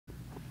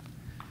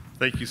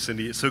Thank you,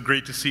 Cindy. It's so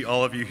great to see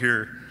all of you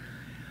here.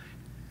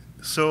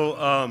 So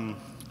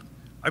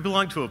I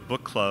belong to a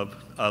book club,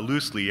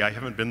 loosely. I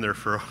haven't been there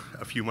for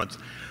a few months.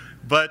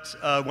 But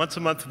once a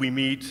month we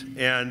meet,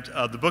 and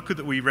the book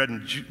that we read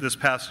in this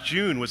past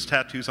June was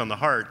Tattoos on the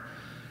Heart.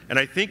 And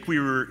I think we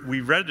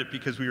read it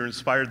because we were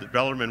inspired that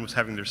Bellarmine was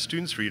having their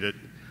students read it.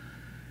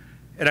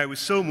 And I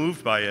was so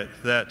moved by it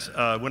that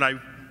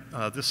when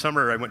this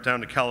summer I went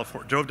down to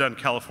California, drove down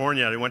to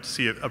California, and I went to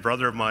see a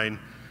brother of mine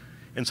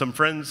and some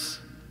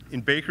friends in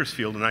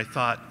Bakersfield, and I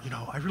thought,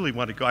 I really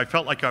want to go. I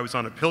felt like I was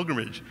on a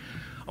pilgrimage.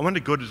 I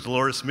wanted to go to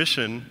Dolores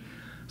Mission,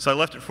 so I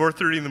left at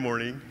 4:30 in the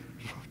morning,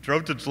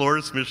 drove to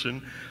Dolores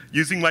Mission,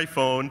 using my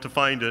phone to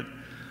find it,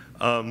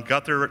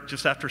 got there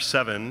just after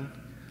 7.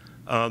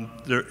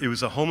 It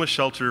was a homeless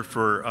shelter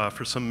for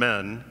some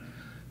men,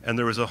 and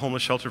there was a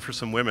homeless shelter for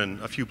some women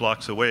a few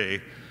blocks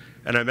away,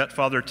 and I met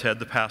Father Ted,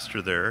 the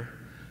pastor there,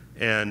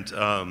 and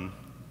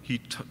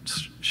he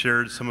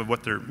shared some of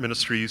what their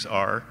ministries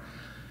are,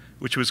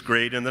 which was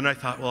great. And then I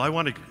thought, well, I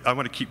want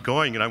to keep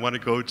going, and I want to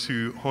go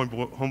to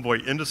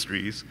Homeboy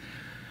Industries.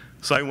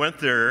 So I went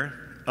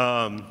there.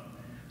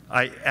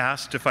 I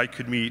asked if I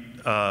could meet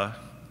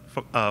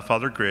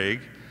Father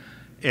Greg,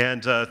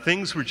 and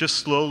things were just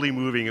slowly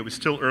moving. It was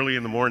still early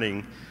in the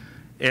morning,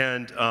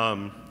 and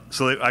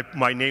so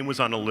my name was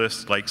on a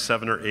list, like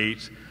 7 or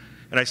 8,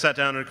 and I sat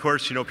down, and of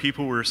course,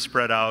 people were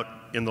spread out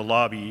in the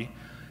lobby,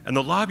 and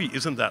the lobby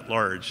isn't that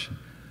large.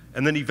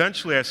 And then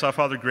eventually I saw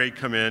Father Greg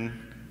come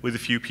in with a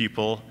few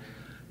people,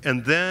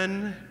 and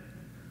then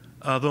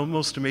the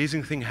most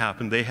amazing thing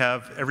happened. They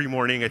have, every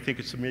morning, I think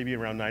it's maybe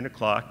around 9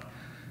 o'clock,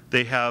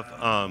 they have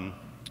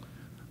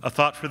a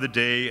thought for the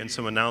day and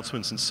some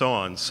announcements and so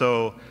on.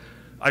 So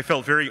I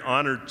felt very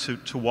honored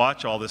to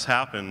watch all this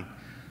happen.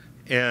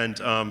 And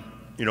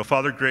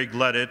Father Greg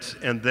led it,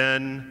 and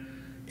then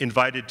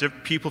invited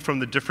people from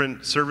the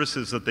different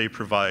services that they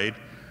provide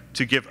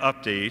to give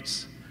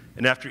updates.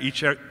 And after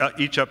each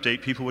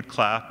update, people would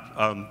clap.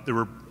 There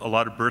were a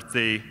lot of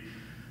birthday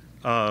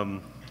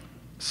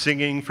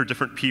singing for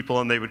different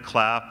people, and they would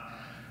clap.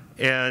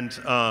 And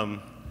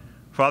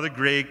Father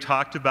Greg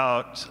talked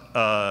about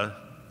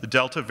the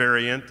Delta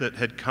variant that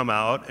had come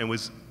out and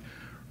was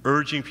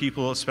urging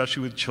people,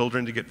 especially with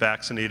children, to get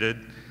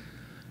vaccinated.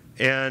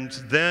 And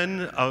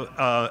then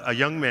a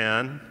young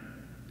man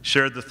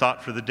shared the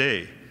thought for the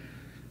day.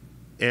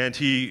 And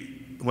he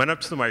went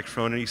up to the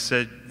microphone and he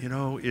said,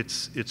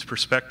 it's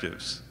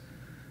perspectives.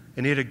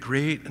 And he had a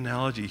great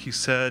analogy. He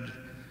said,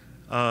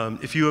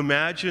 if you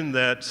imagine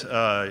that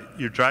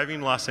you're driving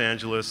in Los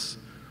Angeles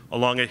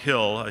along a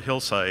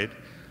hillside,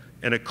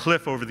 and a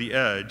cliff over the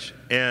edge,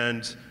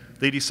 and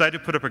they decide to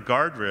put up a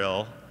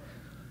guardrail,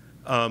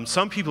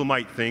 some people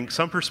might think,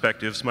 some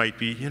perspectives might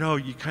be,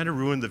 you kind of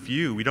ruined the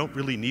view. We don't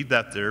really need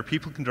that there.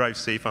 People can drive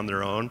safe on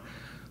their own.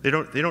 They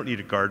don't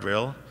need a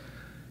guardrail.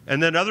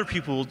 And then other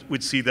people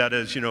would see that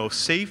as,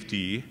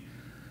 safety.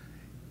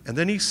 And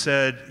then he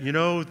said,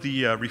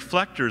 the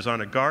reflectors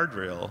on a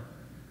guardrail,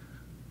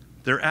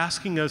 they're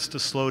asking us to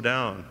slow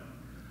down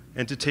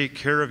and to take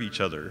care of each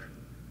other.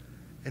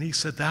 And he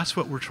said, that's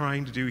what we're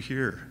trying to do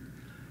here.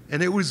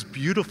 And it was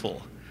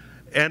beautiful.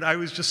 And I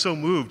was just so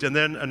moved. And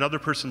then another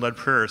person led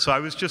prayer. So I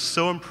was just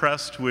so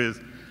impressed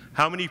with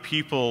how many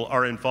people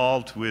are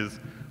involved with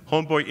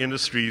Homeboy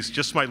Industries,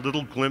 just my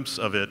little glimpse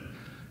of it.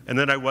 And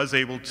then I was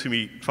able to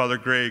meet Father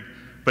Greg.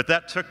 But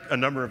that took a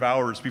number of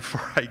hours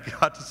before I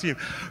got to see him,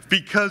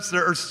 because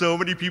there are so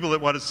many people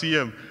that want to see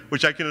him,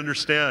 which I can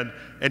understand.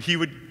 And he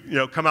would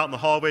come out in the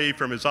hallway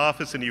from his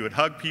office, and he would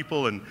hug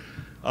people. And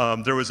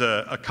there was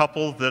a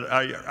couple that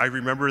I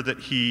remember that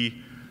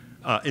he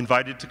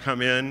invited to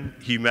come in.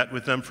 He met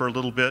with them for a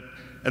little bit,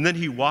 and then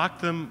he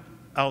walked them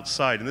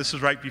outside. And this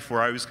is right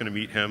before I was going to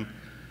meet him.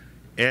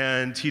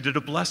 And he did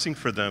a blessing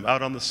for them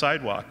out on the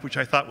sidewalk, which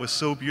I thought was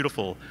so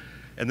beautiful.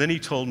 And then he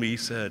told me, he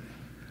said,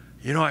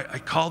 I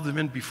called them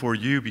in before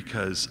you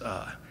because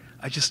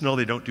I just know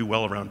they don't do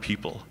well around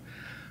people.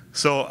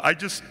 So I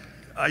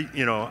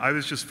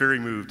was just very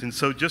moved. And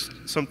so just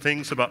some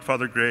things about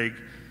Father Greg.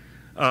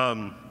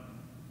 Father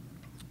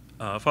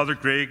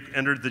Greg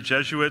entered the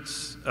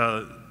Jesuits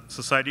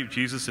Society of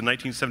Jesus in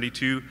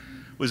 1972,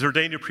 was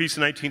ordained a priest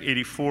in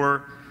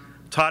 1984,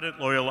 taught at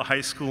Loyola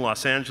High School in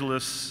Los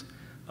Angeles,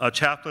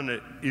 chaplain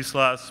at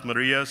Islas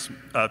Marias,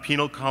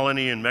 penal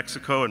colony in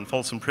Mexico and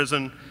Folsom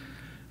Prison.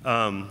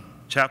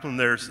 Chaplain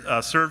there,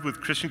 served with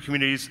Christian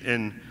communities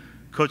in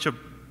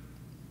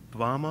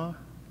Cochabamba,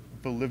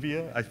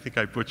 Bolivia. I think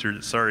I butchered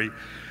it, sorry.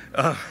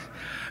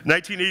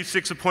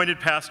 1986,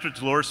 appointed pastor at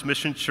Dolores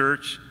Mission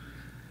Church.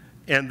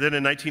 And then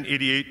in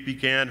 1988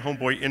 began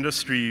Homeboy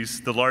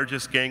Industries, the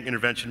largest gang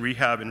intervention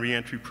rehab and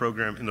reentry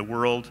program in the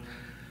world.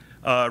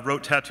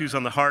 Wrote Tattoos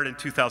on the Heart in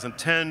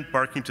 2010,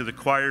 Barking to the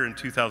Choir in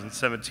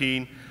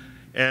 2017,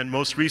 and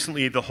most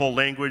recently, The Whole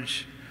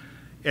Language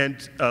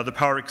and The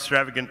Power of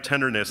Extravagant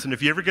Tenderness. And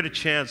if you ever get a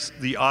chance,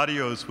 the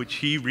audios which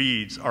he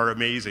reads are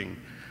amazing.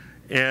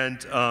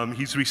 And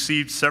he's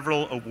received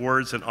several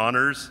awards and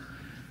honors.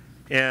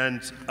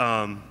 And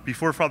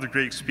before Father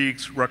Greg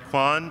speaks,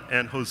 Raquan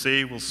and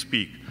Jose will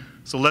speak.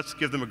 So let's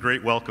give them a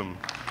great welcome.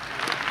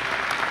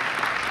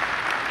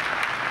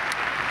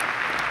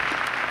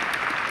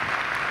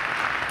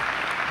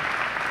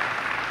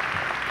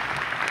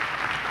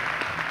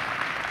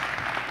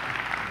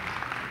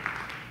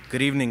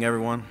 Good evening,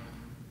 everyone.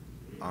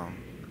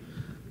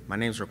 My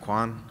name is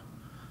Raquan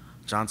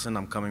Johnson.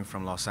 I'm coming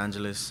from Los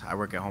Angeles. I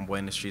work at Boyle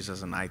Industries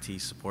as an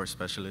IT support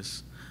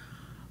specialist.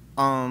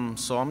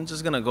 So I'm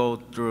just gonna go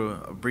through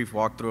a brief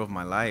walkthrough of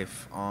my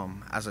life.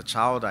 As a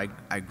child, I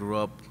grew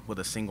up with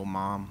a single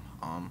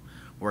mom,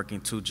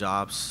 working 2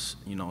 jobs,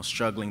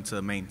 struggling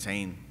to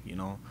maintain,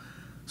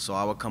 So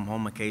I would come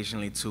home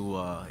occasionally to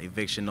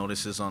eviction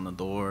notices on the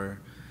door,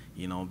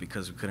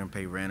 because we couldn't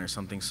pay rent or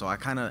something. So I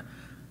kind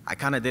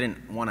of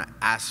didn't want to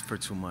ask for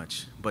too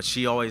much, but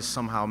she always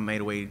somehow made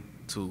a way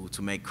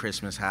to make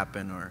Christmas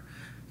happen or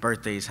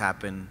birthdays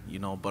happen,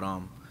 But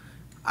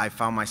I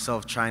found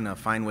myself trying to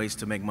find ways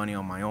to make money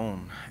on my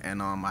own,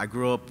 and I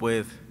grew up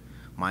with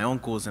my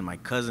uncles and my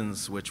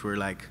cousins, which were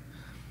like,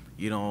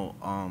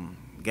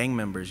 gang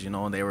members,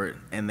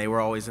 they were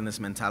always in this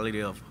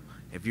mentality of,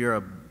 if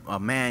you're a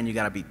man, you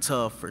gotta be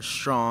tough or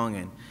strong,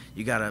 and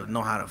you gotta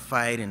know how to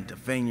fight and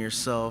defend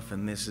yourself,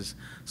 and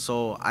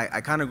so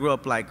I kind of grew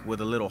up like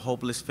with a little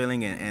hopeless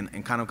feeling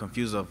and kind of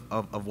confused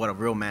of what a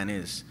real man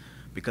is,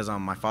 because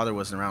my father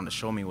wasn't around to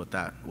show me what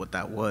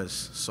that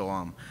was. So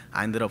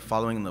I ended up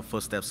following in the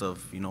footsteps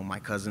of my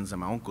cousins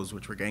and my uncles,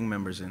 which were gang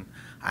members, and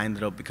I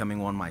ended up becoming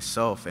one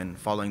myself and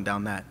following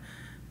down that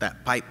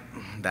pipe,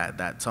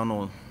 that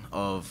tunnel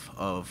of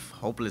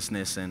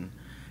hopelessness and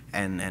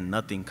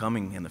nothing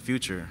coming in the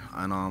future.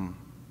 And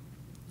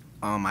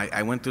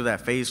I went through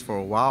that phase for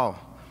a while,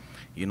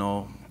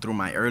 through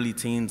my early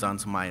teens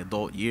onto my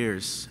adult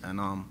years, and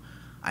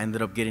I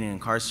ended up getting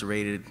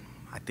incarcerated.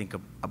 I think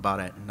about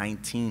at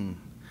 19,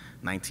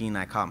 I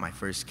caught my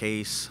first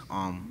case.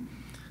 I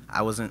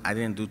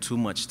didn't do too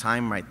much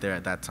time right there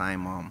at that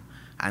time. I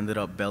ended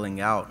up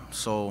bailing out.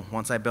 So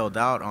once I bailed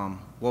out,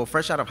 well,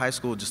 fresh out of high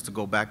school, just to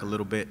go back a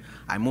little bit,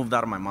 I moved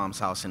out of my mom's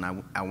house, and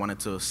I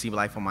wanted to see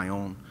life on my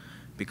own,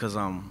 because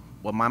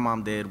what my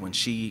mom did when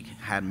she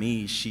had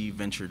me, she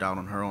ventured out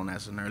on her own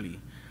as an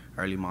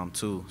early mom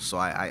too. So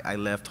I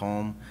left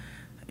home,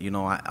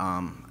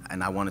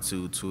 and I wanted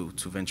to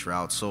venture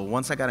out. So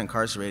once I got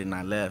incarcerated and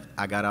I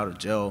got out of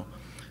jail,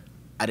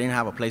 I didn't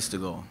have a place to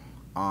go.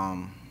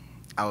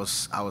 I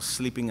was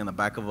sleeping in the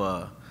back of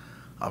a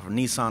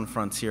Nissan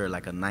Frontier,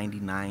 like a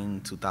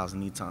 99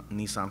 2000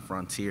 Nissan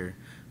Frontier,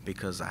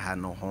 because I had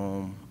no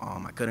home.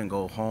 I couldn't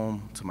go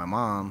home to my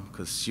mom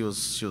because she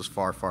was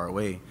far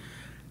away.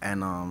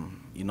 And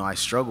I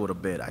struggled a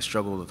bit. I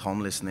struggled with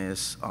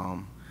homelessness.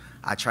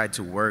 I tried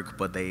to work,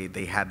 but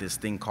they had this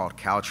thing called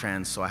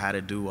Caltrans, so I had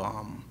to do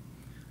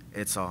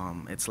it's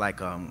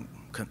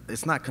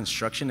not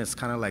construction, it's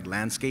kind of like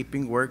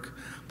landscaping work,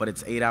 but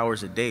it's 8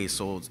 hours a day,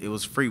 so it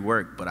was free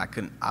work, but I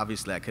couldn't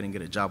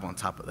get a job on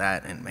top of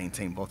that and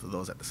maintain both of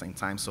those at the same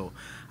time. So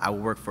I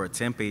would work for a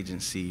temp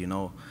agency,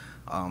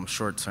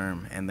 short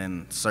term, and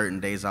then certain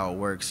days I would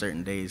work,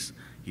 certain days,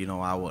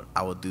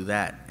 I would do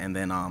that, and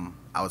then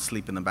I would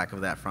sleep in the back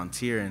of that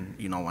Frontier, and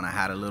when I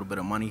had a little bit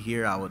of money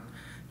here, I would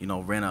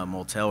rent a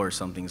motel or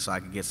something so I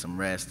could get some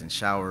rest and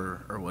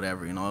shower or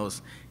whatever. It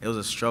was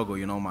a struggle,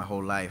 my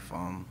whole life.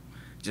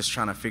 Just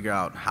trying to figure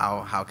out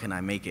how can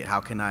I make it?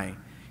 How can I,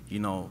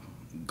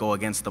 go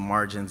against the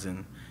margins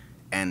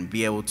and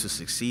be able to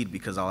succeed,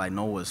 because all I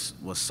know was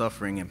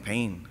suffering and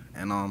pain.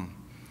 And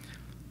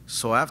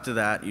so after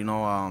that,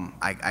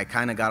 I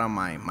kind of got on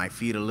my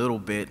feet a little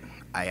bit.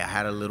 I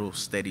had a little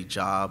steady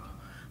job.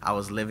 I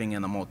was living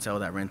in a motel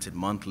that rented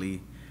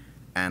monthly,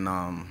 and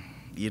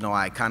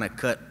I kind of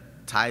cut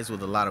ties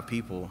with a lot of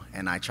people,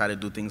 and I tried to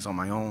do things on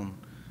my own,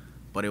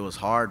 but it was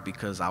hard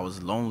because I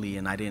was lonely,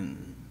 and I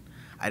didn't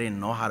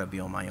know how to be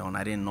on my own.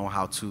 I didn't know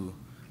how to,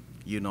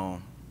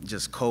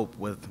 just cope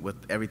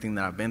with everything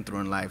that I've been through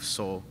in life.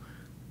 So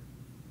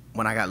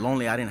when I got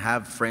lonely, I didn't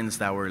have friends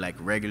that were like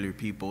regular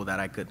people that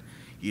I could,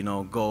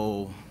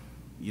 go,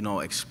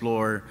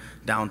 explore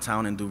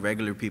downtown and do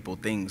regular people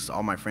things.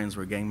 All my friends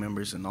were gang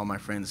members, and all my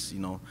friends,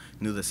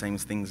 knew the same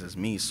things as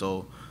me.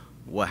 So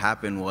what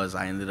happened was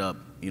I ended up,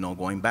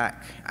 going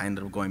back. I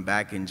ended up going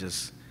back and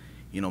just,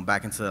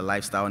 back into the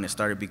lifestyle, and it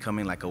started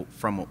becoming like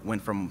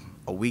went from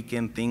a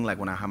weekend thing, like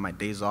when I had my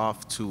days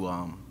off, to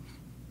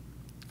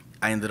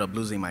I ended up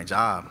losing my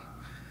job.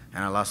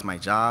 And I lost my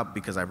job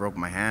because I broke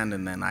my hand,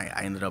 and then I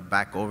ended up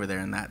back over there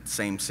in that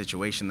same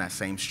situation, that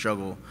same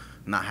struggle,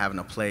 not having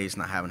a place,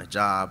 not having a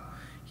job,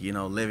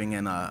 living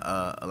in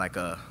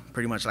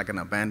pretty much like an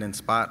abandoned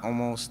spot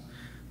almost,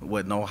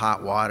 with no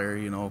hot water,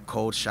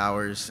 cold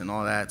showers and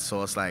all that.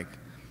 So it's like,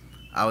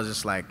 I was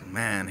just like,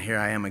 man, here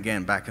I am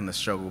again, back in the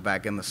struggle,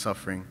 back in the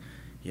suffering,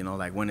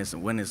 like when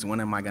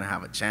am I gonna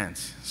have a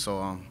chance?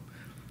 So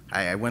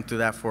I went through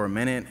that for a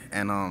minute,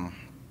 and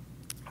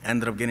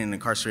ended up getting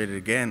incarcerated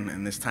again,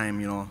 and this time,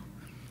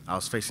 I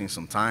was facing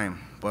some time.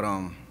 But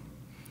I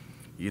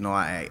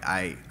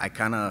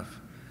kind of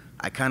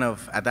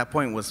at that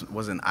point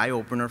was an eye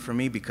opener for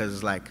me,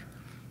 because like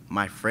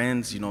my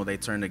friends, they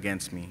turned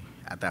against me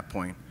at that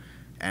point.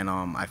 And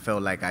I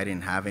felt like I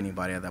didn't have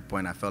anybody at that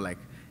point. I felt like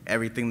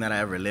everything that I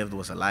ever lived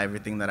was a lie.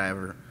 Everything that I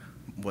ever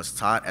was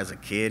taught as a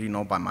kid, you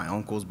know, by my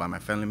uncles, by my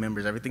family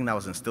members, everything that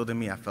was instilled in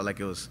me, I felt like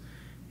it was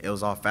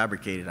all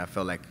fabricated. I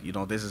felt like, you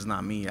know, this is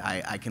not me.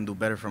 I can do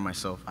better for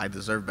myself. I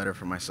deserve better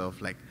for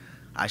myself. Like,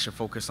 I should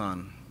focus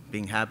on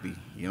being happy,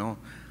 you know.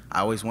 I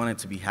always wanted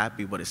to be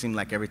happy, but it seemed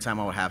like every time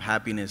I would have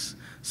happiness,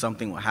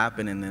 something would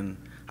happen, and then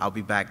I'll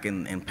be back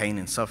in pain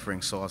and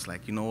suffering. So I was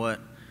like, you know what?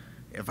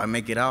 If I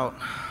make it out,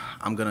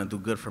 I'm gonna do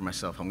good for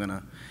myself. I'm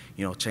gonna,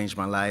 you know, change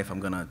my life. I'm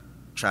gonna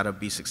try to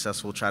be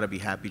successful, try to be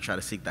happy, try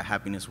to seek that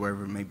happiness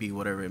wherever it may be,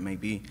 whatever it may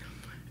be.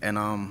 And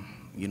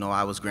you know,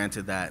 I was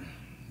granted that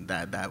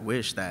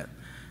wish, that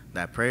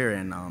prayer,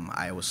 and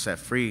I was set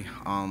free.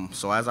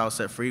 So as I was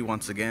set free,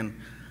 once again,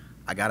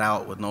 I got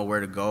out with nowhere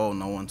to go,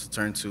 no one to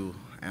turn to,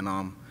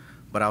 and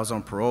but I was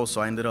on parole, so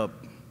I ended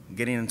up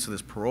getting into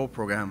this parole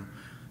program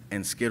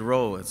in Skid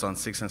Row. It's on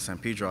 6th and San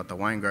Pedro at the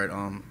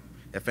Weingart.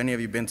 If any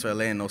of you been to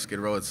LA and know Skid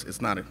Row, it's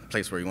not a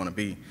place where you want to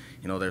be.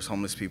 You know, there's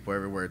homeless people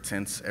everywhere,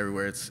 tents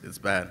everywhere. It's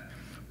bad.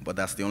 But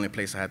that's the only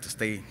place I had to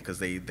stay because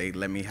they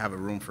let me have a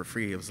room for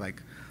free. It was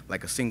like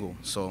a single.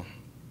 So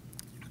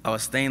I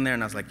was staying there,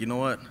 and I was like, you know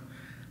what?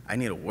 I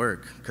need to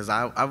work, because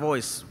I've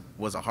always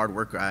was a hard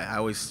worker. I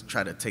always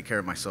try to take care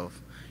of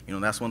myself. You know,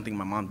 that's one thing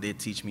my mom did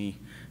teach me.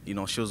 You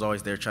know, she was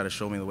always there trying to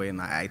show me the way,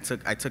 and I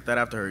took that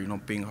after her, you know,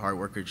 being a hard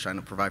worker, trying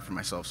to provide for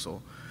myself.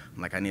 So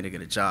I'm like, I need to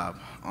get a job.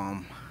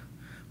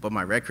 But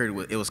my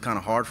record, it was kind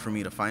of hard for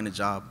me to find a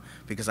job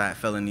because I had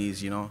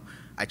felonies, you know.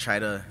 I tried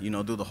to, you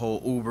know, do the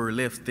whole Uber,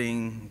 Lyft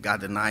thing, got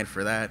denied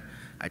for that.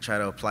 I tried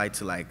to apply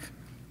to, like,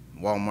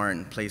 Walmart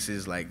and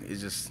places, like, it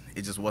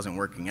just wasn't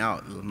working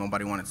out.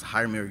 Nobody wanted to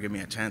hire me or give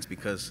me a chance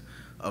because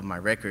of my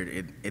record.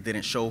 It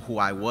didn't show who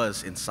I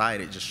was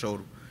inside. It just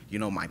showed, you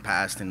know, my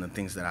past and the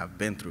things that I've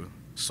been through.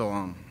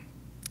 So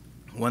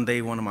one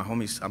day, one of my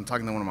homies, I'm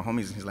talking to one of my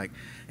homies, and he's like,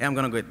 hey, I'm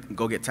gonna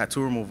go get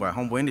tattoo removal at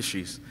Homeboy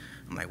Industries.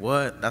 I'm like,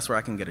 what? That's where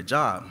I can get a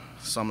job.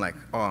 So I'm like,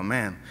 oh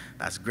man,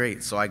 that's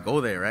great. So I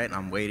go there, right?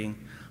 I'm waiting.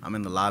 I'm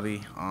in the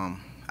lobby.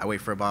 I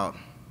wait for about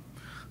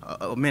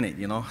a minute,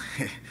 you know.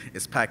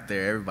 It's packed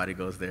there. Everybody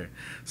goes there.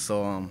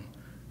 So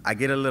I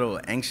get a little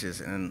anxious,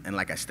 and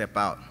like I step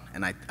out,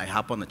 and I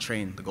hop on the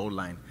train, the Gold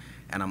Line,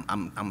 and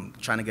I'm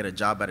trying to get a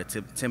job at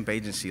a temp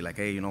agency. Like,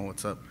 hey, you know,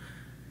 what's up?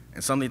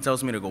 And something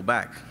tells me to go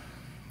back.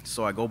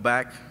 So I go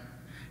back,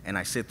 and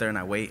I sit there and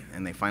I wait,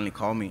 and they finally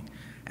call me,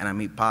 and I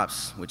meet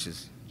Pops, which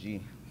is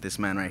this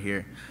man right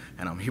here,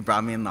 and he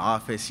brought me in the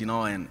office, you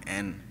know,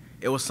 and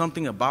it was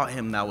something about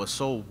him that was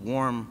so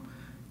warm,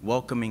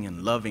 welcoming,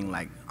 and loving.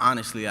 Like,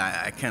 honestly,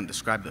 I can't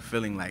describe the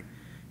feeling. Like,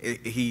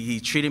 he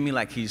treated me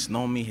like he's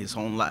known me his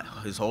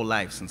whole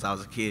life since I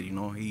was a kid, you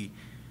know.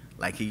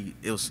 I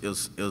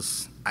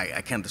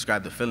can't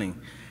describe the feeling.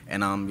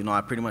 And you know,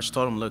 I pretty much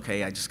told him, look,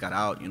 hey, I just got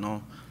out, you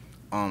know.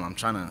 I'm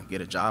trying to get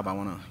a job. I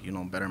want to, you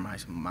know, better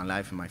my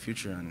life and my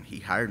future. And he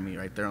hired me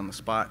right there on the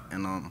spot.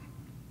 And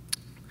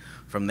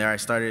from there, I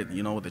started,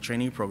 you know, with the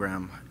trainee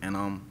program, and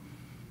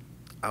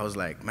I was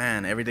like,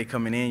 man, every day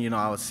coming in, you know,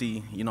 I would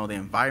see, you know, the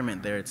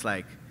environment there. It's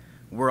like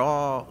we're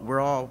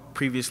all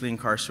previously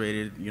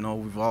incarcerated, you know,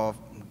 we've all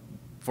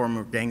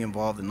former gang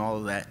involved and all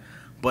of that,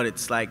 but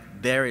it's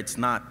like there, it's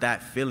not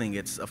that feeling.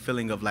 It's a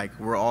feeling of like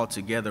we're all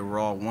together, we're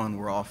all one,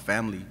 we're all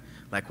family.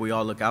 Like, we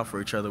all look out for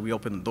each other. We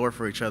open the door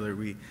for each other.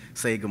 We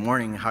say good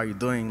morning, how are you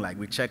doing? Like,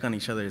 we check on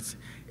each other.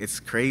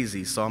 It's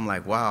crazy. So I'm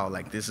like, wow,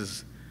 like this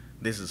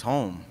is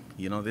home.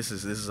 You know, this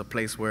is a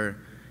place where,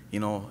 you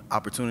know,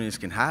 opportunities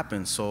can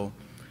happen. So,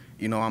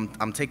 you know,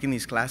 I'm taking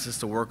these classes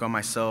to work on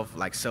myself,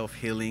 like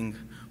self-healing,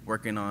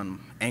 working on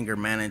anger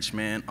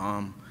management,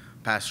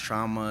 past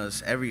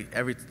traumas,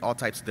 all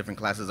types of different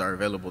classes are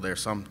available there.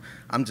 So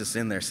I'm just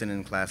in there sitting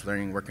in class,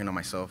 learning, working on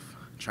myself,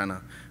 trying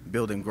to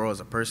build and grow as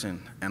a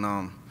person.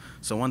 And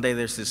so one day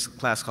there's this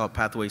class called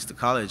Pathways to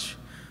College,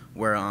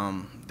 where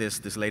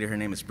this lady, her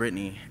name is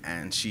Brittany,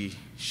 and she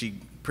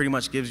pretty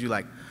much gives you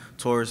like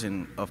tours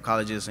of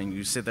colleges, and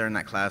you sit there in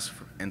that class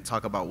and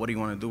talk about what do you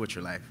want to do with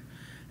your life.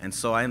 And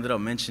so I ended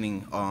up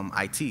mentioning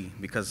IT,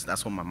 because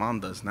that's what my mom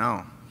does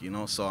now, you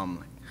know. So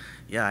I'm like,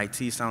 yeah,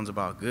 IT sounds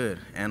about good.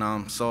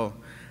 And so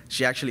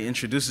she actually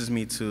introduces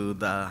me to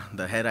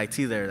the head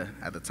IT there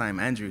at the time,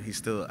 Andrew. He's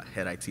still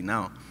head IT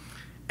now.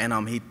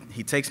 And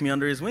he takes me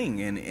under his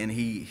wing, and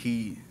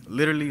he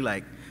literally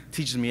like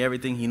teaches me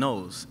everything he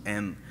knows.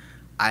 And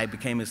I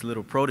became his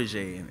little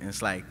protege, and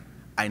it's like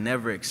I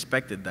never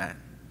expected that.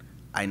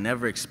 I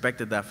never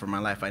expected that for my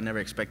life. I never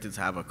expected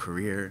to have a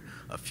career,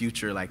 a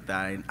future like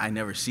that. I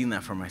never seen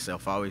that for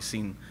myself. I always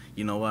seen,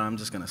 you know what, I'm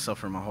just gonna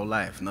suffer my whole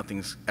life.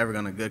 Nothing's ever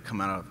gonna good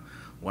come out of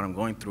what I'm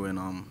going through.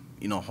 And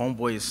you know,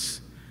 Homeboys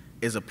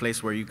is a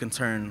place where you can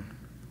turn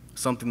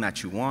something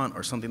that you want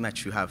or something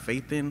that you have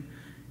faith in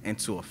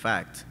into a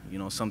fact. You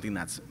know, something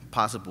that's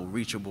possible,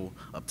 reachable,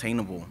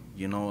 obtainable.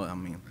 You know, I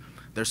mean,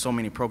 there's so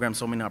many programs,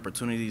 so many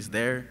opportunities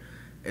there.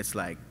 It's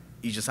like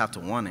you just have to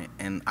want it,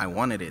 and I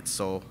wanted it,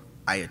 so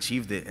I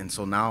achieved it. And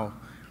so now,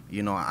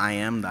 you know, I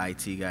am the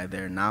IT guy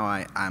there. Now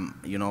I'm,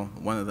 you know,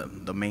 one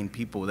of the main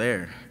people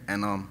there.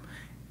 And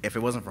if it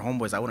wasn't for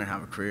Homeboys, I wouldn't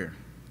have a career.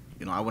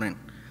 You know, I wouldn't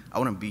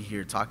be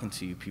here talking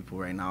to you people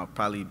right now. I'd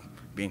probably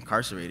be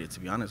incarcerated, to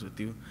be honest with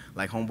you.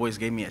 Like, Homeboys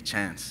gave me a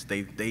chance.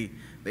 They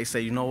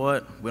say, you know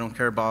what? We don't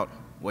care about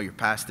what your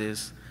past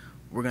is.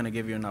 We're gonna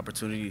give you an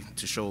opportunity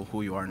to show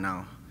who you are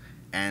now.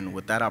 And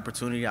with that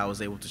opportunity, I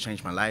was able to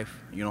change my life.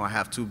 You know, I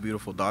have 2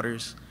 beautiful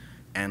daughters,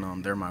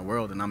 and they're my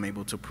world, and I'm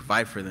able to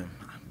provide for them.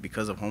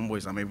 Because of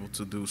Homeboys, I'm able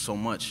to do so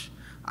much.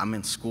 I'm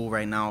in school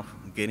right now,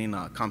 getting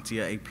a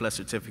CompTIA A+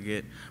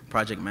 certificate,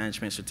 project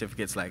management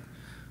certificates. Like,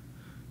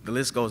 the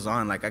list goes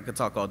on. Like, I could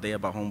talk all day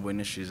about Homeboy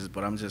Industries,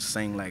 but I'm just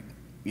saying, like,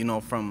 you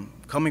know,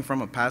 coming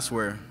from a past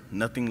where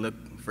nothing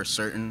looked for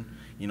certain,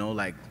 you know,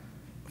 like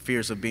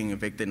fears of being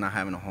evicted, not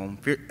having a home,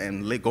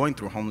 and going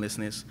through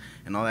homelessness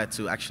and all that,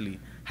 to actually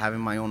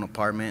having my own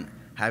apartment,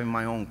 having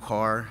my own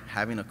car,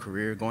 having a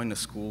career, going to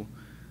school.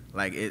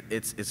 Like,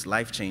 it's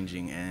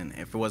life-changing, and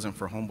if it wasn't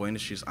for Homeboy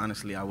Industries,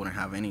 honestly, I wouldn't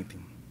have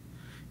anything.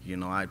 You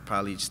know, I'd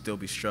probably still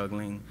be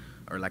struggling,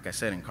 or like I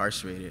said,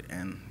 incarcerated,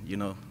 and, you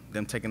know,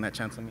 them taking that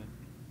chance on me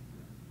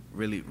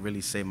really,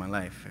 really saved my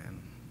life,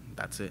 and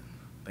that's it.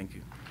 Thank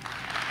you.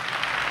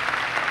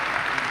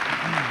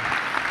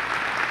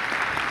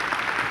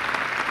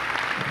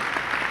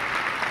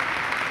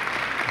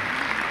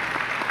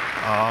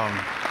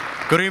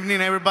 Good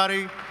evening,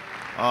 everybody.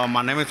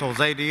 My name is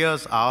Jose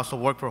Diaz. I also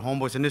work for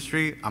Homeboys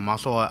Industry. I'm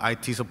also an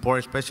IT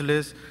support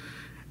specialist.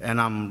 And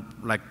I'm,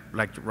 like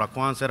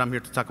Raquan said, I'm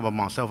here to talk about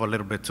myself a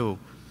little bit too.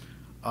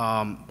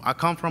 I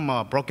come from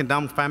a broken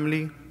down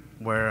family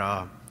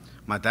where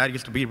my dad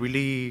used to be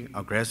really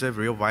aggressive,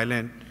 real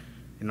violent.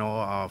 You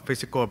know,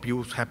 physical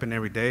abuse happened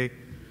every day.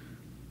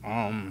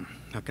 How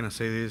can I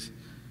say this?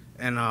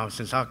 And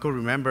since I could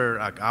remember,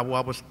 like, I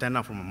would stand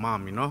up for my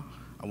mom, you know?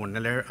 I would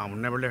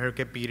never let her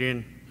get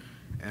beaten.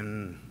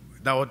 And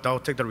that would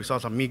take the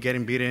results of me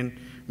getting beaten,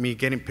 me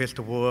getting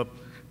pistol whooped,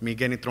 me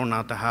getting thrown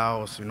out the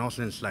house, you know,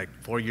 since like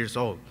 4 years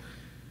old.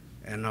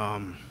 And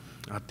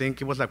I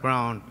think it was like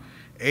around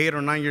 8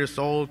 or 9 years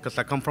old, because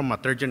I come from a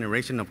 3rd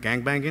generation of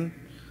gangbanging.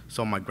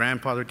 So my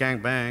grandfather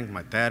gangbanged,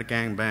 my dad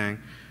gangbanged,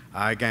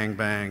 I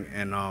gangbanged,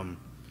 and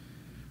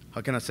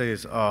how can I say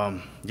this?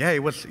 Yeah,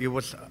 it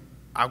was.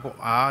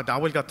 I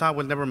always got taught I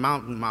would never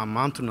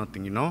amount to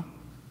nothing, you know.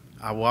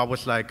 I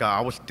was like,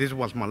 this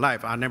was my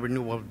life. I never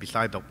knew what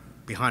was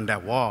behind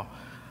that wall,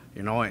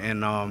 you know.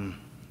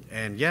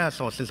 And yeah,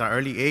 so since an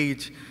early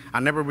age, I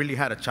never really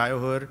had a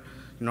childhood.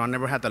 You know, I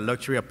never had the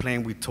luxury of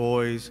playing with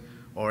toys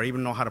or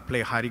even know how to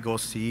play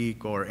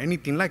hide-and-go-seek or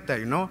anything like that,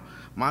 you know.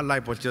 My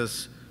life was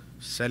just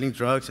selling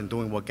drugs and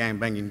doing what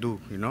gangbanging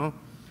do, you know.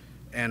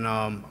 And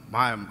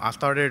I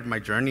started my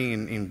journey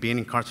in being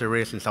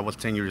incarcerated since I was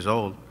 10 years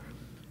old.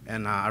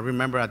 And I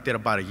remember I did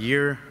about a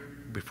year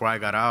before I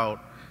got out.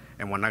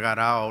 And when I got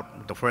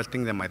out, the first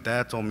thing that my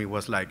dad told me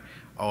was like,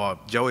 oh,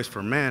 jail is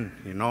for men,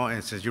 you know,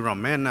 and since you're a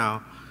man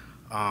now,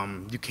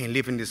 you can't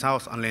live in this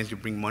house unless you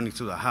bring money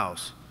to the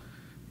house.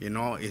 You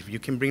know, if you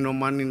can bring no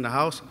money in the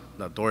house,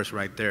 the door is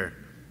right there.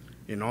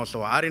 You know,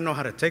 so I didn't know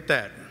how to take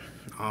that.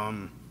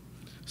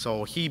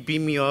 So he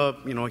beat me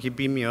up, you know, he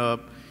beat me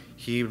up.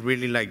 He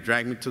really like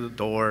dragged me to the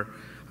door.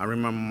 I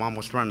remember my mom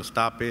was trying to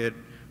stop it.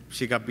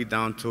 She got beat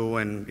down too,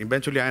 and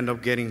eventually I ended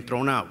up getting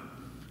thrown out.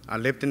 I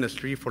lived in the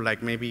street for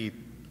like maybe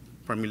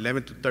from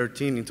 11 to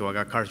 13 until I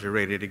got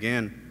incarcerated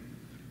again.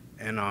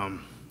 And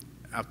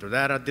after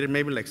that, I did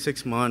maybe like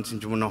 6 months in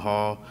juvenile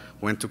hall,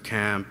 went to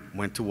camp,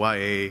 went to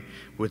YA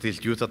with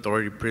this youth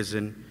authority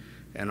prison,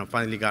 and I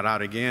finally got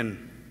out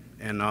again.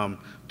 And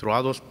through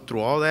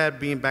all that,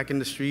 being back in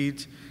the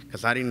streets,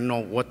 because I didn't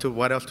know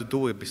what else to do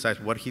with besides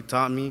what he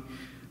taught me.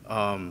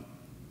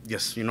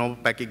 Just, you know,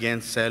 back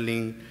again,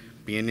 selling,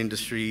 being in the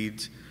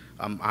streets.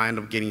 I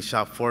ended up getting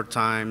shot 4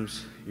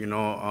 times, you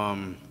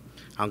know.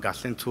 I got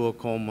sent to a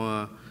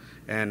coma.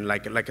 And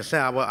like I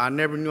said, I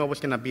never knew I was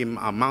going to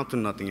amount to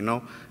nothing, you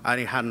know. I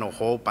didn't have no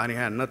hope. I didn't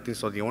have nothing.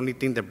 So the only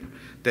thing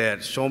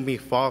that showed me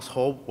false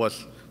hope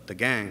was the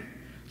gang.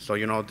 So,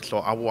 you know, so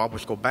I will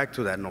always go back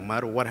to that. No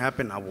matter what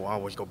happened, I will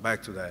always go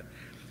back to that.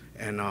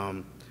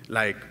 And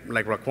like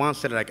Raquan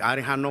said, like, I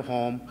didn't have no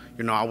home.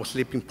 You know, I was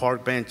sleeping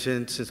park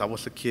benches since I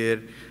was a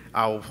kid.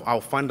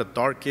 I'll find the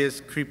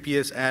darkest,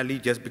 creepiest alley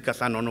just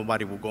because I know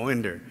nobody will go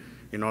in there.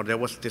 You know, there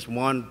was this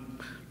one,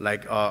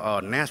 like,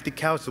 nasty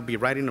couch would be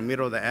right in the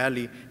middle of the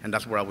alley, and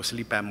that's where I would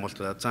sleep at most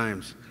of the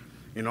times.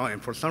 You know,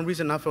 and for some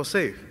reason I felt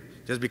safe,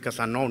 just because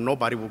I know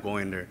nobody will go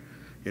in there.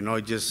 You know,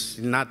 just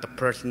not the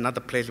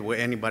place where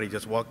anybody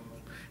just walk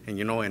and,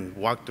 you know, and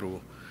walk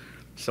through.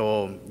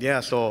 So,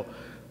 yeah,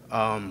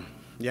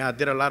 yeah, I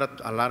did a lot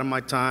of my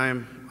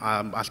time.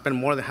 I spent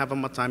more than half of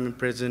my time in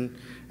prison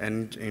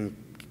and in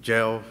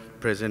jail,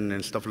 prison,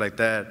 and stuff like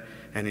that,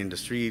 and in the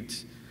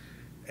streets.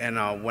 And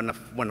when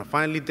I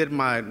finally did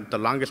the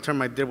longest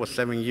term I did was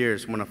 7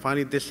 years. When I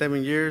finally did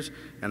 7 years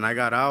and I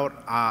got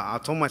out, I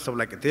told myself,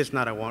 like, this is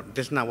not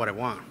what I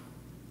want.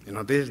 You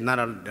know, this is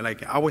not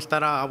like, I always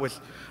thought I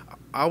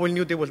always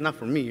knew this was not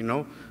for me, you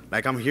know?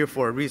 Like, I'm here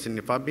for a reason.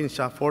 If I've been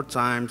shot 4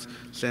 times,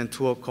 sent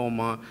to a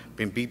coma,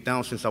 been beat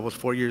down since I was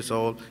 4 years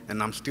old,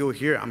 and I'm still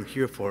here, I'm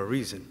here for a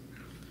reason.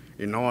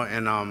 you know,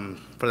 and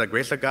for the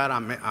grace of God,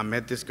 I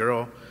met this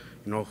girl,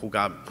 you know,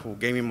 who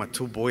gave me my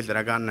 2 boys that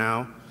I got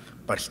now,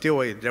 but still,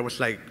 there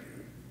was like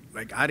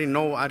I didn't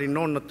know how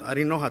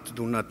to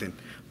do nothing.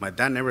 My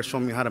dad never showed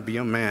me how to be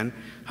a man,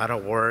 how to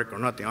work or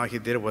nothing. All he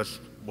did was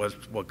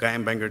what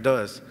gangbangger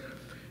does,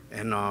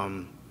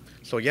 and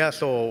so yeah,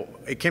 so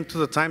it came to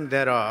the time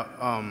that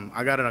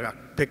I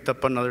picked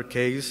up another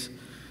case,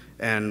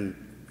 and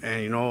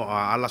you know,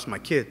 I lost my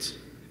kids,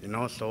 you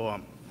know, so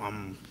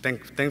I'm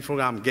thankful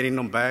I'm getting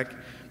them back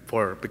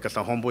because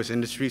of Homeboys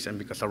Industries and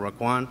because of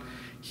Raquan.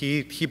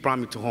 He brought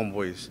me to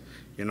Homeboys,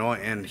 you know,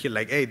 and he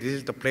like, hey, this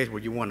is the place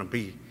where you want to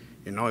be.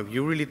 You know, if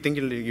you really think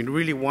you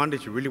really want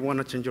it, you really want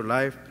to change your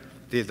life,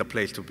 this is the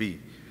place to be,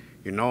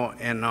 you know.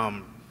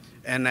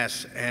 And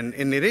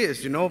it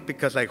is, you know,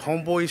 because like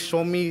Homeboys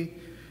show me,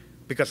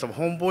 because of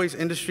Homeboys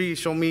Industry,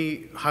 show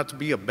me how to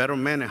be a better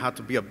man and how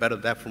to be a better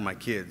dad for my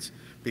kids.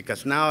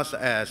 Because now,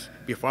 as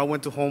before I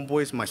went to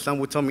Homeboys, my son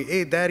would tell me,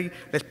 hey, Daddy,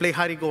 let's play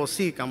hide and go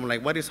seek. I'm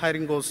like, what is hide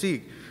and go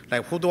seek?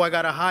 Like, who do I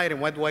gotta hide and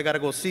why do I gotta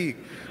go seek?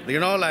 You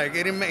know, like,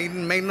 it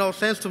didn't make no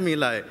sense to me,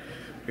 like,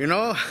 you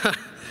know?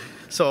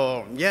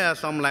 So, yeah,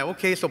 so I'm like,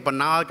 okay, so, but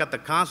now I got the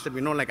concept,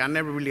 you know, like, I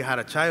never really had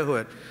a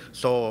childhood.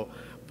 So,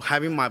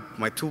 having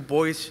my 2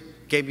 boys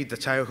gave me the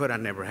childhood I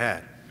never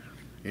had,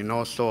 you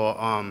know? So,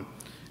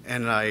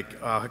 and like,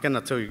 how can I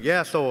tell you?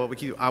 Yeah, so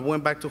I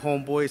went back to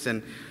Homeboys,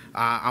 and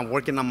I'm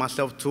working on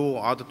myself too,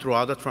 through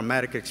all the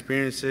traumatic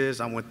experiences.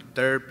 I went to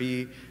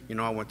therapy, you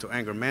know, I went to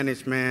anger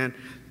management,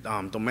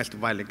 domestic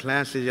violence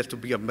classes, just to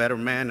be a better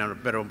man and a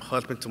better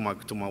husband to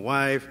my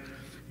wife.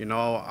 You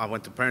know, I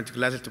went to parenting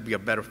classes to be a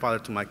better father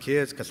to my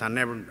kids, because I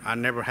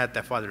never had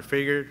that father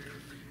figure,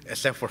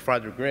 except for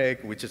Father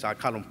Greg, which is, I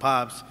call him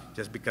Pops,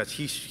 just because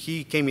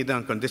he gave me the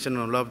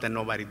unconditional love that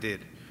nobody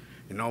did.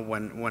 You know,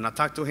 when I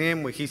talk to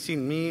him, when he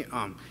seen me,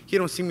 he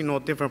don't see me no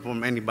different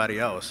from anybody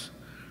else.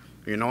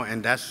 You know,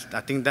 and I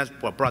think that's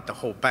what brought the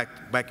whole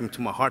back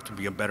into my heart to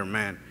be a better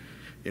man.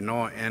 You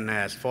know, and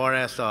as far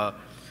as, I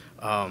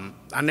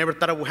never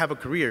thought I would have a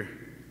career.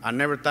 I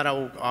never thought I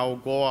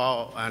would go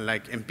out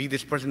and be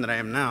this person that I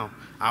am now.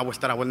 I always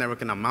thought I was never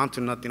gonna amount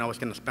to nothing. I was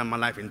gonna spend my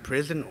life in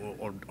prison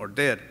or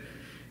dead.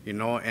 You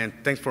know, and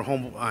thanks to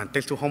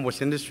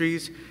Homeboys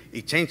Industries,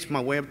 it changed my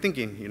way of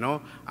thinking. You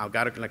know,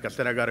 like I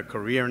said, I got a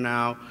career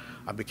now.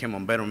 I became a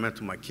better man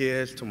to my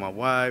kids, to my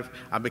wife.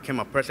 I became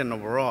a person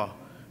overall.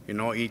 You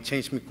know, it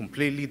changed me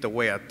completely, the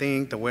way I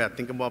think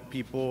about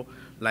people.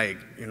 Like,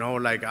 you know,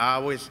 like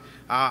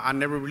I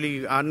never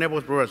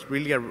was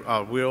really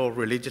a real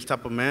religious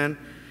type of man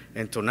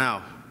until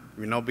now.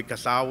 You know,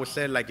 because I always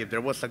said, like, if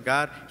there was a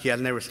God, he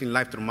has never seen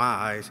life through my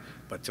eyes.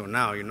 But till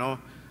now, you know,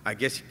 I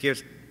guess he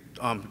gives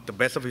the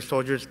best of his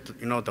soldiers,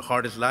 you know, the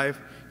hardest life,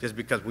 just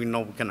because we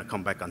know we're gonna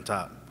come back on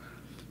top.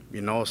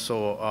 You know,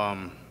 so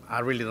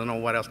I really don't know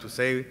what else to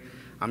say.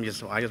 I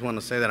just want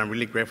to say that I'm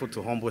really grateful to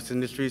Homeboys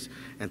Industries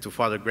and to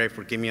Father Greg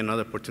for giving me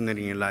another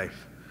opportunity in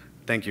life.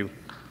 Thank you.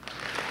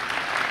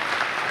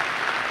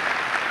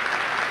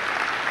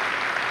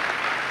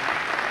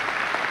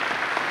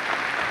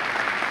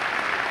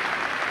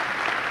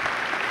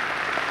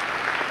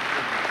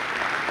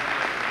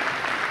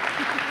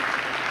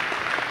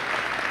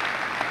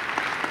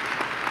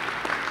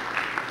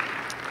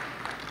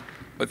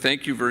 Well,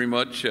 thank you very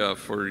much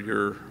for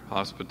your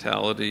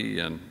hospitality,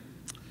 and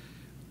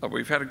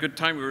we've had a good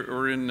time.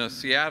 We're in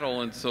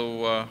Seattle, and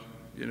so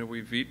you know,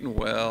 we've eaten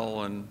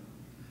well, and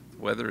the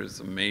weather is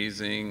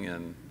amazing.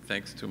 And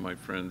thanks to my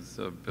friends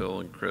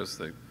Bill and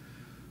Chris,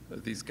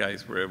 these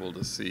guys were able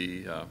to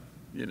see,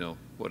 you know,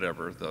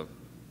 whatever, the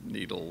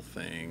needle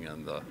thing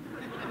and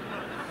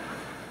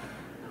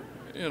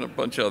and a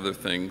bunch of other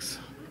things.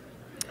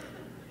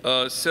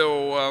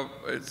 So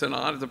it's an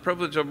honor, the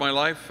privilege of my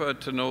life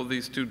to know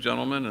these 2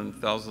 gentlemen and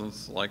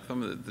thousands like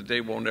them. The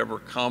day won't ever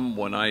come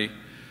when I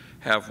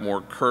have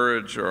more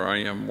courage, or I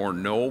am more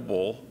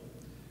noble,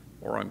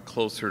 or I'm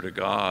closer to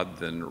God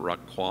than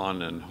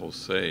Raquan and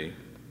Jose.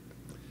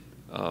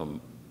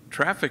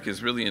 Traffic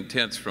is really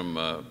intense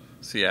from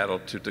Seattle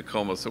to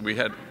Tacoma, so we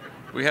had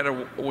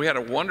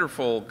a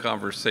wonderful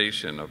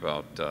conversation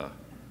about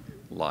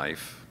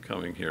life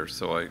coming here.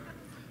 So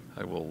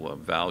I will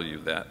value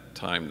that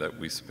time that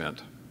we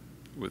spent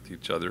with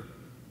each other.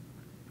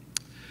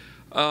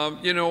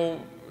 You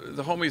know,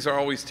 the homies are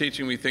always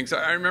teaching me things.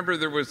 I remember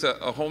there was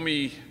a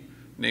homie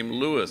named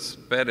Luis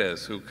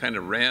Perez who kind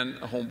of ran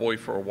a Homeboy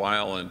for a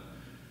while, and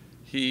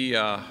he,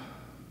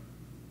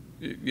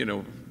 you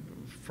know,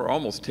 for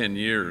almost 10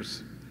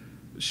 years,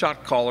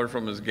 shot caller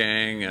from his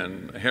gang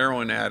and a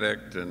heroin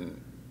addict,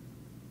 and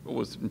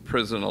was in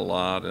prison a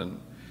lot. And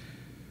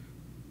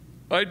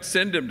I'd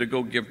send him to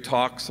go give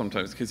talks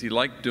sometimes because he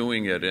liked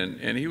doing it,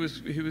 and he was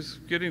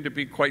getting to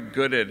be quite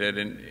good at it.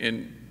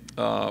 And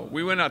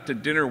we went out to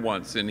dinner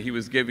once, and he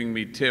was giving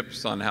me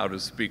tips on how to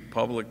speak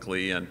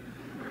publicly, and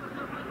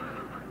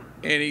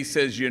he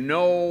says, you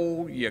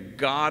know, you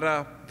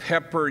gotta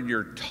pepper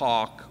your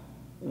talk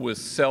with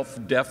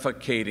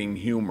self-defecating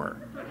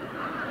humor.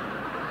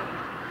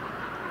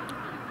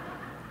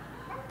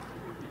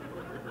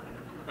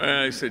 And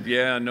I said,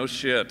 yeah, no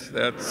shit.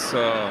 That's,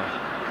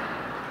 that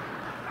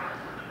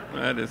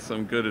is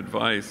some good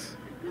advice.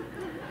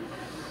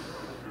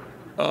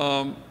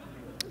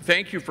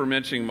 Thank you for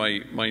mentioning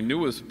my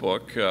newest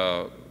book,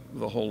 The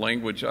Whole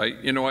Language.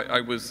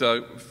 I was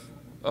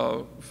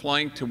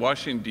flying to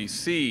Washington,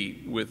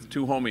 D.C. with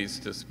two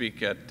homies to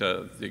speak at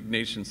the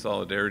Ignatian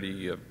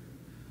Solidarity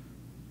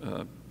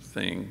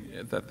thing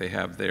that they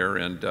have there.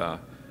 And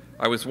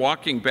I was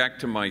walking back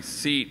to my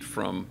seat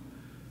from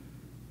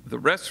the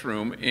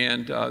restroom,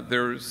 and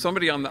there was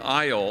somebody on the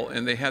aisle,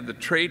 and they had the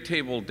tray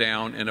table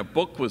down, and a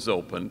book was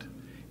opened.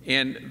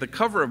 And the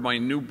cover of my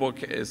new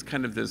book is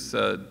kind of this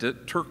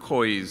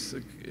turquoise,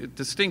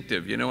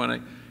 distinctive, you know,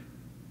 and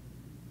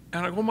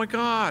I go, oh my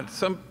God,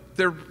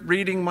 they're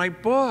reading my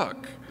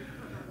book.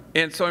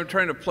 And so I'm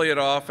trying to play it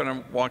off, and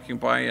I'm walking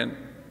by, and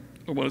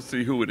I want to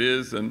see who it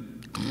is, and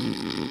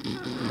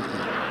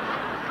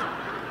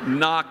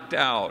knocked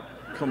out,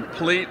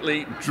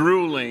 completely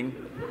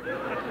drooling.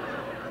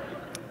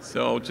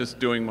 So just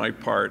doing my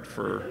part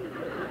to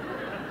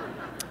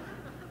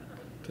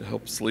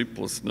help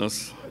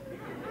sleeplessness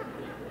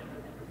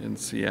in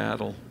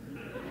Seattle.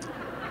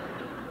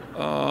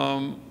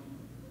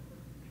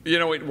 You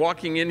know,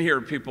 walking in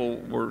here, people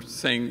were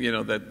saying, you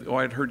know, that, oh,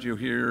 I'd heard you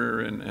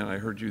here, and I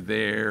heard you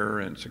there,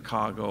 and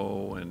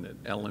Chicago, and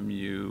at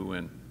LMU,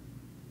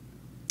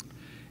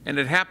 and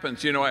it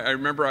happens. You know, I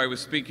remember I was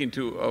speaking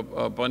to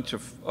a bunch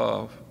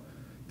of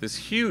this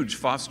huge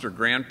foster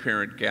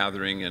grandparent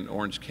gathering in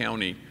Orange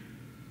County.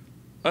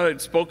 I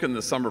had spoken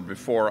the summer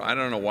before. I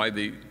don't know why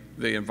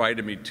they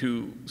invited me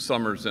 2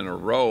 summers in a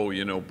row,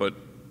 you know, but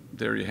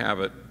there you have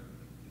it.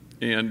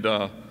 And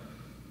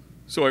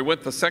so I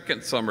went the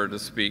second summer to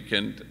speak,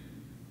 and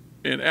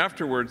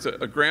afterwards,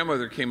 a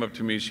grandmother came up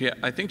to me.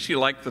 I think she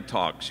liked the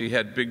talk. She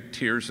had big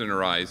tears in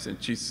her eyes, and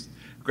she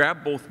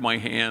grabbed both my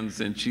hands,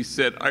 and she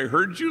said, I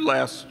heard you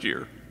last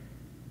year.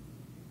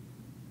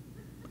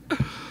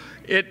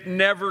 It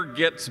never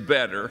gets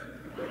better.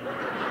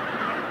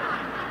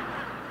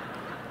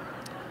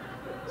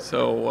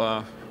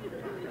 So,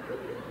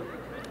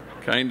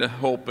 kind of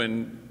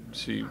hoping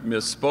she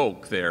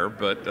misspoke there,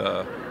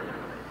 but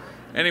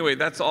anyway,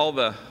 that's all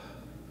the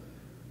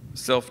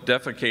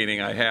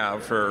self-defecating I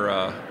have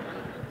for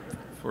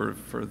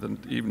the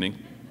evening.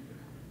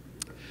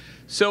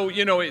 So,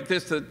 you know,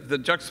 the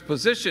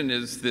juxtaposition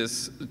is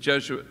this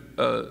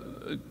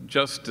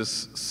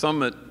Justice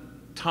Summit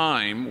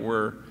time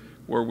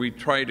where we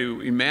try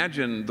to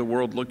imagine the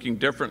world looking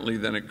differently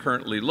than it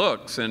currently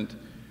looks, and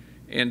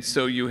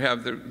so you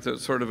have the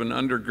sort of an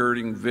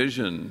undergirding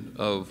vision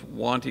of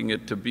wanting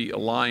it to be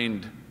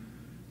aligned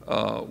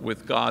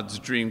with God's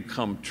dream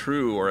come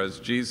true, or as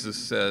Jesus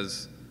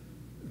says,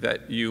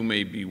 that you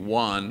may be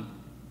one.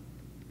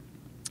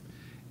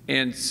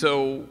 And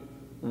so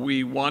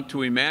we want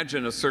to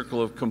imagine a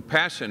circle of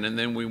compassion, and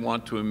then we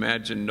want to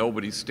imagine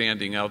nobody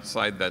standing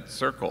outside that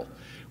circle.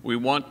 We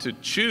want to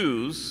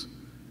choose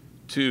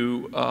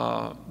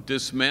to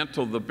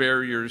dismantle the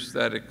barriers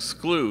that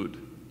exclude.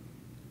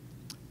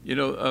 You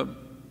know,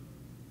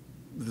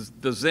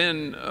 the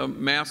Zen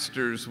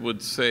masters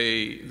would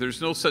say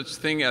there's no such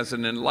thing as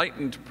an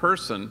enlightened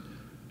person,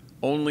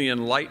 only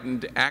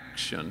enlightened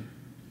action.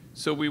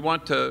 So we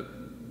want to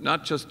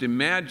not just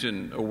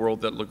imagine a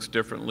world that looks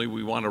differently,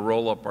 we want to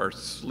roll up our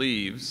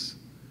sleeves.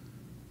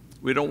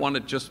 We don't want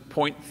to just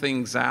point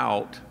things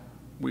out,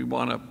 we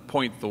want to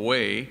point the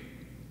way.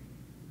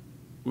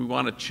 We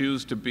want to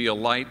choose to be a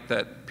light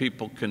that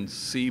people can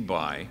see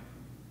by.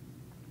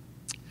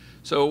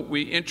 So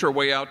we inch our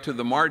way out to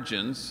the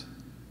margins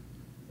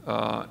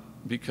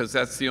because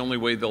that's the only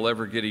way they'll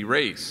ever get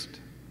erased.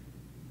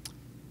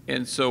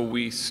 And so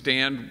we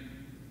stand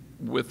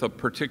with a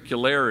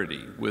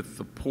particularity with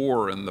the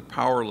poor and the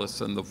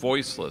powerless and the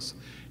voiceless,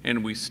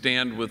 and we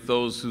stand with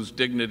those whose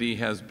dignity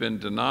has been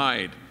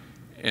denied,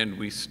 and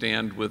we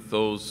stand with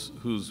those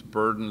whose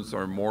burdens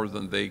are more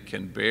than they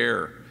can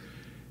bear.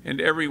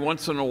 And every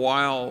once in a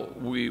while,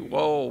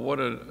 whoa, what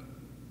a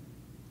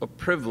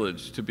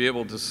privilege to be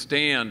able to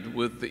stand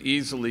with the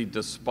easily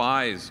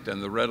despised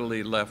and the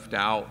readily left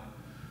out.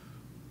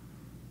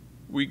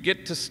 We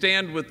get to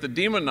stand with the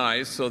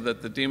demonized so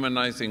that the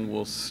demonizing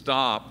will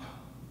stop,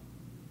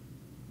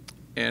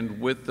 and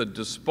with the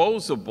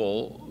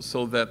disposable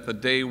so that the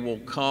day will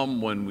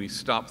come when we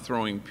stop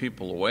throwing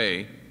people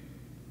away.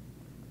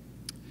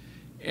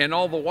 And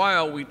all the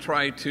while, we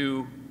try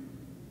to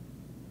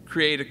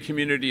create a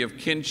community of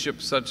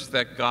kinship such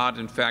that God,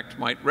 in fact,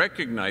 might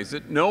recognize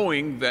it,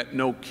 knowing that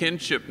no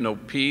kinship, no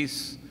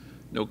peace,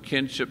 no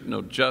kinship,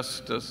 no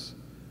justice,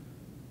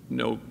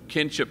 no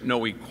kinship,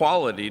 no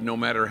equality, no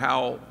matter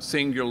how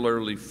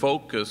singularly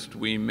focused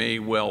we may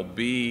well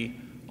be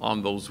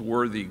on those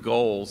worthy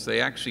goals, they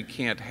actually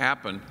can't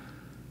happen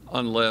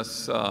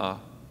unless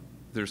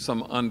there's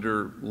some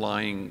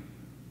underlying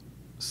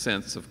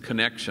sense of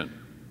connection.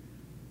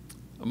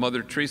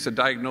 Mother Teresa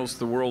diagnosed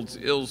the world's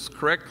ills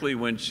correctly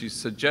when she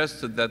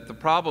suggested that the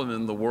problem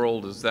in the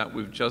world is that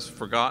we've just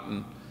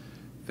forgotten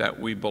that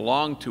we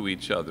belong to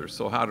each other.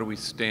 So how do we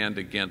stand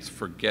against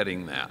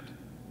forgetting that?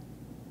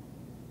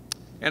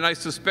 And I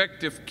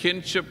suspect if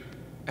kinship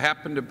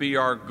happened to be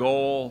our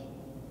goal,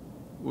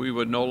 we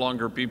would no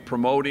longer be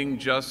promoting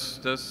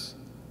justice,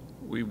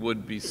 we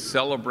would be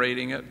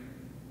celebrating it.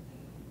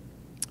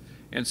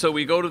 And so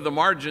we go to the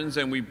margins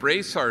and we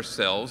brace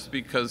ourselves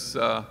because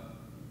the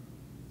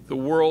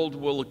world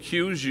will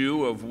accuse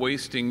you of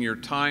wasting your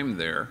time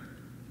there.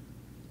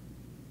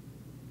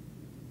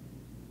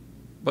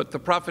 But the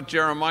prophet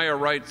Jeremiah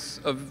writes,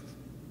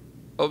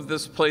 of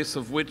this place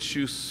of which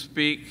you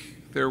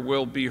speak, there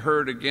will be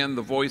heard again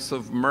the voice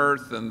of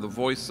mirth and the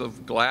voice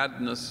of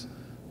gladness,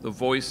 the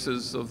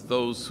voices of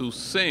those who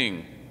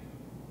sing.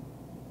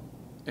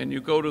 And you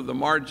go to the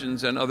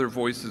margins and other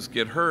voices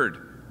get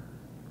heard.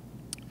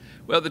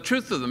 Well, the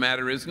truth of the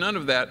matter is none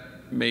of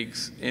that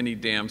makes any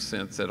damn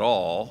sense at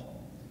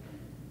all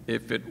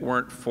if it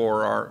weren't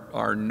for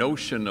our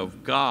notion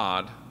of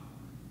God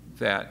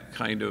that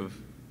kind of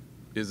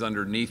is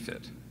underneath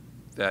it,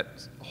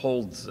 that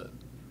holds it.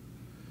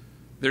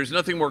 There's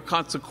nothing more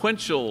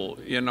consequential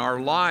in our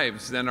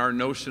lives than our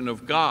notion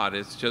of God.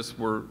 It's just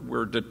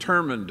we're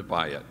determined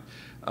by it.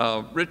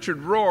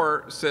 Richard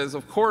Rohr says,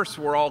 of course,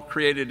 we're all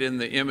created in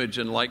the image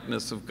and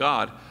likeness of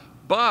God,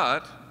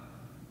 but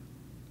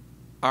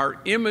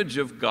our image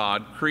of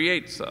God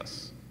creates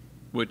us,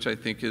 which I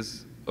think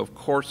is, of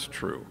course,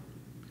 true.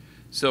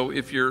 So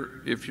if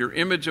your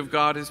image of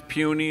God is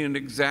puny and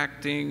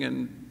exacting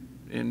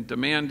and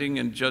demanding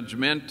and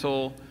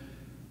judgmental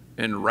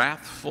and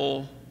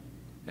wrathful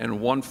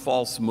and one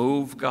false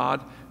move,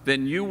 God,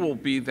 then you will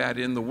be that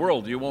in the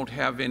world. You won't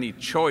have any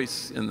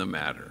choice in the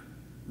matter,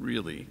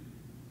 really.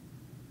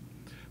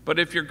 But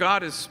if your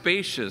God is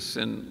spacious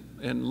and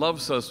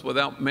loves us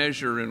without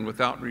measure and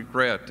without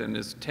regret and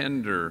is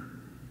tender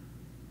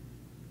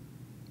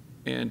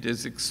and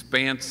is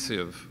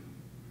expansive,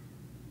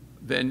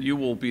 then you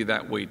will be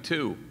that way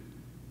too.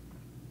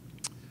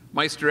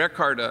 Meister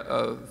Eckhart,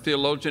 a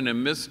theologian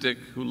and mystic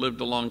who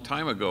lived a long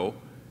time ago,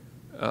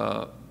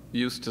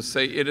 used to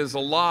say, it is a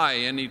lie,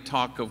 any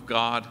talk of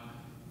God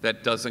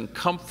that doesn't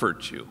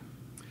comfort you.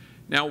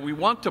 Now, we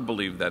want to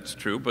believe that's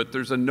true, but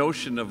there's a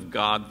notion of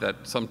God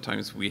that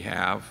sometimes we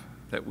have,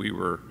 that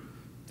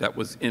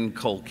was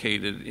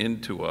inculcated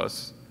into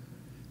us,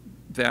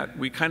 that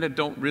we kind of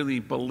don't really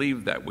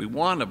believe that. We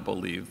want to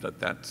believe that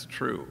that's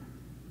true.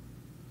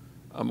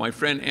 My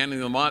friend Annie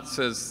Lamott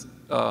says,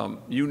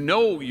 you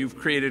know you've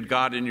created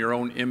God in your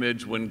own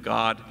image when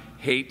God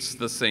hates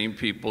the same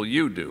people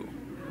you do.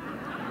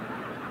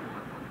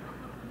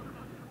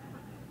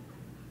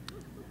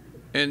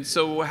 And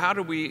so how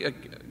do we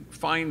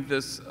find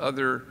this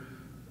other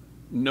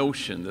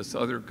notion, this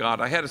other God?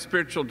 I had a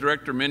spiritual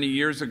director many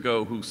years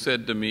ago who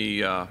said to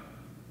me,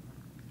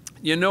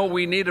 you know,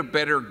 we need a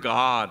better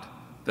God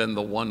than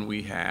the one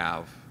we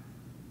have.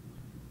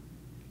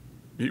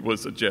 He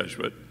was a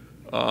Jesuit.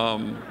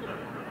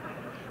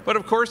 But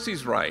of course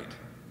he's right.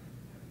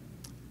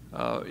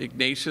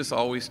 Ignatius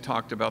always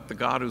talked about the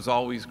God who's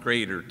always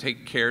greater.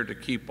 Take care to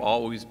keep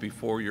always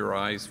before your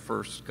eyes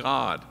first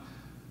God.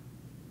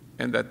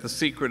 And that the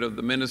secret of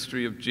the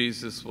ministry of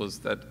Jesus was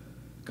that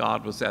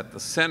God was at the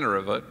center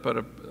of it, but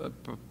a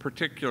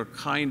particular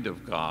kind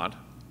of God.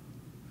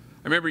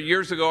 I remember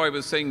years ago I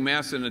was saying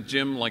Mass in a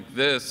gym like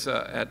this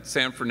at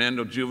San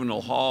Fernando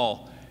Juvenile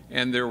Hall,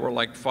 and there were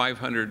like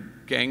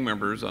 500 gang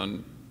members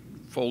on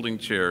folding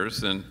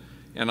chairs, and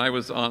I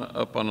was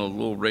up on a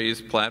little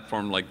raised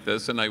platform like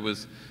this, and I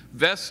was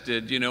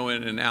vested, you know,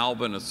 in an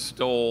alb and a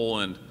stole,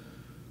 and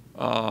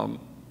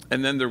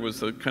then there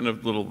was a kind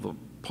of the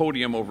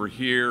podium over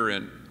here,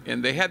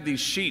 and they had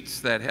these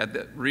sheets that had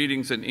the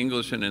readings in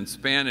English and in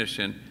Spanish,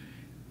 and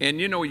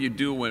you know what you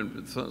do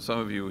when some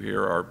of you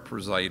here are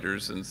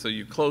presiders, and so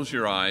you close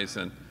your eyes,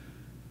 and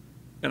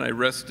I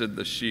rested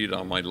the sheet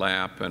on my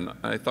lap, and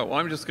I thought, well,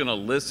 I'm just going to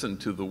listen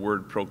to the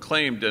word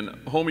proclaimed, and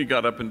Homie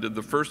got up and did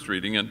the first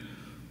reading,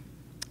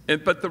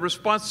 but the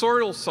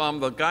responsorial psalm,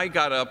 the guy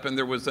got up, and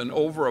there was an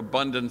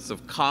overabundance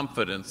of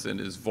confidence in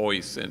his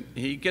voice, and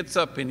he gets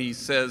up and he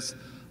says,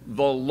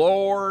 the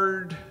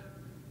Lord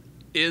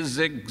is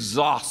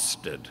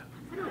exhausted.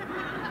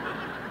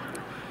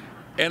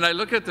 And I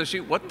look at the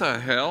sheet, what the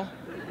hell?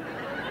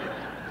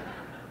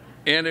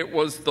 And it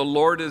was, the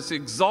Lord is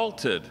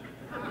exalted.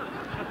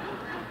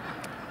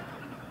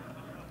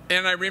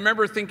 And I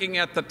remember thinking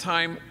at the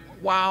time,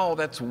 wow,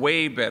 that's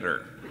way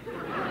better.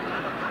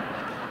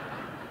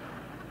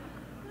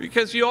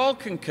 Because you all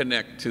can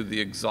connect to the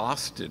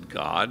exhausted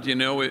God. You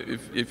know,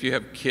 if you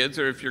have kids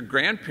or if you're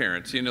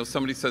grandparents, you know,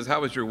 somebody says,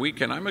 how was your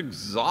weekend? I'm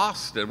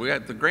exhausted. We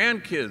had the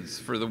grandkids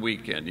for the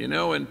weekend, you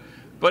know,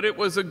 but it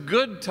was a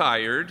good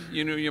tired,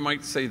 you know, you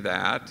might say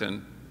that.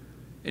 And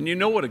you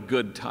know what a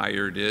good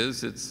tired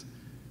is.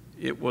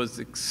 It was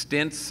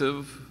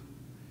extensive.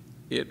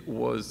 It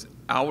was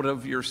out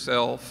of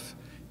yourself.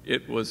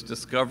 It was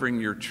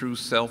discovering your true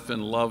self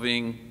and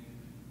loving.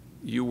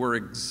 You were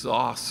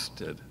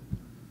exhausted.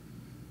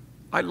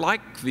 I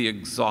like the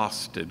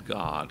exhausted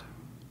God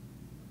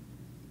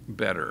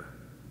better.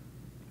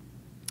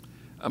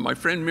 My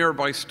friend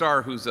Mirabai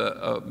Starr, who's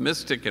a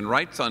mystic and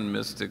writes on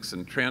mystics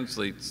and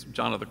translates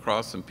John of the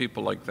Cross and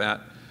people like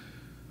that,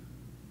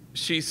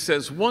 she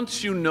says,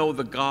 once you know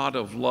the God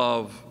of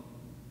love,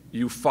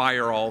 you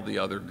fire all the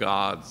other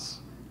gods.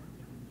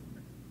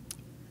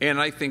 And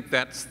I think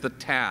that's the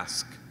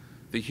task,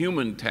 the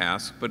human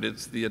task, but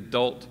it's the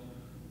adult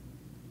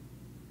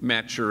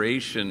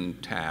maturation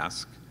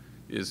task,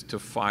 is to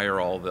fire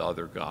all the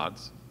other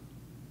gods.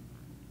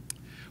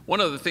 One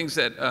of the things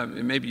that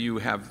maybe you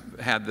have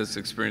had this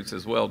experience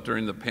as well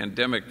during the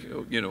pandemic,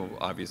 you know,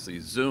 obviously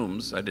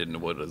Zooms. I didn't know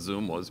what a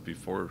Zoom was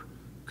before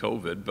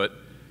COVID,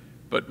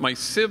 but my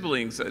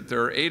siblings,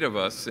 there are 8 of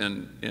us,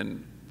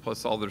 and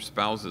plus all their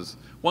spouses,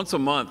 once a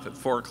month at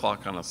 4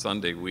 o'clock on a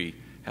Sunday, we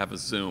have a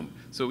Zoom.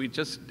 So we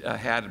just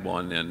had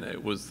one, and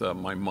it was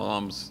my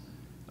mom's,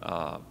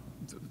 the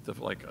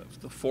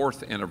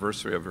 4th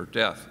anniversary of her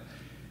death.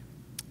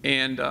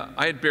 And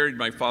I had buried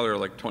my father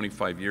like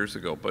 25 years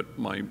ago, but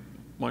my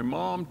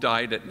mom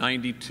died at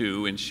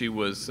 92, and she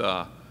was, you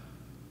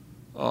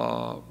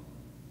know,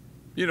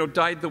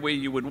 died the way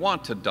you would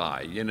want to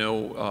die, you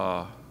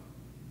know,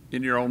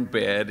 in your own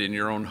bed, in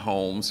your own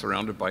home,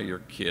 surrounded by your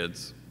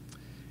kids.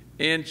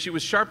 And she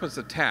was sharp as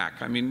a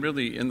tack. I mean,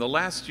 really, in the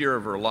last year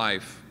of her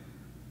life,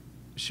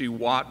 she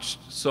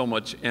watched so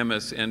much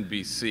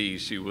MSNBC,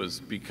 she was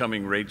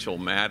becoming Rachel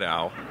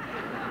Maddow.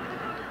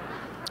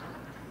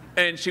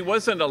 And she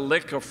wasn't a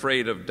lick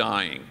afraid of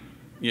dying.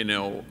 You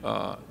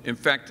know, in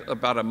fact,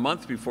 about a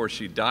month before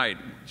she died,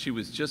 she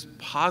was just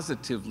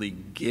positively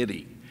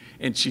giddy.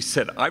 And she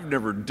said, I've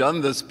never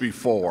done this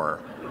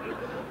before,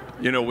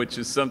 you know, which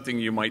is something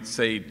you might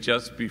say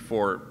just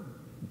before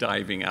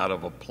diving out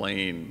of a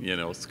plane, you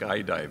know,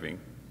 skydiving.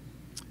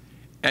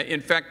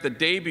 In fact, the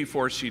day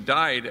before she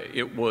died,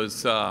 it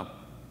was I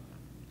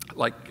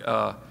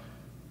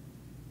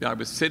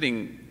was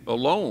sitting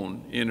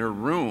alone in her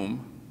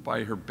room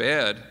by her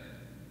bed,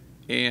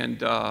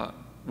 and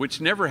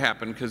which never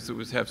happened because it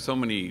was have so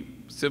many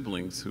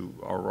siblings who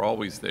are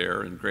always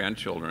there and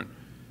grandchildren.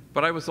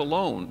 But I was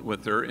alone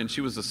with her, and she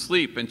was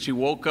asleep, and she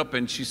woke up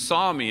and she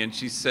saw me, and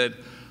she said,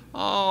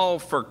 oh,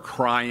 for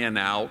crying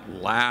out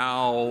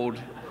loud.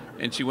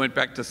 And she went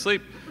back to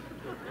sleep.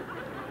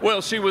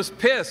 Well, she was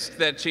pissed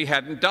that she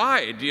hadn't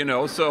died, you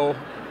know, so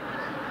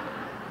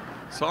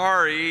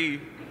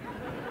sorry.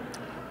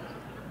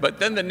 But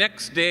then the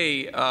next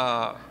day,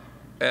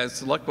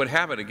 as luck would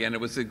have it again,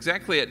 it was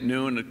exactly at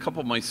noon. A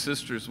couple of my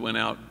sisters went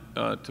out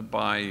to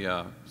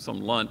buy some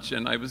lunch,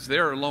 and I was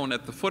there alone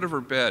at the foot of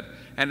her bed.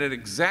 And at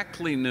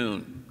exactly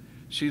noon,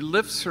 she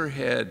lifts her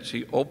head,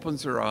 she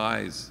opens her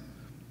eyes,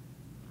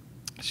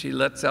 she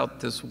lets out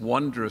this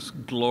wondrous,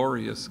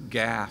 glorious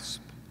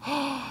gasp.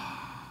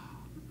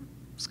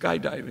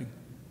 Skydiving.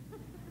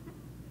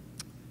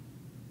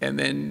 And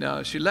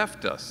then she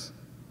left us.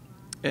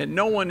 And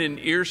no one in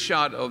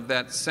earshot of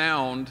that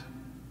sound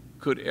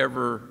could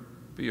ever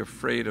be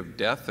afraid of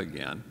death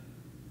again.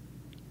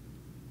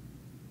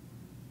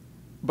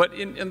 But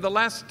in the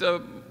last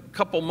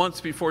couple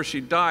months before she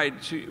died,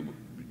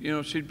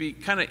 she'd be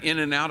kind of in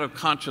and out of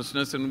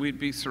consciousness, and we'd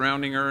be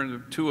surrounding her,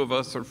 and 2 of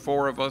us or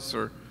 4 of us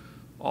or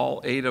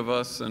all 8 of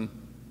us, and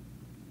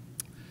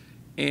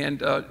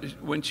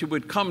when she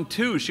would come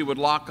to, she would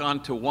lock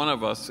on to one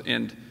of us,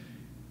 and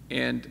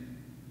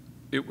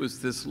it was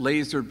this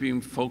laser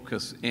beam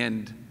focus,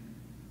 and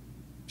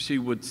she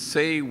would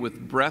say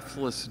with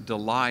breathless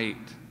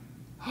delight,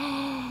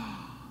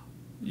 oh,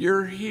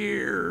 you're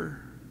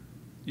here,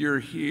 you're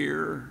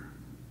here.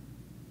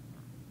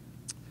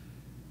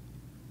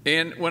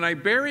 And when I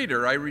buried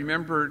her, I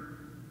remembered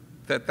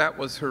that that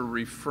was her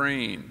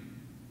refrain.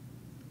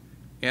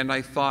 And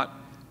I thought,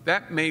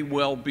 that may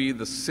well be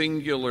the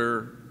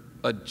singular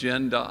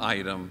agenda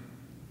item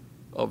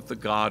of the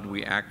God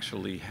we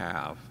actually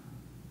have.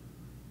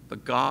 The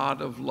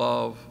God of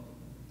love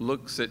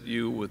looks at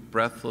you with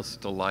breathless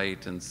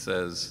delight and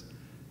says,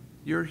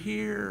 you're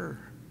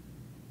here,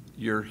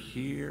 you're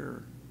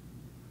here.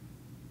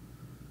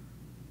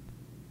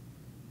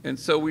 And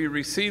so we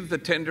receive the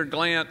tender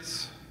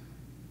glance,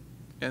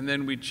 and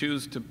then we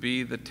choose to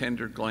be the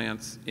tender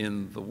glance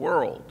in the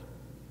world.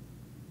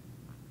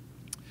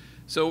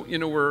 So, you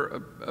know,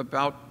 we're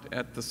about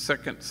at the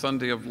second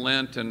Sunday of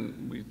Lent,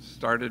 and we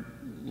started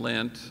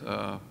Lent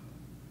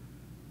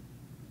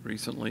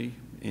recently,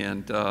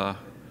 and it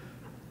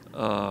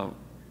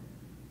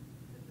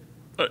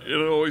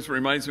always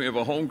reminds me of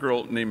a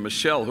homegirl named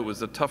Michelle, who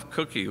was a tough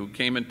cookie, who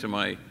came into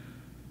my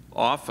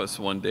office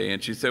one day,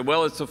 and she said,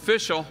 well, it's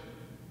official.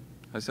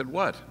 I said,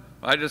 what?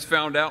 I just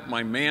found out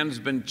my man's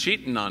been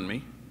cheating on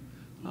me.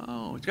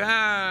 Oh,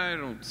 I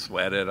don't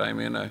sweat it. I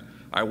mean,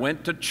 I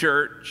went to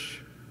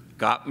church,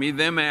 got me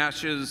them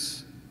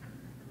ashes,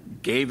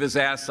 gave his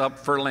ass up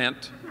for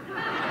Lent.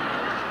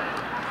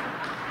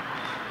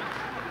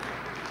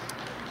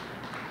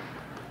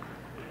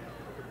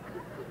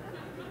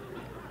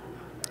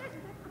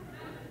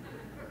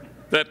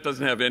 That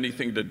doesn't have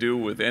anything to do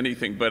with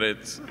anything, but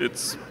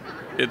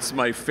it's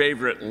my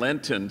favorite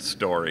Lenten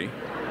story.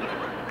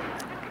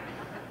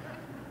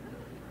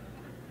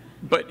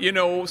 But, you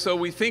know, so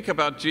we think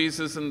about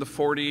Jesus and the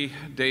 40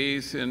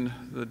 days in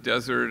the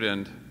desert,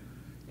 and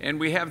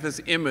we have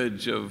this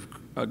image of,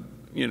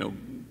 you know,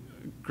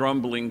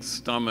 grumbling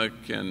stomach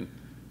and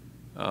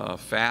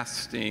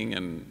fasting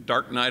and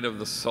dark night of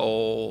the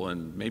soul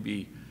and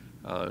maybe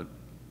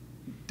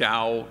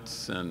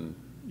doubts and,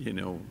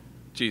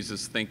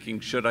 Jesus thinking,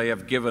 should I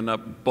have given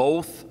up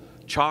both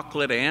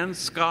chocolate and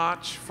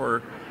scotch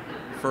for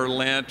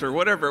Lent or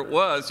whatever it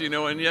was,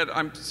 and yet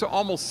I'm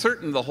almost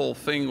certain the whole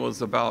thing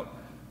was about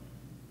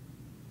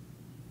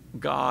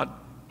God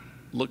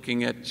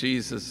looking at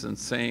Jesus and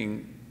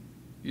saying,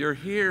 you're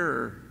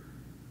here.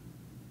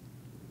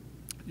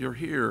 You're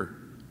here.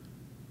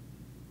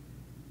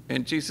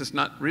 And Jesus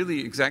not really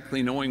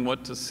exactly knowing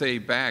what to say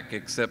back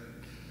except,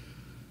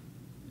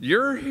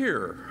 you're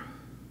here.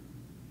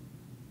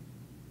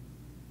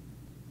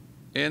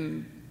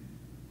 And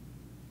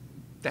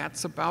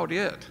that's about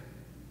it.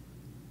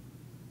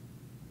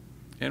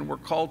 And we're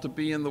called to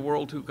be in the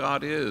world who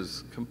God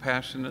is,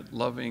 compassionate,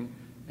 loving,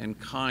 and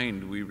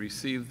kind. We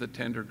receive the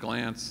tender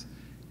glance,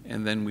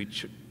 and then we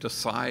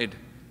decide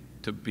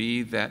to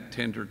be that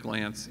tender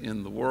glance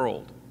in the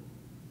world.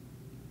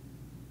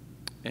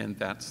 And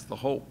that's the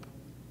hope.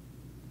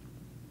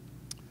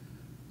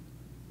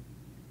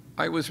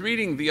 I was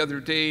reading the other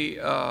day,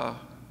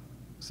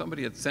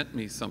 somebody had sent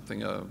me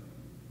something, an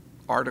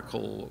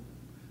article,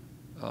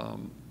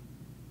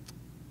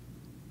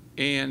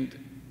 and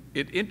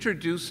it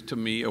introduced to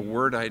me a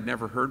word I'd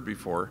never heard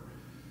before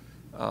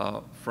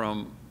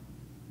from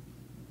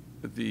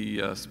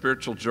the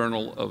Spiritual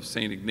Journal of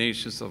St.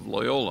 Ignatius of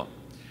Loyola.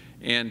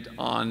 And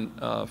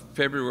on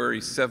February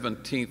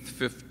 17th,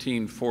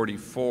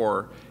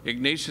 1544,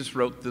 Ignatius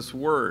wrote this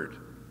word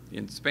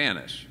in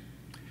Spanish.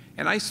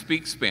 And I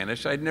speak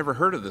Spanish. I'd never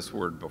heard of this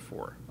word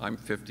before. I'm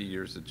 50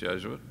 years a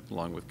Jesuit,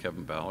 along with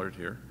Kevin Ballard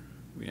here.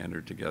 We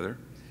entered together.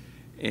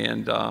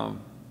 And I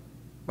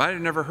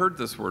had never heard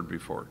this word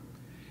before.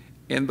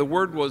 And the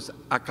word was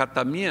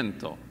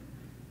acatamiento.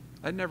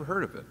 I'd never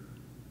heard of it.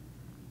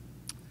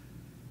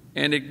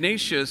 And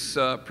Ignatius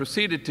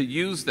proceeded to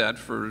use that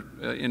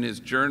in his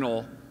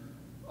journal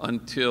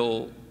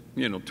until,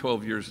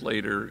 12 years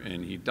later,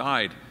 and he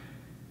died.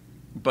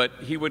 But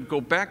he would go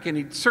back and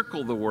he'd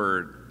circle the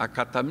word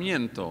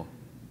acatamiento.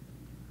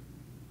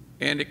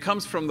 And it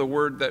comes from the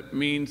word that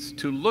means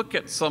to look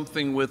at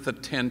something with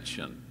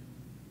attention.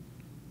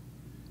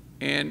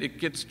 And it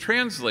gets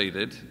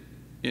translated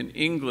in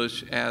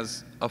English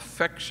as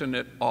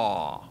affectionate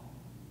awe.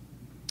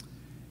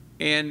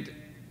 And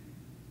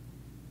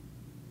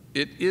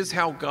it is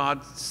how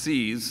God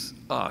sees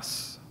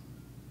us.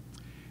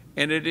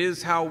 And it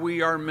is how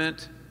we are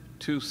meant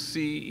to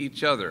see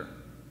each other.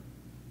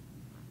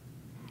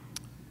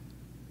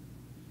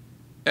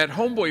 At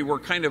Homeboy, we're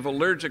kind of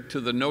allergic to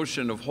the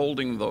notion of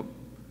holding the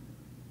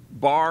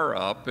bar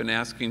up and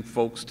asking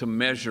folks to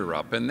measure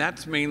up. And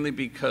that's mainly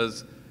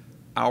because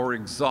our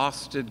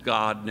exhausted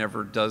God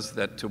never does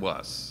that to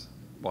us.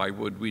 Why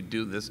would we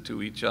do this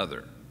to each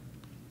other?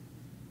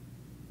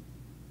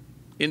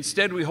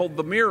 Instead, we hold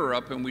the mirror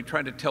up and we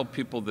try to tell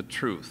people the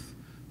truth,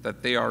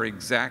 that they are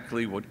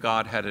exactly what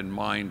God had in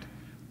mind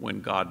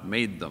when God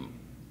made them.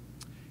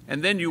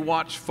 And then you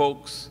watch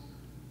folks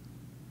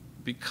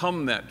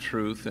become that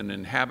truth and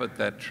inhabit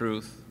that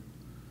truth,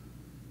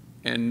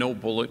 and no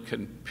bullet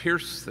can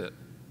pierce it.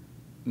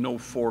 No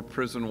 4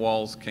 prison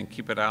walls can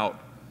keep it out,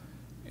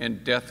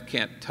 and death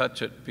can't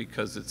touch it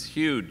because it's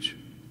huge.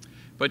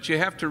 But you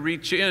have to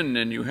reach in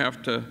and you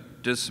have to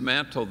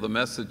dismantle the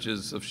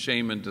messages of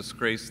shame and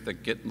disgrace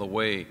that get in the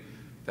way,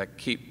 that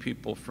keep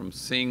people from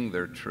seeing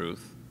their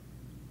truth.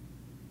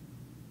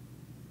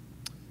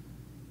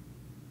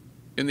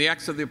 In the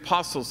Acts of the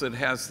Apostles, it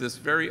has this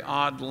very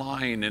odd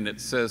line, and it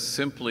says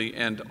simply,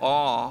 and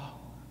awe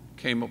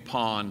came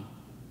upon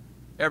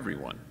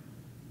everyone.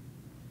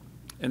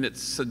 And it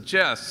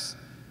suggests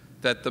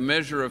that the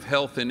measure of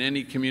health in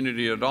any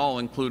community at all,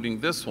 including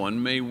this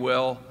one, may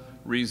well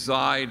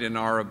reside in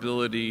our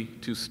ability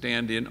to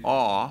stand in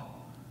awe,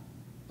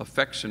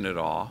 affectionate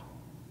awe,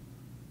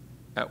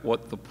 at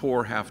what the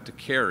poor have to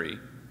carry,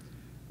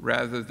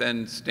 rather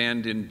than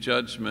stand in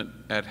judgment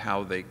at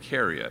how they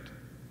carry it.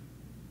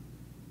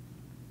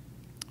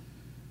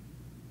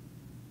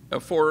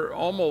 For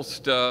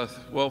almost,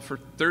 for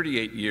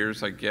 38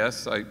 years, I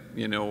guess,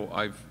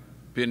 I've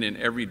been in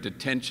every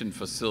detention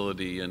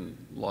facility in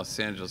Los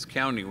Angeles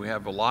County. We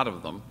have a lot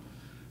of them.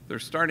 They're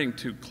starting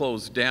to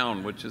close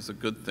down, which is a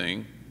good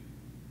thing,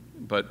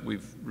 but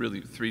we've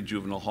really 3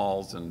 juvenile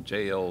halls and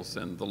jails,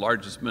 and the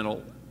largest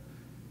mental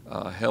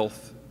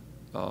health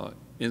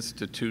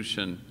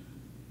institution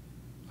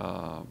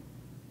on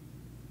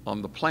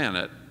the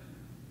planet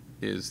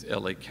is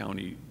LA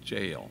County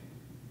Jail.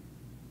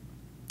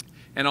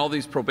 And all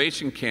these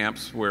probation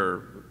camps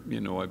where,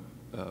 I've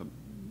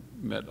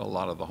met a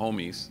lot of the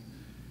homies.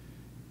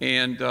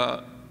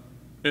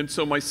 And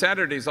so my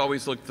Saturdays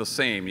always look the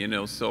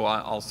same, so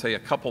I'll say a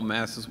couple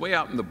masses way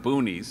out in the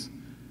boonies,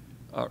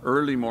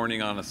 early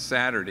morning on a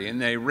Saturday. And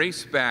they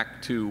race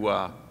back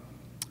to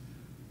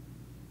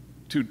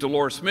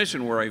Dolores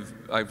Mission, where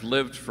I've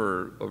lived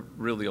for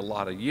really a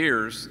lot of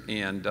years,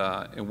 and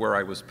where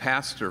I was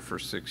pastor for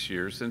 6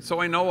 years. And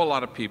so I know a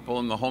lot of people,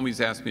 and the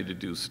homies asked me to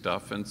do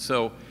stuff. And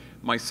so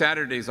my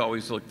Saturdays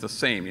always look the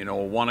same, you know,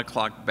 a 1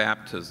 o'clock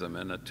baptism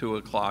and a 2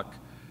 o'clock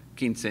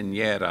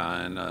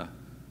quinceañera and a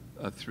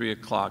 3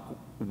 o'clock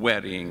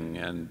wedding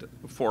and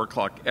a 4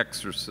 o'clock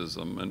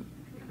exorcism, and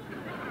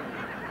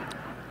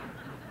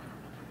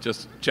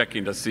just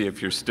checking to see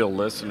if you're still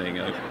listening.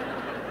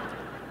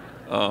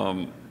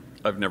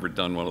 I've never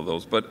done one of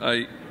those, but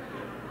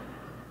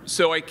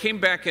so I came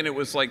back and it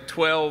was like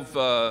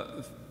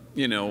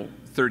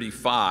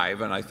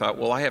 12:35, and I thought,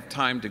 well, I have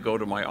time to go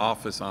to my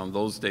office. On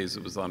those days,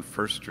 it was on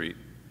First Street.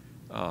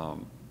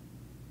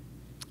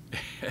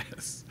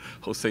 Yes,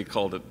 Jose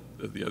called it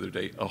the other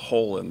day a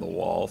hole in the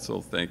wall,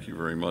 so thank you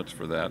very much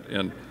for that.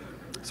 And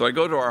so I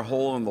go to our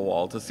hole in the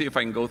wall to see if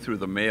I can go through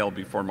the mail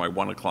before my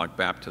 1 o'clock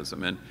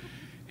baptism. And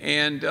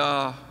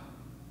I'm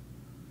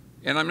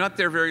not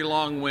there very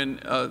long when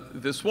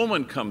this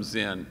woman comes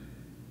in,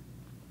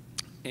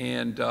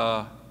 and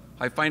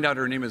I find out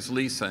her name is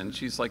Lisa, and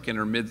she's like in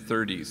her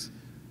mid-30s,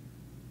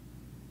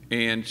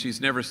 and she's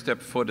never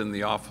stepped foot in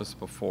the office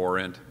before,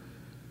 and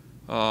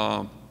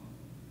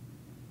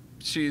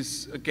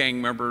she's a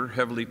gang member,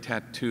 heavily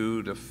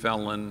tattooed, a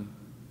felon,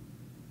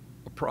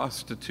 a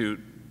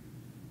prostitute,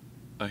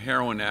 a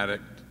heroin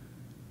addict.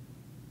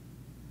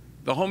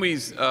 The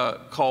homies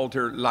called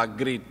her La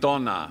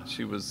Gritona.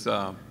 She was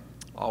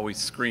always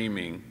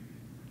screaming.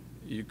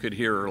 You could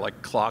hear her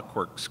like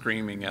clockwork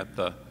screaming at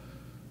the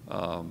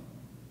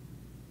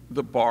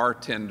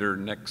bartender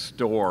next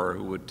door,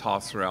 who would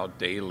toss her out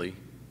daily,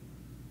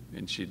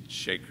 and she'd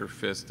shake her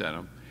fist at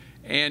him.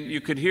 And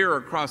you could hear her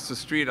across the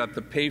street at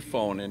the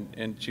payphone,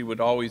 and she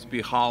would always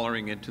be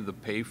hollering into the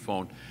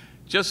payphone,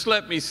 "Just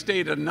let me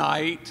stay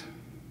tonight,"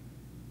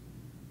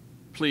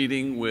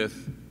 pleading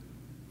with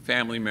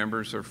family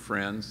members or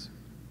friends.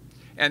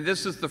 And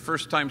this is the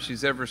first time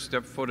she's ever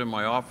stepped foot in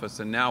my office,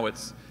 and now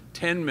it's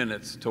 10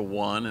 minutes to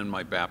 1 in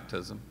my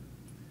baptism.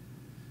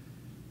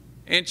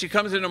 And she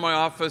comes into my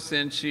office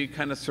and she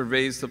kind of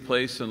surveys the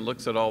place and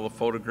looks at all the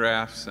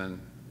photographs, and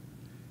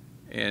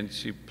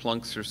she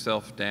plunks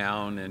herself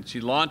down and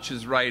she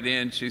launches right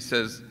in. She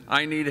says,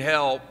 "I need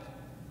help.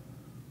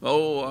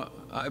 Oh,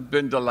 I've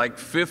been to like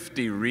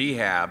 50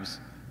 rehabs.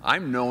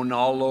 I'm known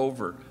all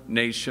over,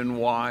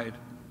 nationwide."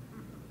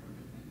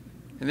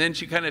 And then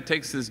she kind of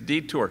takes this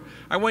detour.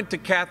 I went to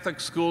Catholic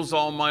schools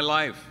all my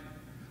life.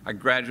 I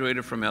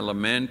graduated from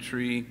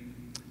elementary.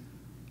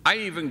 I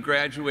even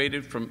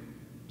graduated from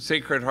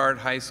Sacred Heart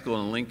High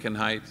School in Lincoln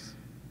Heights.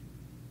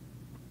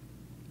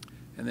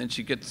 And then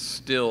she gets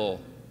still.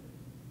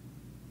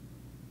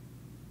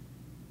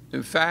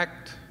 In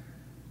fact,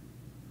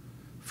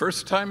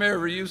 first time I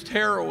ever used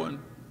heroin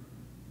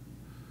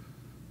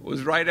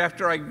was right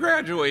after I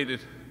graduated.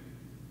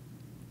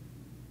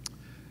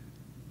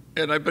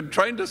 And I've been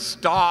trying to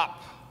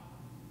stop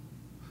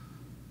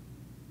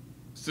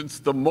since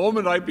the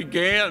moment I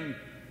began.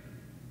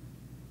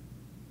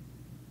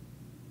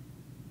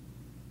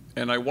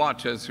 And I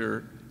watch as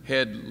her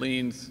head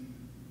leans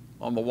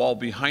on the wall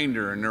behind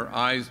her, and her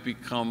eyes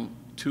become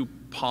two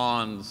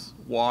ponds,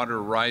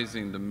 water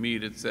rising to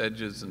meet its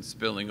edges and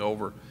spilling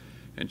over.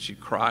 And she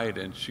cried,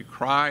 and she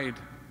cried,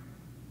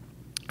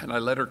 and I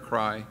let her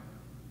cry.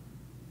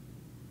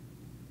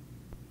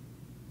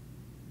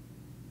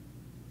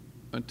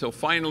 Until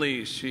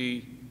finally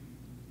she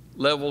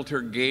leveled her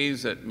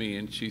gaze at me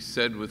and she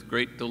said with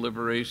great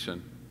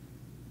deliberation,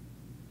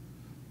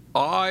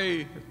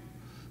 "I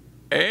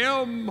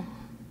am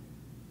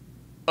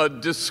a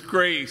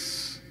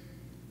disgrace."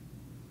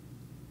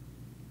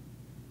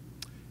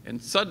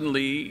 And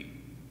suddenly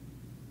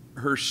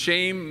her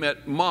shame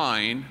met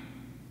mine,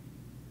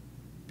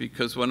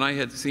 because when I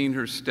had seen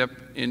her step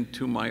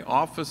into my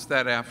office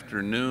that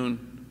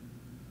afternoon,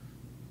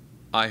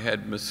 I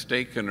had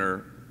mistaken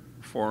her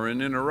for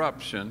an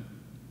interruption.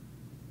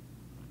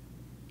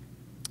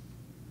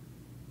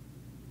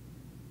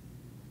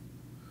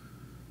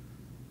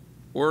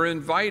 We're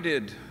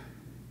invited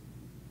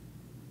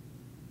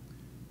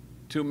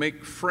to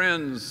make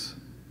friends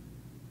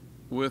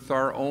with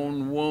our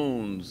own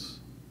wounds.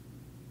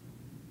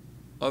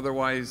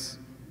 Otherwise,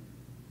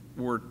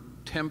 we're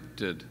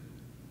tempted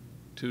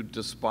to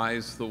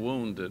despise the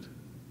wounded.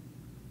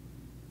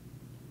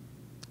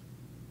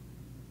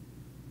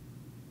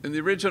 In the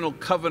original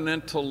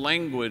covenantal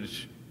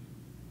language,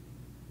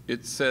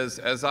 it says,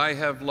 "As I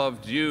have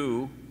loved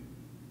you,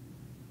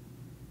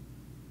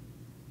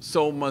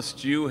 so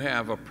must you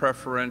have a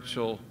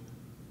preferential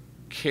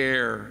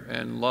care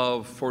and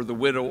love for the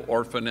widow,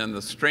 orphan, and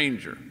the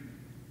stranger."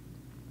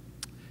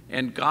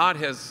 And God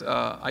has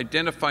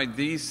identified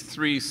these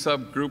three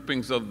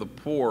subgroupings of the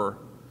poor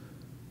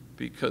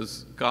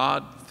because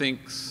God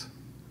thinks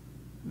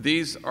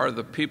these are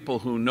the people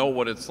who know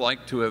what it's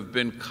like to have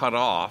been cut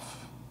off.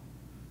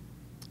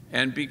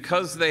 And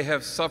because they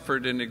have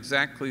suffered in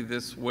exactly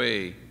this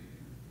way,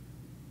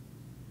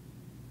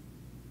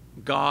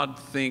 God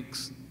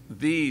thinks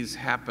these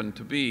happen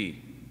to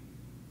be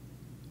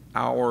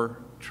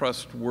our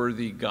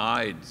trustworthy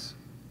guides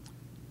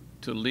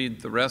to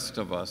lead the rest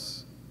of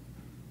us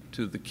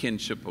to the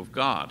kinship of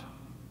God.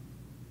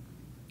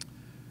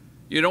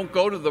 You don't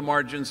go to the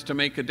margins to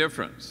make a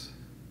difference.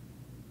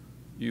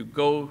 You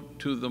go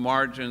to the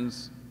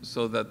margins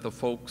so that the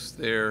folks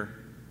there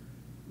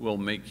will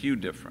make you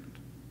different.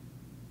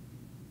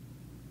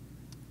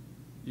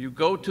 You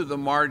go to the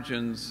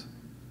margins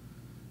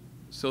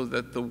so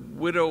that the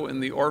widow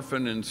and the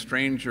orphan and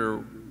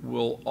stranger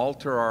will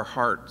alter our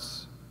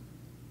hearts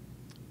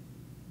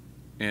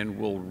and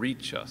will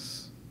reach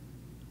us.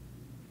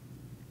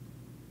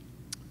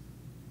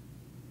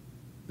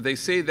 They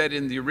say that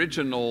in the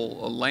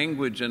original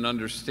language and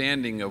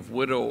understanding of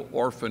widow,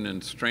 orphan,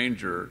 and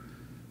stranger,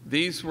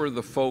 these were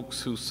the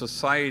folks who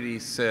society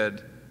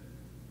said,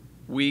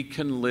 we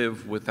can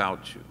live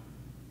without you.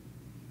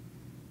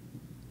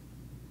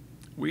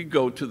 We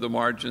go to the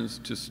margins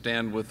to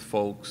stand with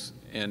folks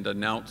and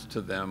announce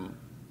to them,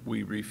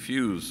 we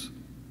refuse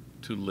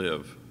to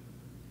live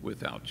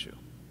without you.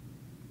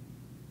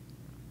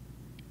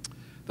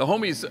 The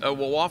homies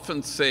will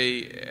often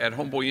say at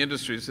Homeboy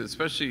Industries,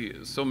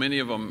 especially so many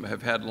of them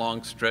have had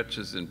long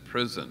stretches in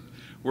prison,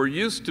 we're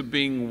used to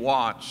being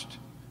watched,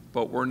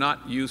 but we're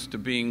not used to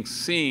being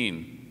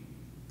seen.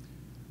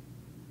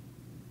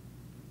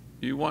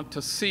 You want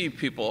to see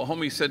people. A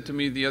homie said to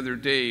me the other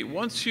day,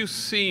 once you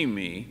see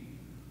me,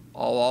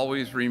 I'll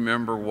always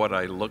remember what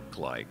I look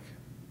like.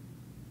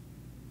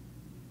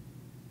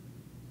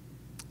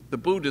 The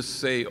Buddhists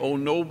say, "O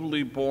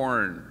nobly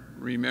born,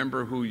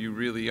 remember who you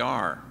really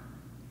are."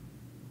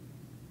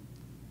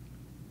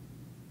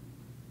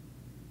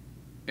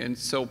 And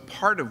so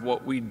part of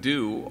what we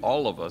do,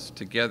 all of us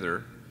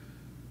together,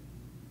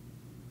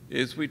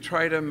 is we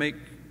try to make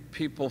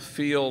people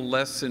feel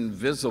less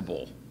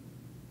invisible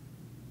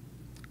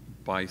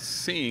by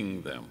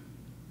seeing them.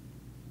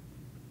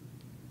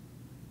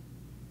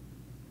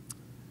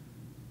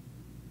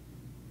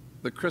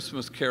 The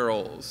Christmas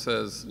carol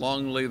says,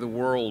 long lay the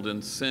world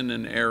in sin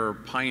and error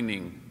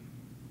pining,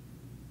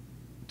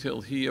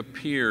 till he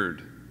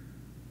appeared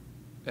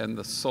and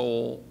the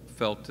soul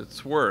felt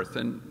its worth.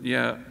 And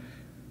yeah,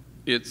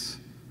 it's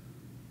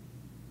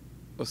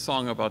a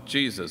song about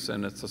Jesus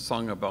and it's a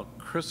song about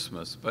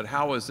Christmas, but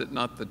how is it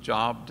not the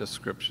job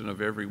description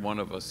of every one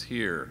of us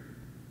here?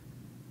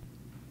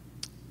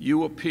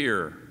 You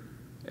appear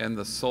and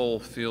the soul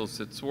feels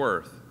its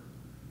worth.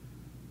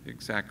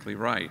 Exactly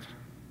right.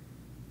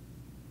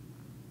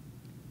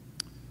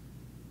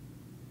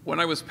 When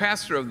I was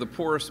pastor of the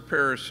poorest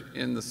parish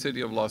in the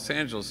city of Los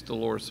Angeles,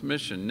 Dolores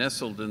Mission,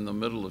 nestled in the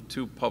middle of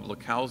two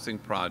public housing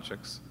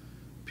projects,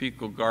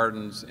 Pico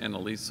Gardens and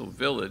Aliso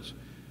Village,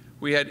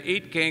 we had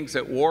 8 gangs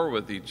at war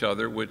with each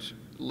other, which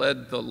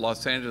led the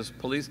Los Angeles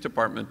Police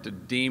Department to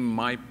deem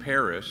my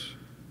parish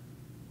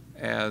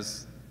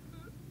as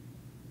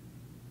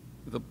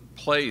the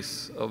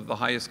place of the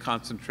highest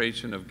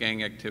concentration of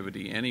gang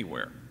activity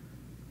anywhere.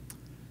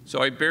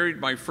 So I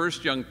buried my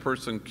first young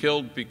person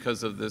killed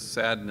because of this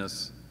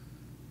sadness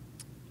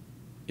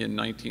in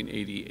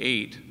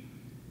 1988.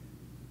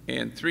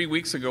 And 3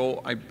 weeks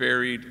ago, I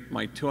buried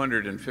my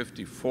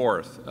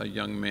 254th, a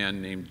young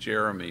man named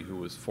Jeremy, who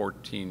was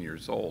 14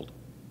 years old.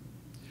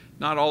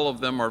 Not all of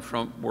them were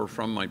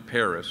from my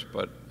parish,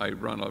 but I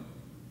run a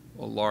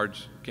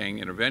large gang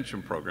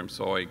intervention program,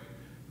 so I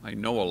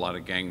know a lot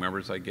of gang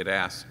members. I get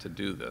asked to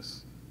do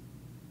this.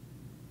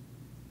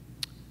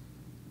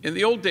 In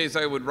the old days,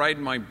 I would ride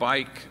my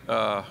bike,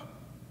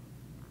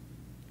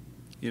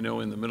 in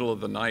the middle of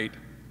the night,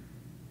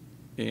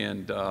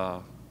 and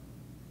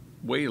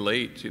way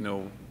late,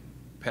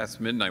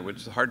 past midnight, which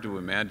is hard to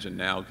imagine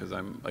now because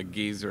I'm a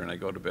geezer and I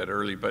go to bed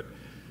early. But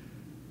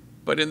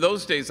in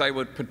those days, I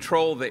would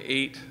patrol the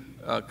 8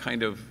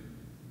 kind of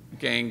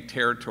gang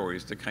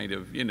territories to kind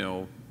of,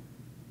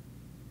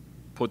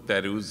 put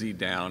that Uzi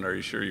down. Are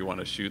you sure you want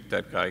to shoot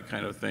that guy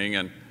kind of thing?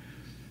 And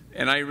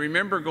I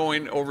remember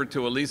going over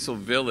to Aliso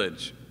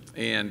Village,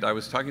 and I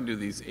was talking to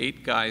these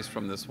 8 guys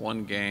from this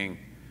one gang,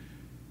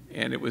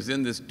 and it was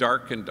in this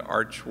darkened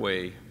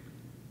archway.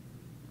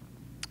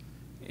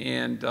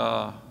 And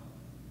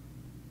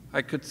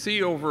I could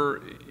see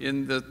over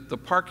in the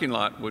parking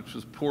lot, which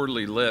was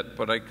poorly lit,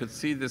 but I could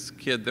see this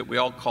kid that we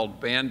all called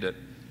Bandit.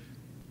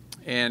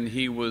 And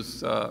he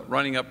was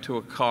running up to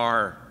a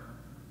car,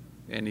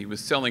 and he was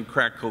selling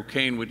crack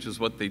cocaine, which is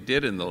what they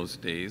did in those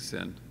days.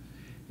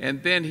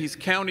 And then he's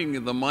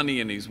counting the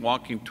money, and he's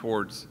walking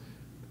towards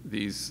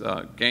these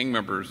gang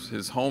members,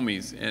 his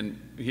homies, and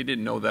he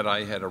didn't know that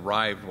I had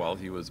arrived while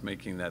he was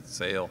making that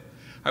sale.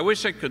 I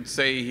wish I could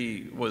say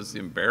he was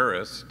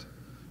embarrassed,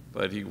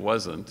 but he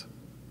wasn't.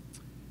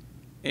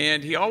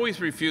 And he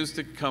always refused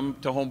to come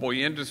to Homeboy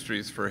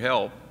Industries for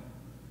help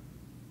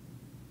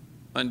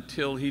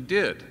until he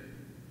did.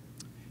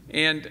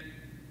 And,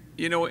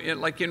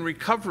 like in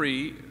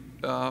recovery,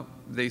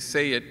 they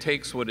say it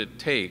takes what it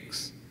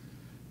takes.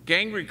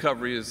 Gang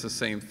recovery is the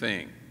same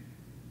thing.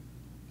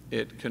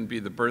 It can be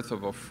the birth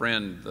of a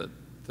friend,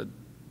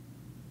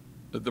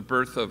 the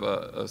birth of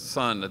a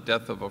son, the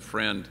death of a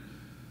friend,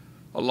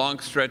 a long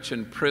stretch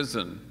in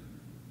prison.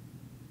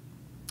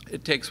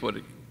 It takes what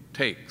it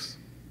takes.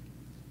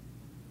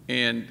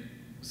 And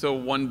so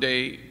one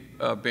day,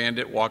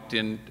 Bandit walked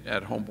in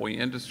at Homeboy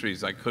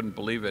Industries. I couldn't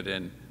believe it.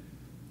 And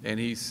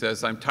he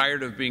says, "I'm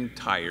tired of being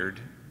tired."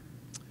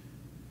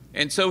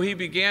 And so he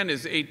began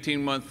his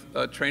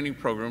 18-month training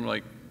program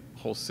like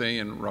Jose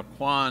and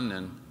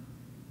Raquan,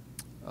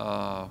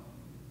 and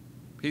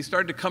he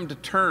started to come to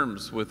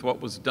terms with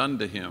what was done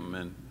to him.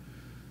 And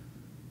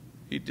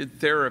he did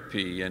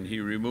therapy, and he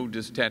removed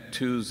his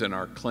tattoos in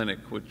our clinic,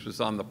 which was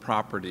on the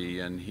property,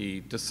 and he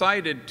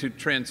decided to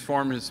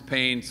transform his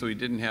pain so he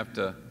didn't have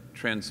to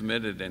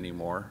transmit it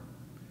anymore.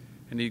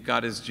 And he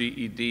got his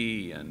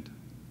GED, and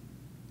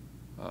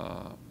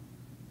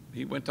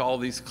he went to all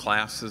these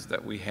classes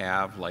that we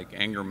have, like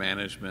anger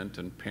management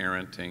and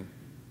parenting.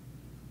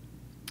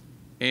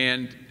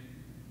 And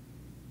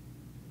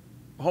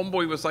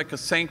Homeboy was like a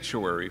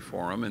sanctuary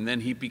for him, and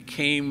then he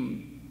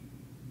became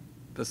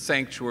the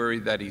sanctuary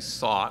that he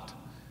sought.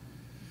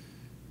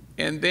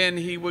 And then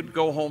he would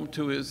go home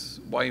to his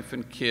wife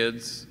and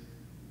kids,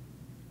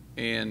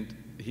 and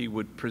he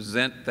would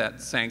present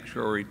that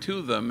sanctuary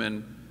to them,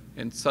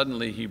 and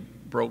suddenly he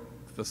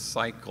broke the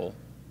cycle.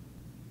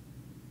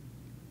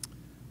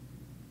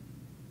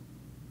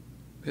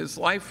 His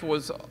life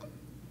was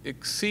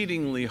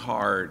exceedingly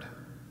hard.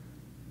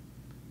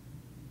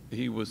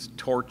 He was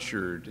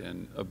tortured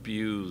and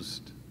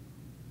abused.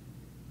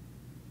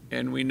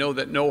 And we know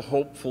that no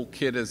hopeful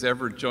kid has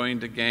ever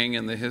joined a gang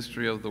in the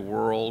history of the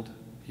world.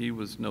 He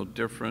was no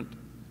different.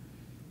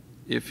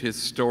 If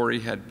his story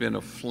had been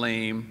a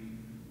flame,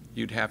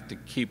 you'd have to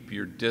keep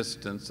your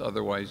distance,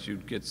 otherwise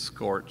you'd get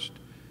scorched.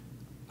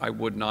 I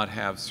would not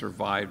have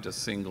survived a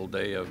single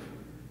day of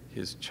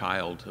his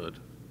childhood.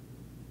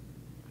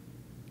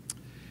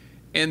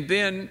 And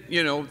then,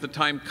 you know, the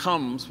time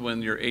comes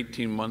when your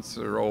 18 months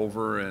are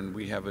over and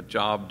we have a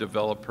job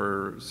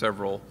developer,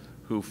 several,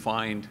 who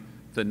find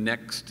the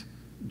next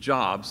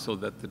job so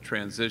that the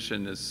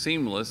transition is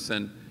seamless.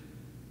 And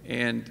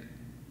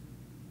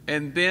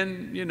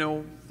then, you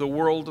know, the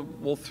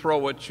world will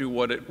throw at you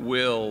what it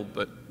will,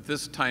 but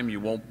this time you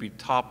won't be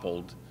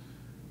toppled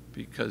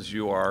because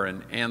you are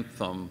an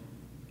anthem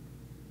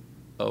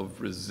of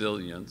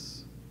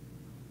resilience.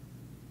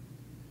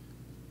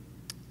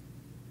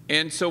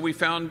 And so we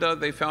found,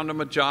 they found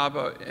him a job,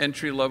 an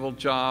entry-level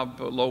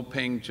job, a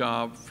low-paying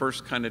job,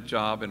 first kind of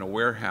job in a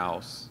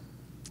warehouse.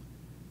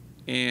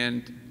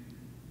 And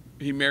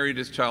he married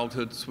his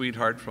childhood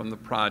sweetheart from the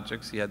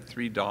projects. He had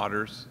 3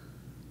 daughters.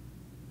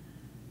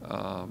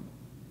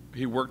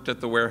 He worked at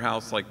the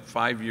warehouse like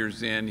 5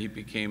 years in. He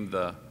became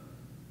the,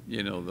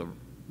 you know,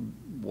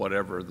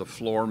 the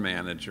floor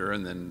manager.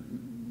 And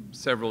then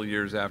several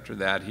years after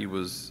that, he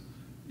was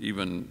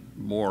even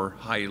more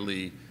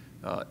highly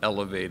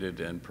elevated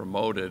and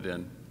promoted,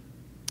 and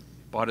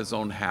bought his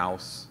own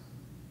house.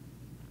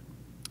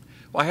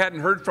 Well, I hadn't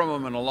heard from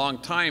him in a long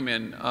time,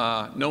 and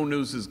no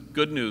news is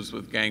good news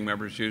with gang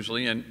members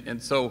usually,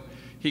 and so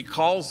he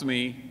calls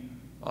me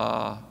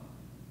on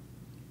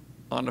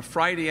a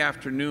Friday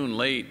afternoon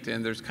late,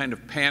 and there's kind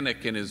of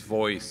panic in his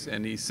voice,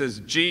 and he says,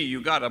 "Gee,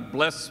 you gotta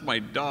bless my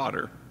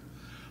daughter."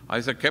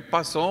 I said, "¿Qué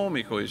pasó,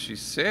 mijo? Is she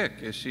sick?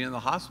 Is she in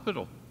the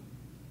hospital?"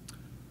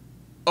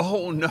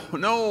 "Oh,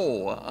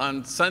 no.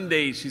 On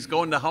Sunday, she's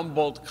going to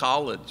Humboldt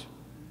College."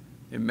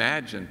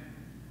 Imagine,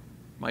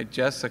 my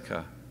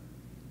Jessica.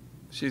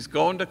 She's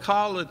going to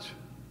college,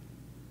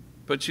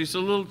 but she's a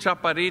little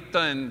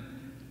chaparrita,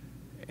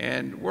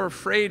 and we're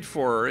afraid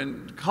for her.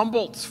 And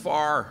Humboldt's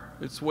far.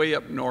 It's way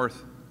up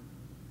north.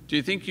 Do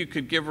you think you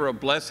could give her a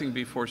blessing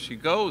before she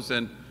goes?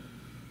 And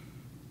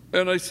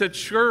I said,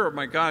 "Sure,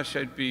 my gosh,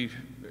 I'd be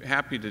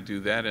happy to do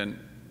that." And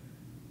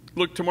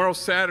look, tomorrow's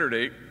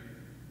Saturday.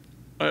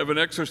 I have an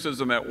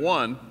exorcism at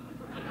 1.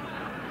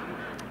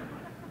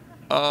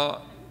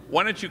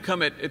 Why don't you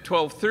come at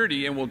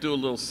 12:30 and we'll do a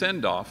little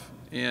send-off?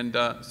 And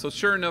so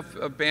sure enough,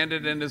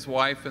 Bandit and his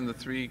wife and the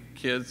 3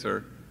 kids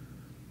are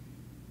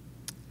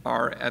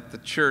at the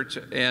church,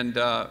 and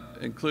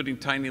including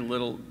tiny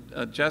little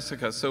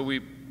Jessica. So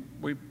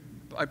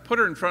I put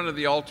her in front of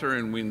the altar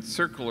and we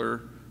encircle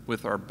her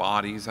with our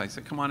bodies. I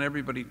said, "Come on,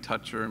 everybody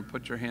touch her and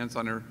put your hands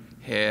on her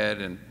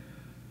head."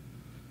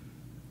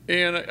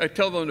 And I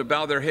tell them to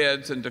bow their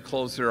heads and to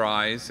close their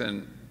eyes.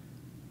 And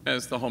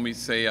as the homies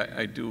say,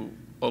 I do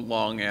a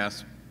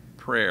long-ass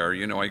prayer.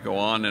 You know, I go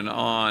on,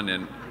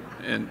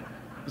 and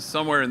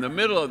somewhere in the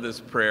middle of this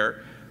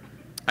prayer,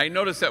 I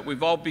notice that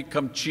we've all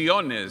become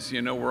chillones.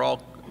 You know, we're all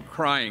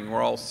crying.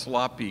 We're all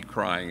sloppy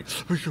crying.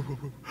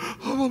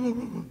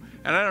 And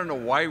I don't know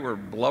why we're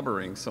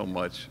blubbering so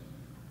much,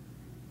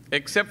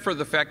 except for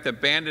the fact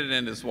that Bandit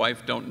and his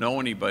wife don't know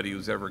anybody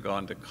who's ever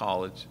gone to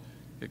college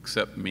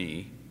except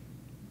me.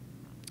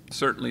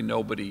 Certainly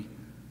nobody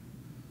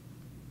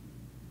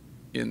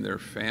in their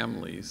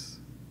families.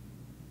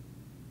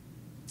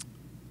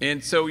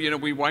 And so, you know,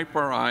 we wipe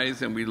our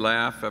eyes and we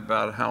laugh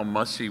about how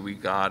mushy we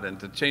got. And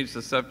to change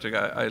the subject,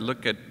 I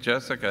look at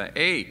Jessica.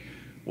 "Hey,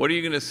 what are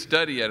you going to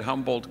study at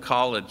Humboldt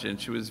College?" And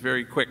she was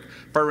very quick,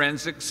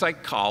 "Forensic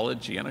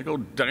psychology." And I go,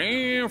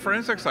 "Damn,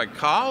 forensic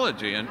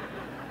psychology." And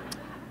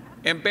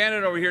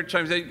Bandit over here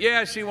chimes in,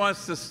 "Yeah, she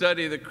wants to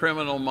study the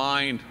criminal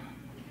mind."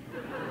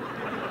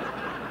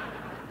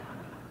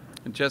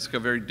 And Jessica,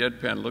 very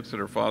deadpan, looks at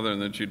her father,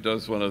 and then she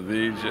does one of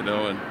these, you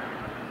know,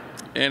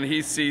 and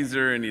he sees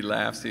her and he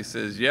laughs. He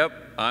says, "Yep,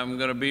 I'm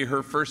going to be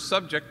her first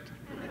subject."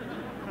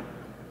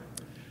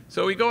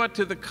 So we go out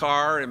to the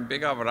car and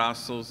big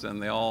abrazos, and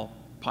they all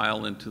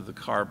pile into the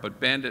car. But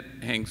Bandit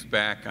hangs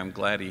back. I'm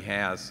glad he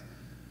has.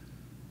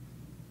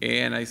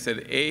 And I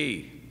said,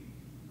 "Hey,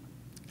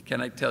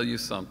 can I tell you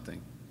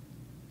something?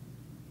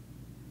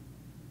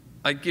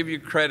 I give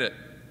you credit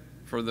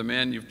for the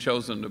man you've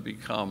chosen to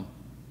become,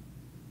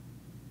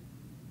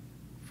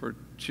 for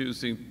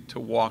choosing to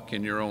walk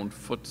in your own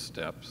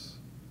footsteps.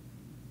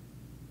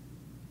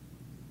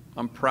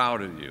 I'm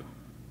proud of you."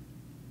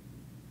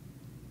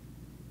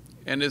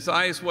 And his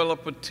eyes well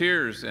up with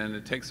tears, and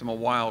it takes him a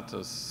while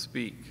to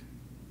speak.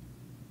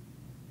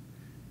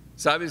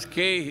 "¿Sabes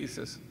qué?" he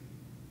says.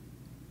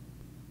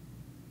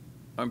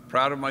 "I'm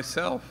proud of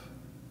myself.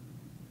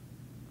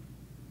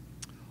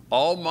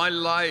 All my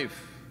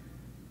life,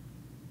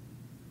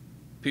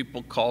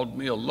 people called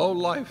me a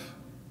lowlife,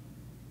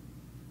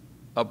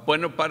 a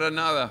bueno para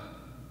nada,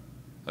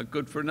 a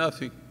good for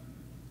nothing.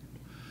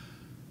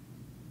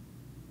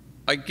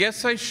 I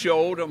guess I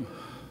showed them."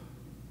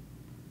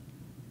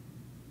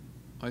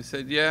 I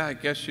said, "Yeah, I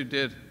guess you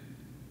did."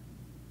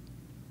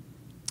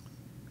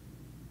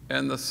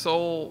 And the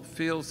soul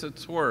feels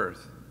its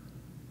worth.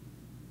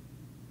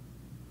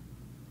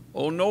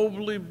 "Oh,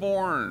 nobly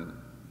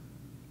born,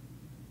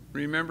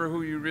 remember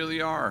who you really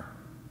are."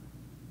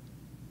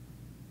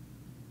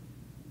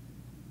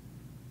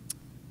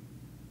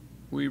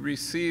 We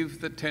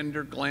receive the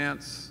tender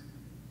glance,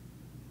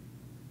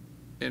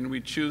 and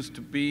we choose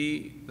to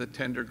be the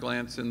tender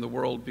glance in the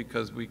world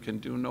because we can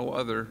do no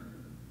other.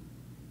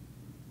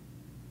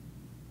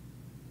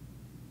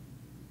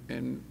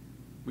 And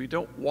we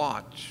don't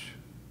watch,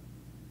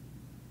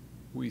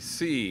 we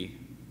see,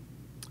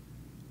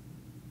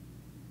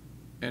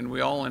 and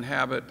we all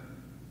inhabit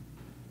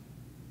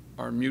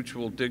our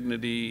mutual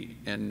dignity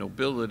and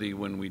nobility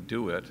when we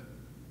do it.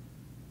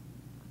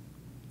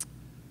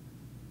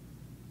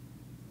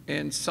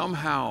 And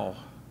somehow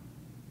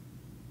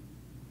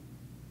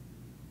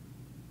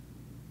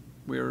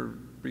we're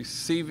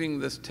receiving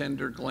this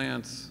tender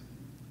glance,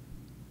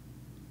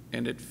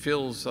 and it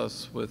fills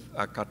us with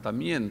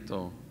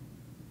acatamiento,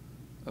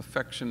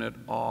 affectionate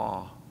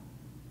awe,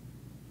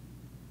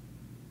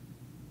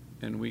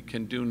 and we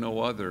can do no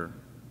other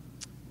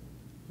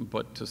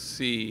but to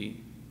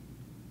see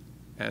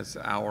as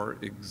our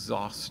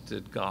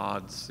exhausted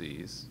God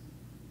sees.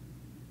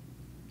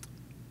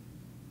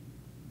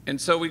 And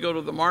so we go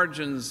to the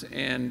margins,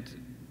 and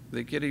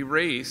they get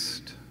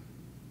erased,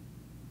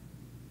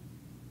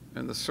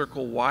 and the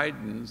circle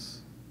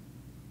widens,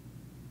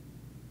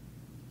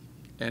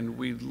 and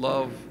we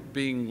love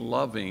being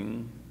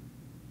loving.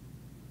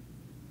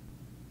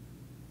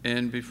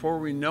 And before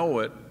we know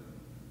it,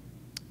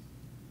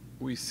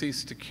 we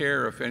cease to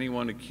care if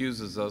anyone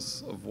accuses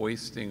us of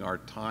wasting our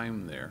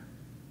time there.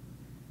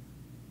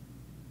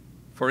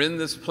 For in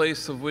this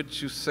place of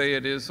which you say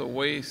it is a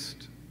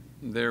waste,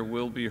 there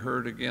will be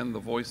heard again the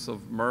voice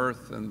of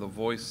mirth and the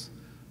voice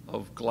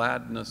of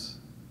gladness,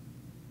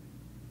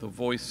 the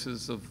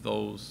voices of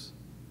those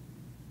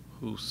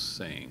who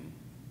sing.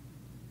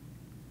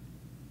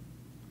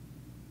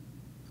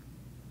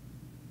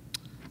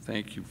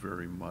 Thank you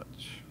very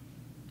much.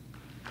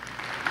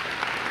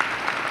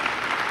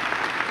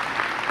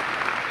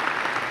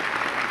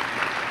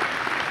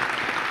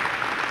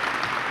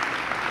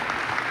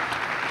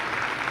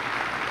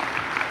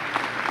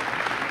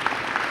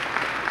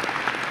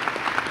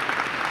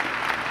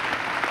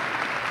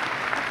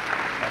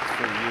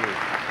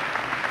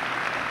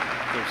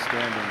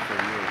 Standing for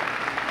you.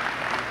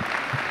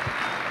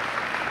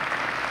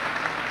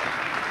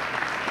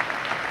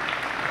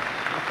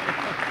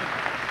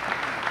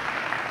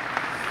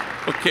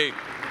 Okay.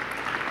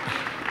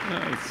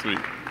 Oh, sweet.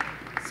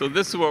 So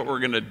this is what we're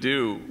going to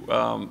do.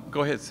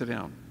 Go ahead, sit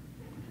down.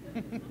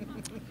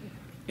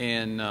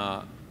 And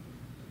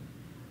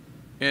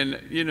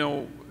you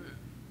know,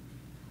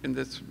 and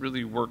this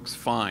really works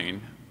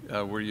fine,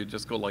 where you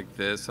just go like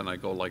this and I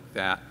go like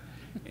that,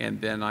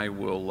 and then I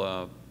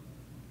will.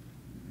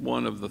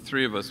 One of the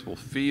three of us will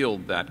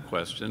field that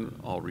question.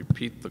 I'll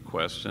repeat the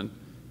question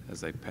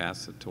as I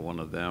pass it to one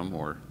of them,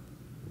 or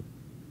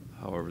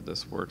however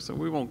this works. And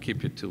we won't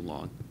keep you too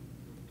long.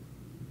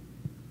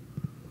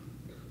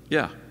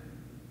 Yeah. Hi.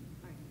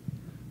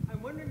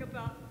 I'm wondering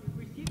about, you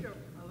received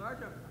a large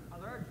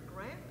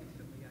grant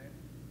recently,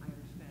 I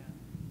understand,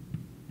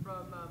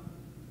 from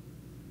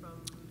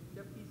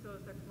Deputy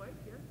So's ex-wife,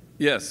 yes?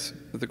 Yes.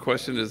 The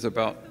question is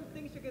about. What are some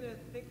things you're going to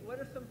think? What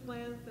are some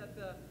plans that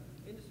the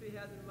industry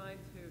has in mind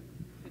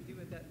to do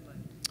with that money?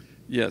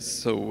 Yes.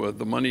 So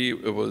the money,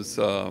 it was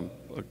a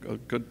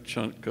good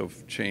chunk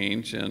of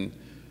change, and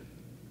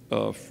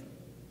a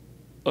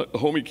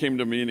homie came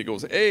to me and he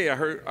goes, "Hey, I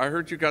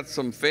heard you got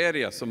some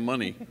feria, some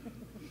money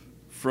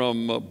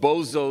from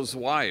Bozo's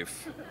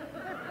wife."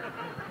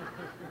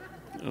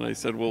 And I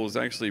said, well, it was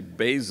actually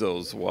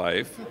Bezos'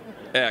 wife,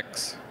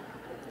 ex,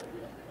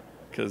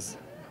 because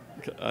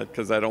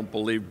because I don't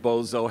believe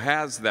Bozo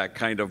has that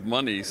kind of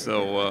money.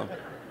 So,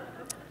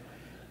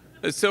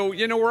 so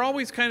you know, we're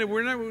always kind of,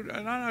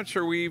 I'm not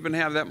sure we even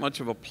have that much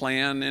of a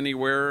plan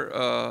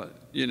anywhere.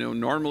 You know,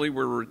 normally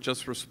we're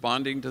just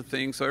responding to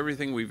things. So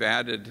everything we've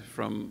added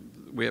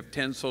we have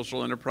 10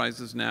 social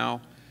enterprises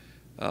now,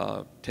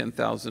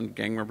 10,000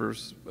 gang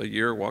members a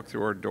year walk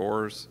through our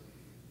doors.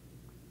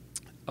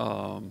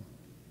 And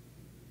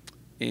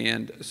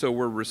so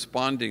we're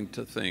responding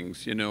to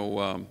things. You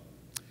know,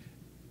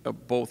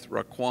 both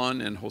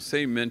Raquan and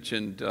Jose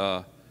mentioned,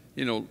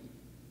 you know,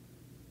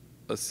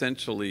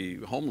 essentially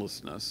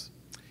homelessness.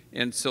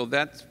 And so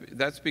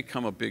that's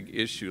become a big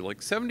issue.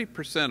 Like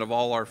 70% of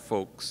all our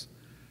folks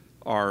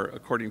are,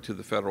 according to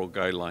the federal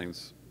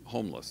guidelines,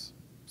 homeless.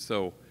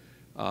 So,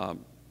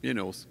 you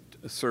know,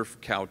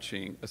 couch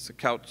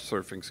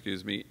surfing,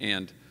 excuse me,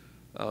 and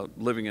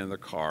living in their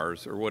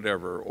cars or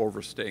whatever,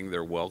 overstaying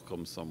their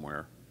welcome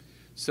somewhere.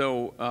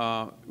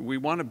 So we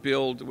want to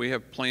build, we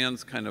have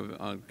plans kind of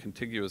on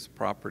contiguous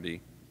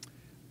property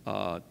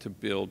to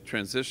build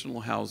transitional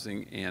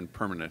housing and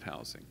permanent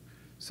housing.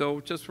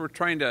 So just we're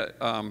trying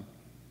to,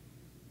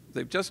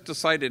 they've just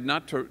decided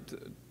not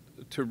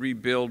to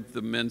rebuild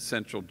the men's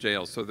central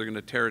jail, so they're going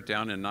to tear it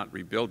down and not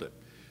rebuild it.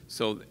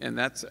 So, and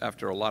that's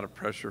after a lot of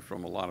pressure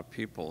from a lot of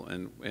people,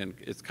 and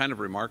it's kind of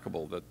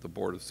remarkable that the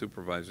Board of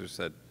Supervisors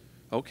said,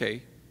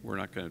 okay, we're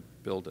not going to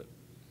build it.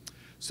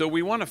 So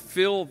we want to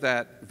fill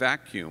that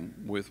vacuum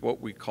with what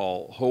we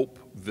call Hope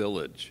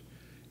Village.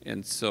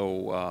 And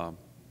so,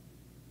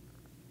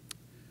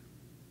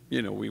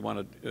 you know, we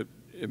want to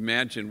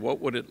imagine what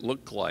would it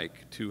look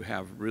like to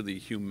have really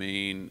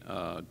humane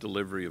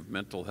delivery of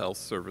mental health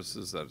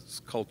services that's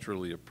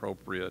culturally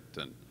appropriate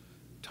and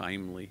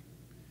timely,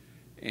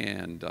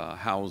 and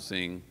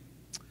housing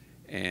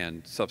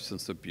and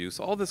substance abuse,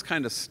 all this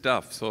kind of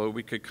stuff. So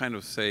we could kind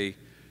of say,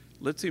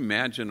 let's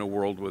imagine a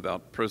world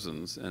without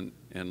prisons and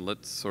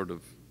let's sort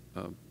of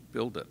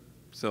build it.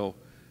 So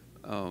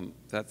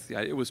that's the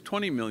idea. It was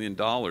 $20 million,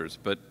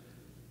 but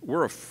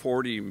we're a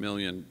 $40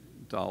 million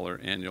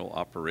annual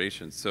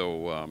operation.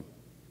 So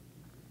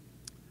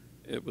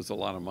it was a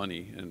lot of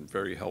money and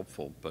very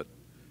helpful, but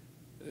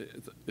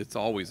it's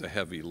always a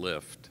heavy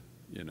lift,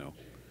 you know.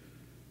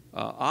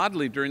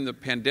 Oddly, during the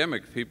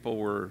pandemic, people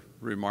were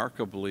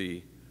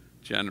remarkably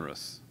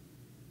generous.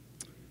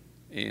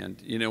 And,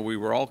 you know, we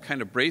were all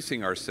kind of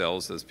bracing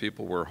ourselves as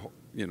people were,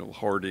 you know,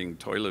 hoarding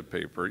toilet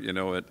paper, you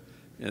know,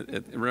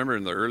 remember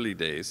in the early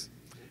days.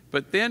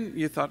 But then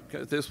you thought,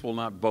 this will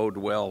not bode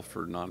well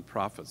for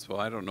nonprofits. Well,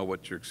 I don't know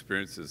what your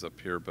experience is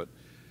up here, but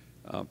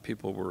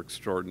people were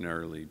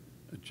extraordinarily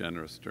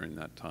generous during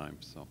that time.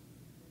 So,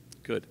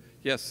 good.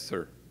 Yes,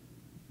 sir.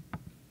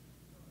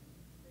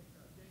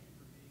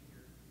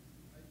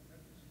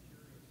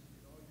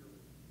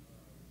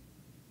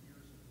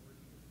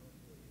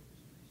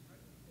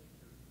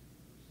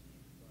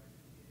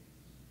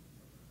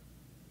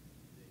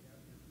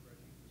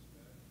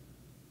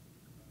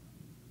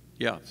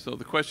 Yeah, so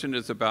the question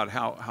is about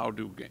how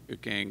do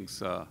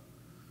gangs, I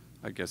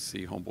guess,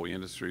 see Homeboy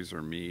Industries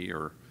or me,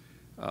 or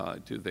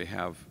do they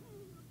have,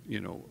 you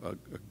know, a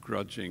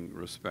grudging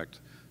respect?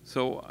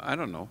 So I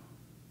don't know.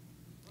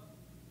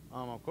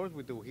 Of course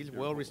we do. He's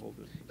well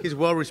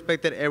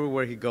respected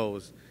everywhere he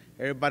goes.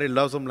 Everybody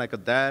loves him like a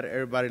dad.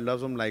 Everybody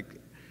loves him like.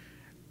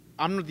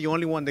 I'm not the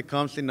only one that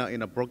comes in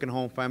a broken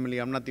home family.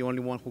 I'm not the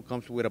only one who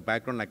comes with a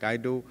background like I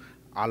do.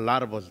 A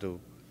lot of us do.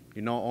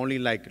 You know, only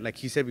like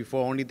he said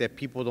before, only that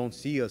people don't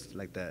see us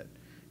like that.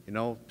 You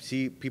know,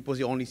 people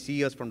only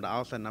see us from the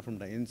outside, not from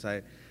the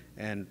inside.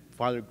 And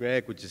Father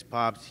Greg, which is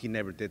Pops, he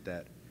never did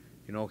that.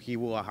 You know, he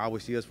will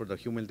always see us for the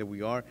human that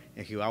we are,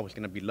 and he's always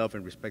going to be loved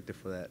and respected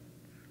for that.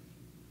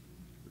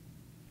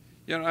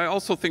 Yeah, I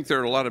also think there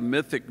are a lot of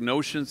mythic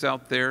notions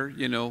out there,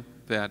 you know,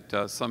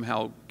 that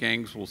somehow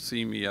gangs will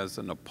see me as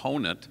an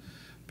opponent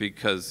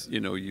because,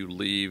 you know, you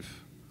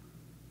leave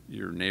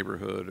your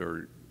neighborhood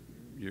or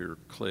your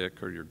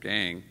clique or your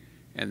gang,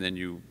 and then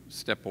you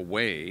step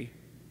away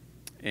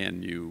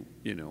and you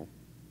know,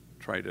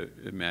 try to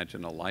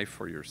imagine a life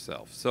for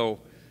yourself. So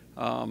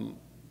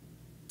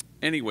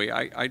anyway,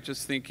 I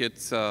just think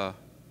it's, that's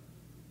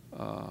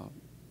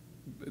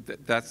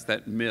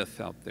that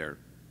myth out there.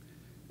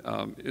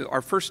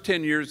 Our first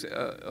 10 years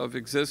of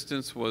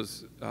existence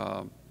was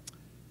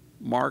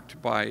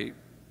marked by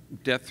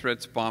death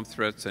threats, bomb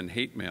threats, and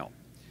hate mail,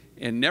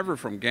 and never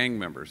from gang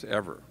members,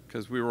 ever,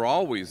 because we were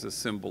always a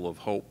symbol of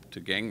hope to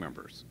gang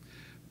members.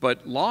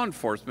 But law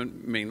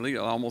enforcement, mainly,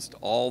 almost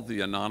all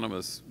the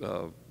anonymous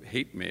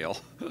hate mail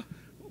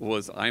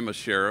was, I'm a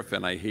sheriff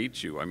and I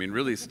hate you. I mean,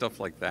 really stuff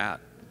like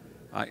that.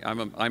 I'm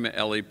a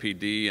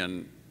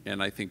LAPD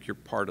and I think you're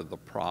part of the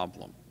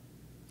problem.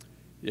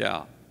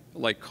 Yeah,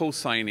 like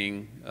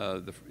co-signing,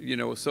 you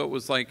know, so it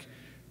was like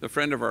the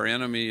friend of our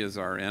enemy is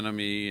our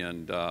enemy,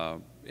 and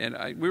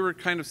we were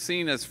kind of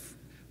seen as,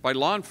 by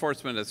law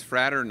enforcement, as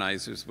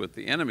fraternizers with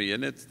the enemy,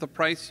 and it's the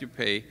price you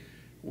pay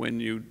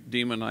when you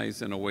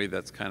demonize in a way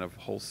that's kind of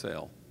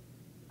wholesale.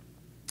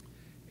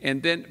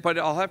 And then, but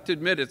I'll have to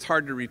admit, it's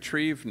hard to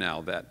retrieve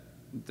now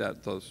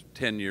those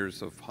 10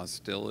 years of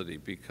hostility,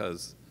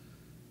 because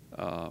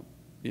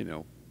you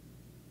know,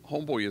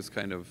 Homeboy is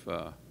kind of,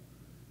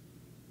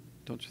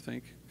 don't you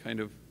think, kind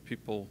of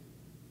people,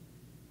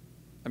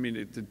 I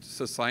mean,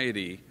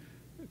 society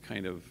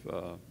kind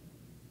of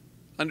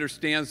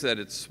understands that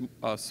it's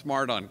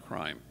smart on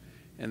crime,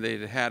 and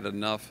they'd had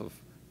enough of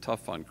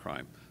tough on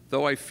crime.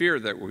 Though I fear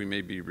that we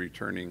may be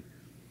returning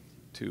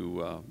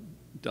to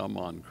dumb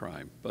on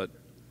crime, but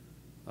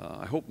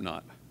I hope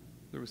not.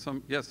 There was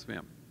some, yes,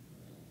 ma'am.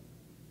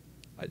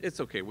 It's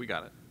okay, we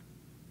got it.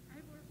 I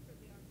work for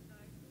the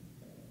archdiocese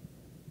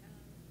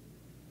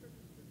for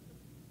the system,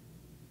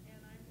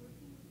 and I'm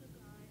working with a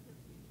guy. His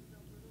name is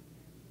Alberto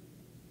Sanchez.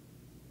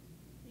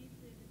 He's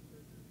been in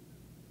prison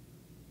since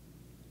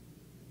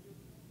the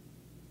juvenile.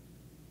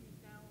 He's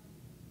now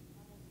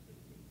almost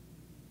 50,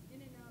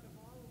 in and out of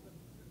all of the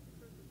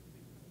prisons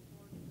in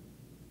California.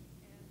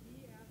 And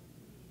he asked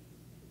me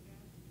to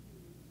ask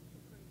you to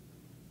pray for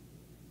him.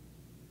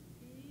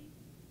 He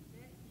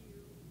met you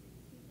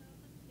in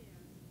 2010.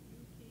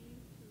 You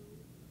came to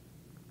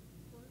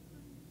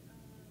Portland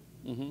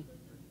Mm-hmm.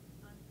 prison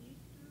on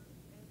Easter,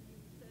 and you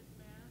said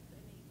mass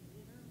and ate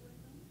dinner with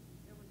them.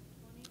 There was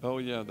 20. Oh,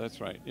 yeah, that's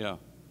right, yeah.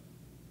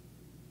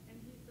 And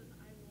he says,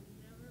 I will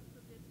never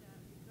forget that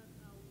because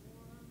how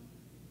warm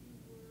you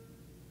were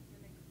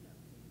and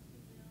accepting to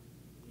them.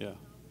 Yeah.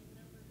 I'll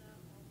remember that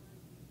all my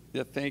life.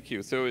 Yeah, thank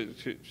you. So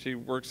she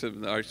works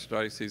in the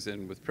Archdiocese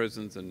and with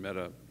prisons, and met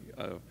a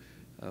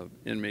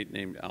inmate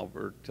named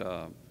Albert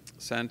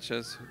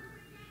Sanchez.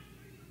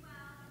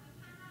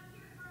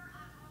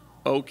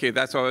 Okay,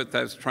 that's what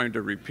I was trying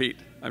to repeat.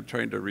 I'm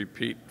trying to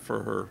repeat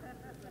for her.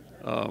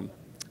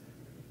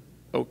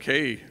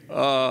 Okay.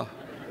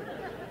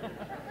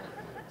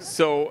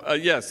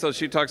 Yes, so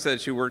she talks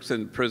that she works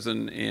in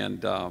prison,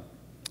 and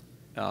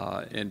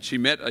she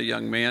met a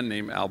young man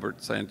named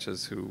Albert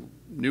Sanchez who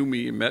knew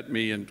me and met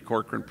me in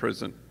Corcoran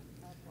prison.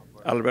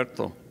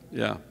 Alberto,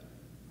 yeah.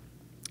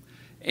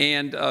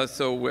 And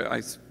so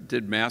I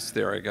did mass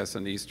there, I guess,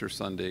 on Easter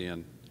Sunday,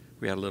 and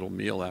we had a little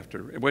meal after,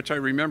 which I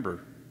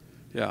remember.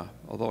 Yeah,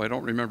 although I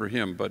don't remember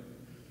him, but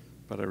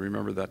I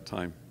remember that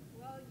time.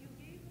 Well, you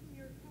gave him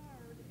your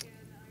card, and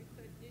I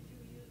said, did you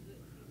use it?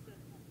 He said,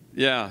 no.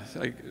 Yeah,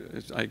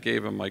 I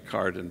gave him my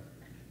card, and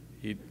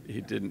he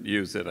didn't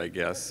use it, I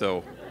guess.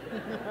 So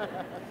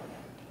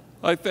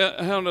I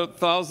found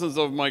thousands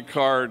of my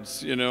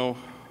cards, you know,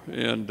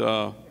 and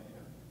I,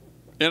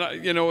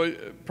 you know,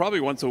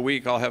 probably once a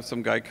week I'll have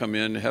some guy come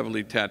in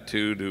heavily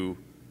tattooed who,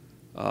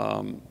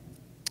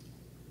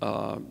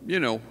 you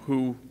know,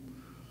 who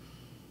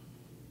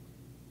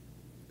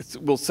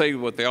will say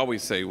what they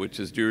always say, which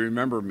is, "Do you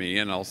remember me?"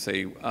 And I'll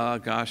say,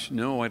 "Gosh,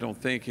 no, I don't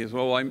think." He says,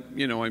 "Well, I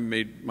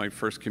made my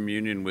first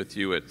communion with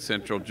you at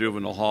Central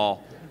Juvenile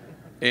Hall,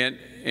 and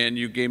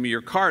you gave me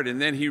your card."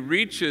 And then he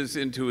reaches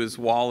into his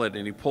wallet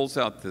and he pulls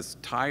out this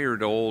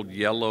tired old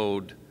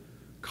yellowed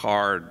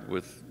card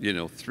with, you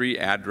know, 3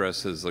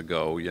 addresses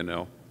ago, you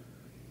know,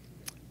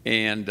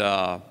 and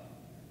I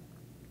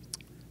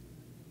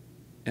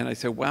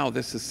said, "Wow,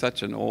 this is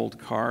such an old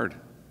card."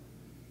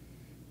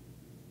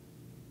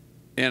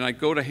 And I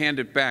go to hand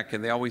it back,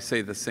 and they always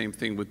say the same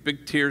thing with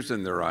big tears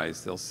in their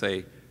eyes. They'll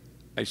say,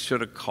 "I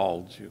should have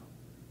called you."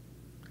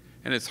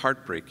 And it's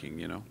heartbreaking,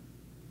 you know.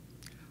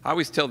 I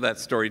always tell that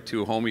story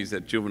to homies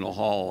at Juvenile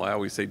Hall. I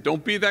always say,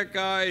 "Don't be that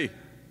guy.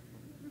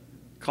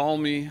 Call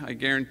me. I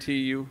guarantee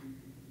you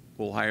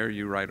we'll hire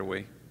you right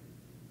away."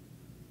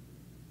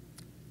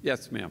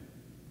 Yes, ma'am.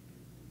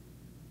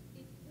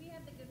 If we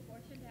had the good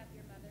fortune to have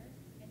your mother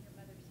and your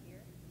mother's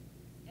here,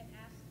 and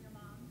ask your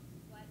moms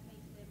what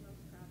makes them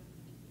most proud of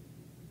you.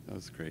 That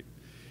was great.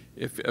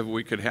 If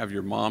we could have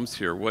your moms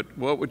here, what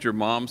would your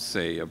moms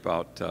say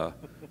about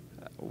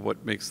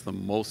what makes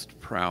them most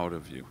proud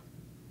of you?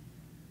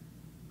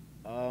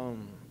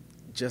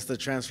 Just the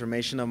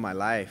transformation of my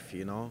life,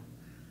 you know.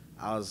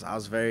 I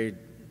was very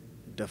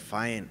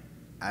defiant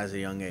as a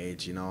young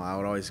age, you know. I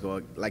would always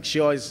go, like, she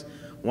always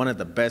wanted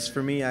the best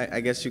for me,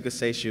 I guess you could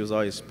say. She was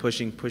always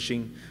pushing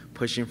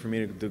for me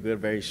to do good,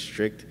 very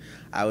strict.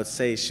 I would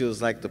say she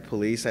was like the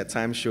police. At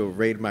times she would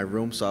raid my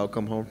room, so I'll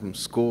come home from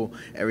school,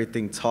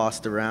 everything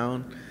tossed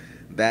around,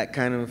 that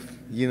kind of,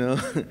 you know,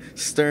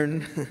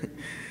 stern.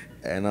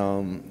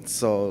 And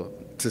so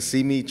to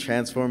see me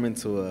transform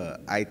into a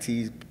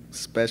IT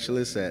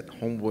specialist at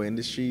Homeboy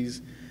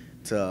Industries,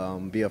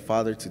 to be a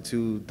father to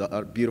 2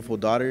 beautiful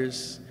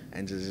daughters,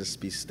 and to just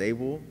be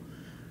stable,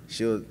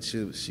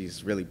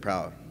 she's really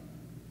proud.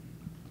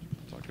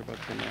 Talk about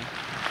that now.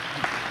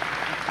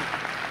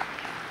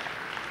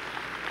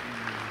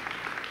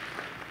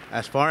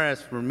 As far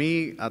as for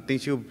me, I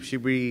think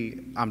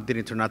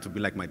didn't turn out to be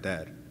like my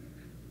dad.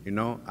 You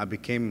know, I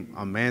became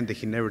a man that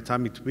he never taught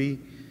me to be,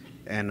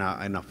 and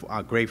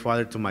a great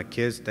father to my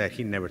kids that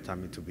he never taught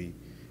me to be,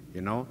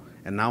 you know?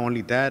 And not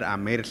only that, I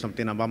made it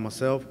something about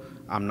myself.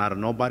 I'm not a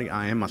nobody,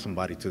 I am a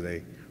somebody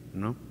today, you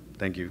know?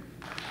 Thank you.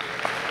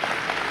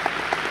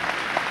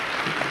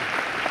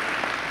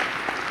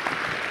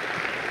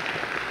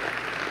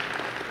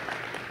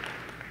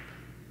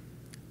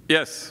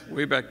 Yes,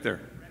 way back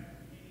there.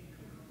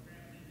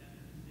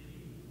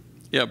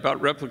 Yeah, about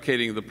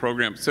replicating the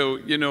program. So,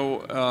 you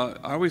know,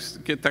 I always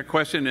get that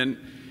question,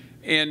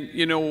 and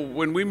you know,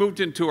 when we moved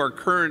into our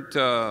current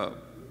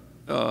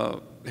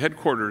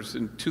headquarters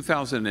in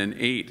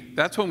 2008,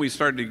 that's when we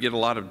started to get a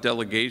lot of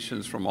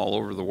delegations from all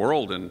over the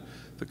world and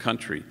the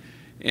country.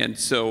 And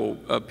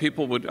so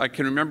people would, I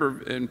can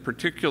remember in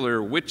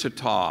particular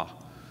Wichita,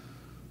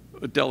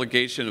 a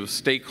delegation of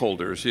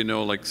stakeholders, you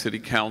know, like city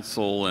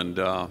council and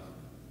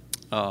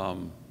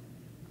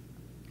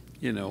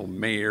you know,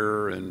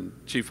 mayor and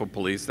chief of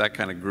police, that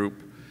kind of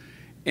group.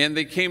 And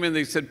they came in,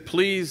 they said,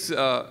 please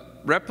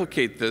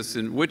replicate this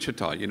in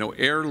Wichita, you know,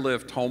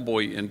 airlift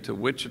Homeboy into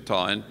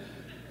Wichita.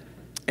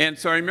 And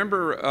so I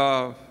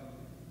remember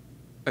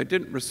I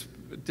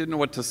didn't know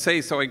what to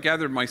say, so I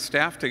gathered my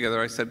staff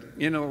together. I said,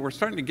 you know, we're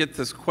starting to get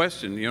this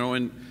question, you know,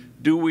 and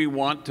do we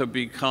want to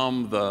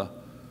become the,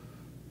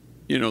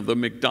 you know, the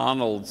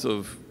McDonald's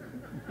of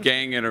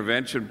gang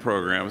intervention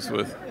programs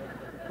with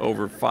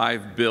over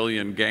 5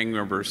 billion gang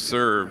members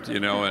served,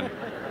 you know,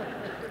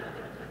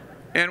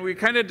 and we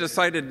kind of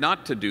decided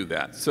not to do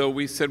that. So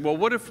we said, well,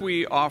 what if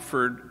we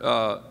offered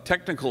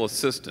technical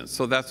assistance?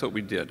 So that's what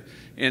we did.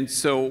 And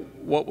so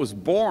what was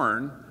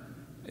born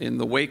in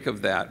the wake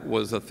of that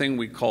was a thing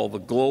we call the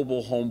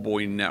Global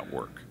Homeboy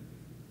Network.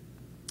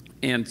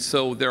 And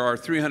so there are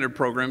 300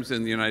 programs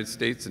in the United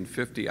States and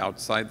 50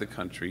 outside the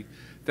country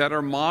that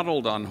are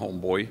modeled on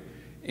Homeboy,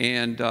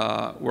 and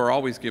we're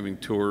always giving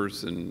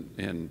tours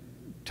and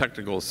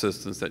technical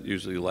assistance that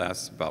usually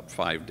lasts about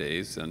 5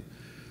 days. And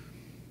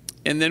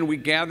then we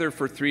gather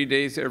for 3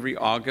 days every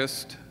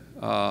August,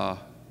 you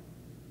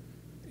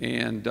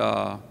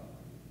know,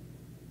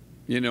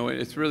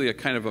 it's really a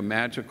kind of a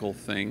magical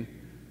thing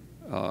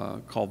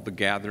called The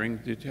Gathering.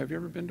 Have you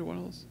ever been to one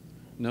of those?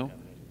 No?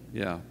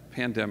 Yeah,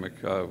 pandemic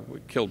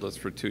killed us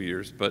for 2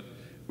 years, but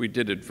we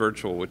did it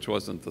virtual, which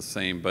wasn't the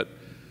same.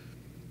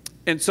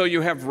 And so you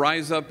have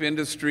Rise Up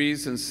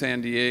Industries in San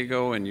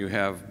Diego, and you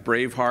have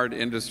Braveheart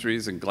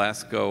Industries in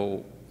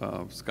Glasgow,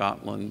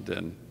 Scotland,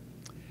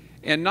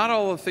 and not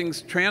all the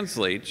things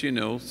translate, you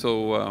know.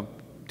 So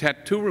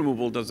tattoo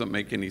removal doesn't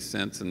make any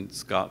sense in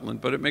Scotland,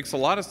 but it makes a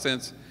lot of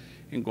sense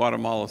in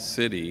Guatemala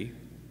City.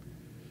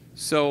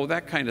 So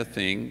that kind of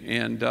thing.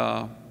 And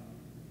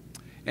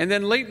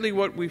then lately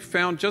what we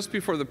found just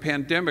before the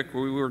pandemic,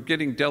 we were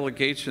getting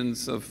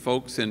delegations of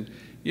folks, and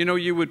you know,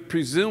 you would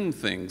presume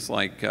things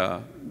like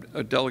a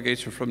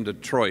delegation from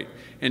Detroit,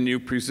 and you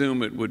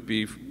presume it would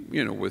be,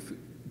 you know, with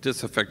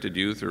disaffected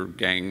youth or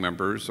gang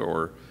members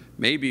or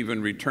maybe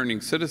even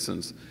returning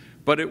citizens,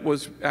 but it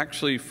was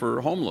actually for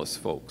homeless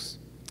folks.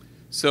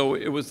 So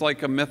it was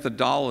like a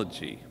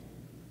methodology,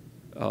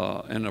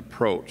 an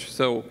approach.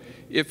 So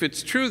if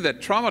it's true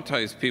that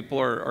traumatized people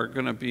are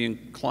going to be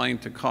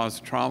inclined to cause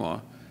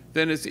trauma,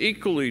 then it's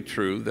equally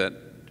true that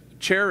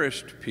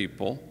cherished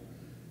people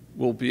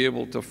will be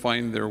able to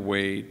find their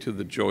way to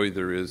the joy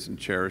there is in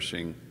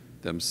cherishing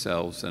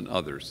themselves and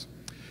others.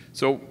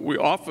 So we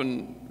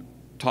often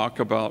talk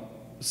about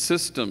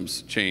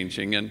systems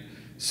changing, and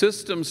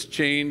systems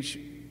change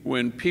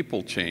when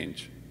people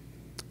change,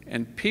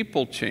 and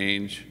people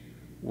change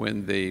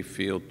when they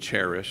feel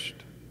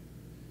cherished.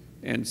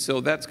 And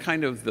so that's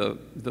kind of the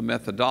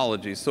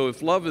methodology. So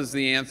if love is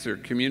the answer,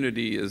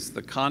 community is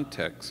the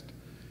context,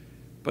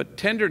 but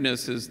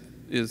tenderness is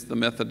the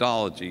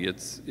methodology.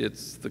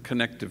 It's the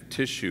connective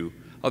tissue.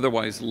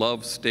 Otherwise,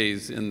 love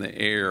stays in the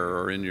air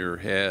or in your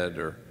head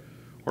or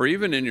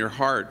even in your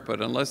heart, but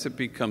unless it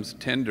becomes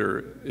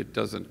tender, it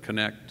doesn't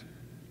connect.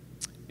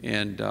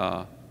 And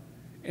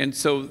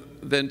so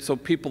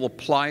people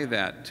apply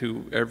that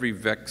to every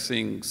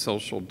vexing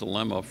social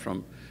dilemma,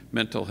 from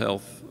mental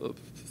health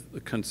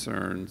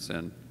concerns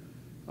and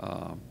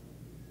the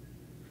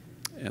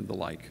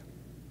like.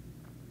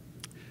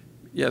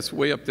 Yes,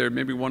 way up there,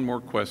 maybe one more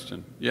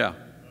question. Yeah.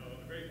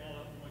 Great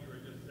follow-up from what you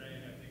were just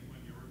saying. I think when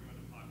you're working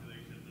with a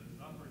population that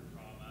suffered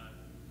trauma,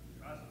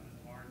 trust is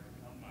hard to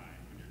come by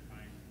when you're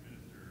trying to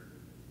minister.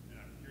 And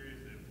I'm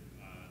curious if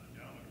the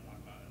gentleman was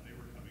talking about, if they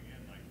were coming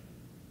in, like,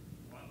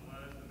 what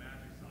was the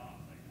magic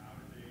sauce? Like, how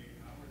were they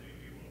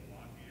able to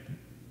walk in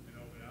and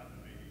open up,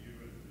 and maybe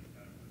you as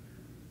kind of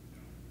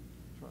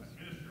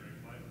ministering,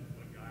 what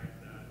guides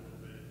that a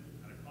little bit?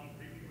 Kind of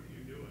concretely, what are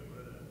you doing?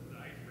 What are the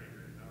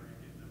icebreakers? How are you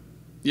getting them?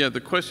 Yeah,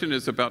 the question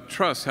is about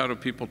trust. How do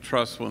people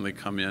trust when they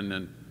come in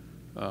and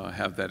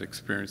have that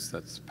experience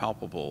that's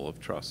palpable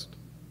of trust?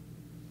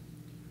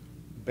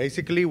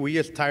 Basically, we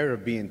just tired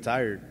of being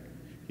tired,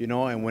 you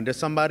know, and when there's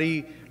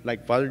somebody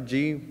like Father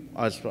G,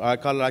 as I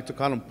like to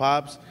call him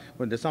Pops,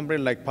 when there's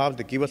somebody like Pops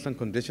that give us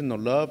unconditional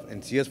love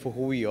and see us for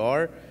who we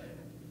are,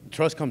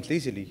 trust comes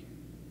easily,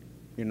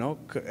 you know.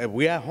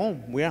 We're at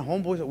home. We're at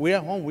home. We're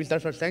at home.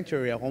 That's our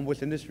sanctuary at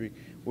Homeboys Industry.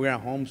 We're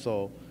at home,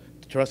 so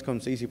the trust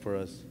comes easy for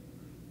us.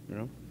 You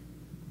know?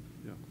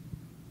 Yeah.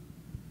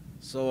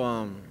 So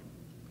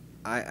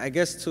I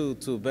guess to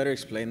better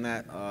explain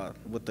that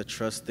with the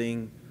trust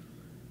thing,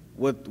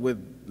 with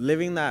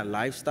living that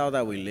lifestyle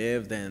that we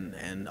lived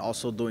and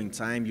also doing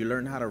time, you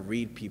learn how to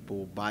read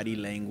people, body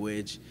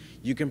language.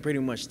 You can pretty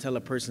much tell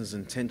a person's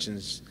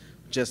intentions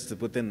just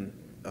within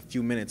a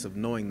few minutes of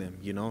knowing them,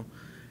 you know?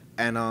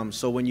 And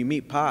so when you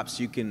meet Pops,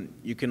 you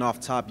can off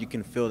top, you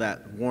can feel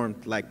that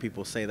warmth, like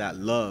people say, that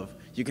love.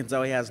 You can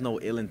tell he has no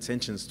ill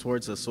intentions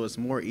towards us, so it's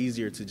more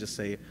easier to just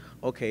say,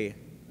 okay,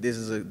 this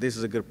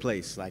is a good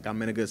place. Like,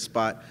 I'm in a good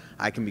spot.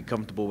 I can be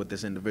comfortable with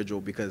this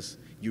individual, because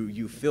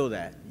you feel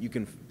that.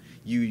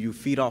 You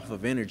feed off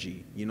of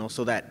energy, you know?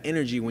 So that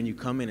energy, when you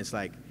come in, it's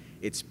like,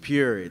 it's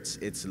pure,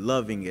 it's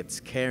loving, it's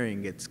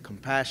caring, it's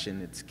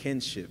compassion, it's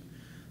kinship.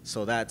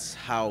 So that's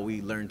how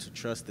we learn to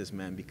trust this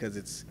man, because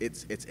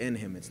it's in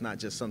him. It's not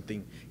just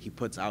something he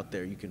puts out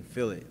there. You can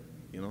feel it,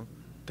 you know?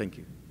 Thank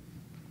you.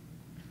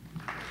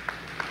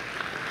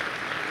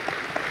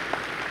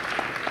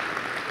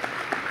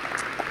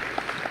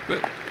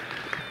 But,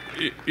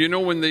 you know,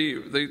 when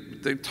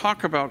they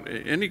talk about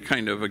any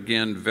kind of,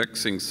 again,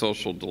 vexing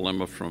social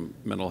dilemma, from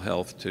mental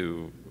health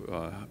to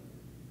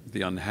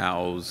the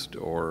unhoused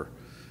or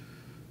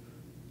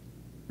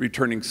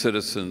returning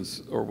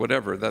citizens or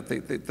whatever, that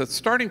the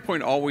starting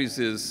point always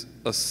is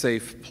a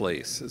safe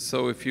place.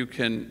 So if you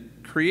can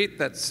create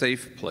that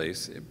safe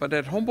place, but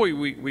at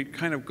Homeboy we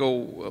kind of go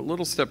a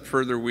little step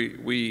further.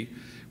 We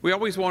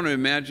always want to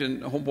imagine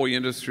Homeboy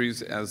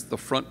Industries as the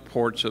front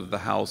porch of the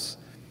house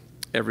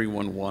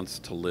everyone wants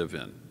to live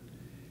in.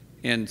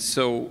 And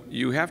so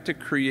you have to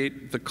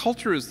create, the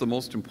culture is the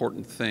most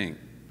important thing.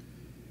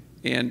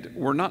 And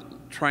we're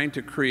not trying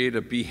to create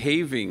a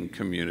behaving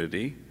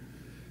community,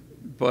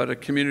 but a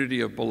community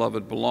of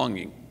beloved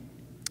belonging.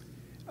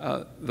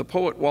 The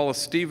poet Wallace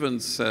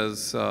Stevens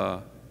says,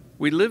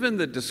 we live in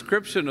the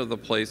description of the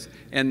place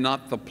and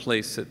not the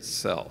place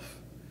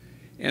itself.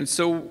 And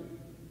so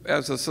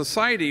as a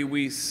society,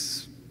 we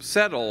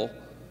settle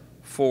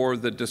for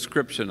the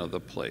description of the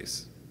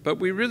place. But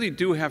we really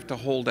do have to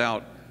hold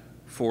out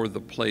for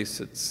the place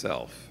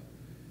itself.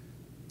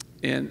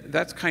 And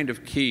that's kind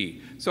of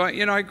key. So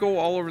I go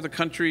all over the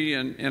country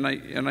and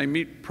I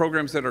meet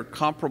programs that are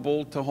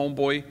comparable to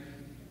Homeboy,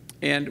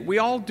 and we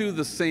all do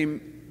the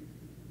same,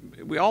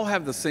 we all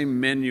have the same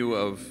menu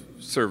of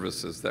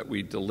services that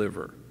we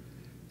deliver.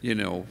 You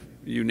know,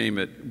 you name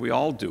it, we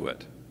all do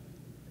it.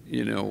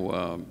 You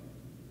know,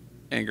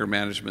 anger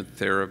management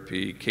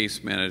therapy,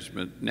 case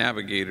management,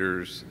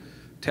 navigators,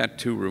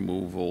 tattoo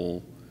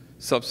removal,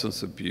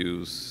 substance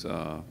abuse,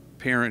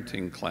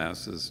 parenting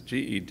classes,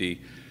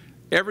 GED.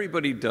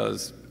 Everybody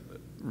does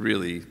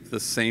really the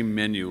same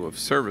menu of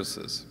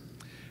services.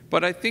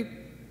 But I think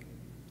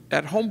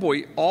at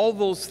Homeboy, all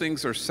those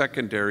things are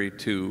secondary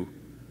to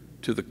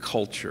the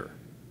culture,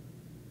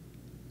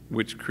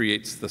 which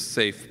creates the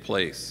safe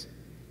place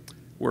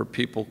where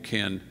people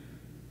can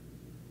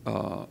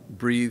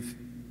breathe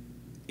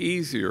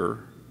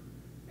easier,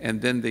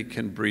 and then they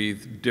can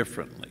breathe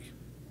differently.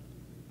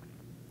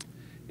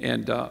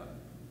 And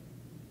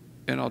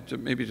I'll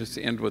maybe just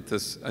end with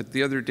this.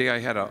 The other day I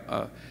had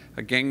a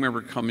gang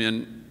member come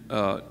in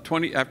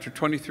after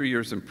 23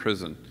 years in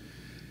prison.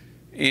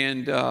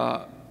 And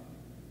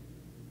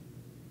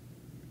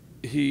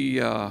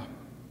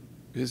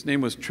his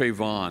name was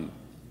Trayvon.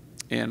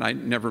 And I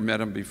never met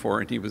him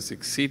before, and he was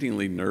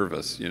exceedingly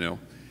nervous, you know.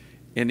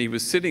 And he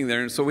was sitting there,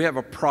 and so we have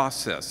a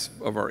process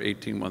of our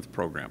 18-month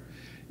program.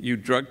 You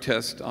drug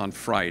test on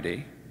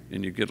Friday,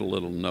 and you get a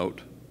little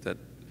note that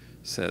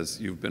says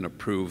you've been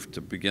approved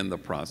to begin the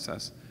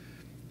process.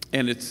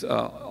 And it's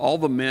all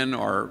the men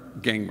are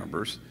gang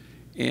members,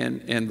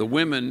 and the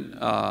women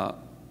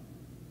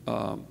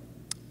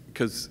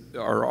because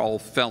are all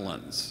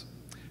felons,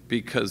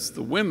 because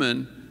the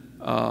women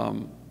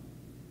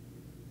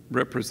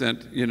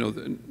represent, you know,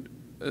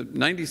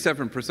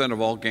 97%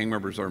 of all gang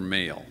members are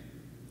male,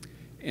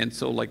 and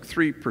so like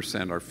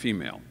 3% are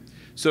female.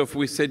 So if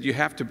we said you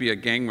have to be a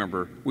gang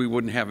member, we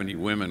wouldn't have any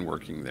women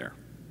working there,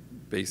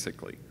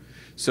 basically.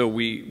 So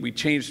we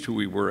changed who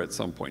we were at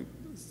some point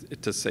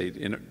to say,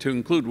 to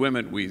include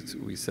women,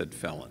 we said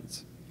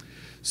felons.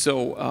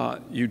 So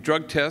you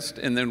drug test,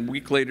 and then a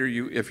week later,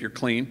 if you're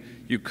clean,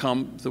 you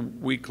come the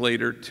week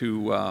later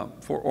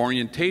for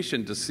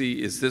orientation to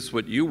see, is this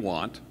what you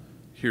want?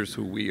 Here's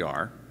who we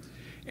are.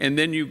 And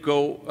then you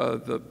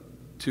go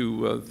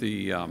to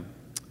the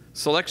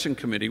selection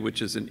committee,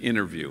 which is an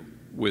interview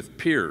with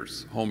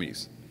peers,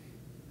 homies.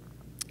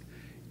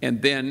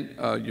 And then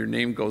your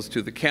name goes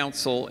to the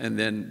council, and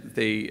then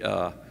they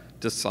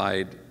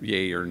decide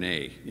yay or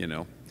nay, you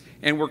know.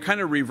 And we're kind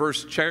of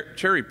reverse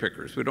cherry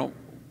pickers.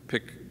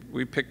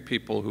 We pick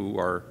people who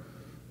are,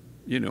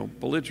 you know,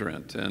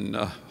 belligerent and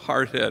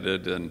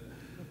hard-headed and,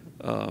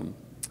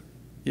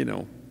 you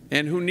know,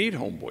 and who need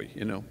Homeboy,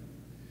 you know.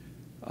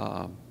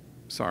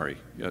 Sorry,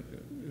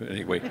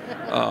 anyway.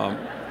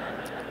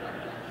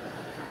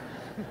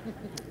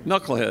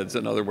 Knuckleheads,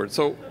 in other words.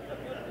 So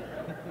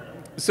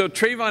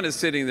Trayvon is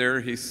sitting there.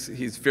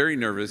 He's very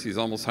nervous. He's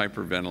almost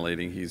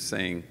hyperventilating. He's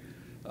saying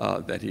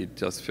that he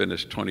just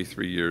finished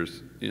 23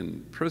 years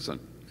in prison.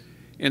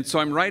 And so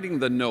I'm writing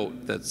the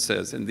note that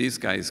says, and these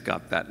guys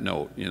got that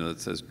note, you know, that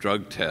says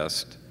drug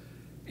test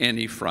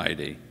any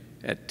Friday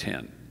at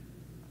 10.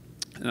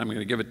 And I'm going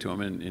to give it to him,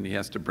 and he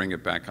has to bring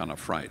it back on a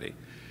Friday.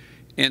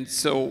 And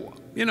so,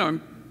 you know,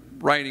 I'm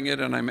writing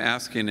it, and I'm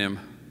asking him,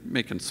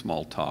 making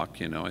small talk,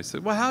 you know. I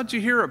said, well, how'd you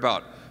hear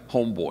about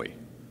Homeboy?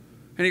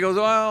 And he goes,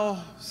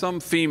 well, some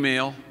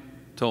female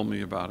told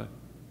me about it.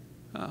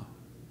 Oh.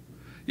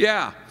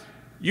 Yeah,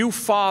 you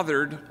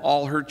fathered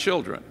all her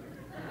children.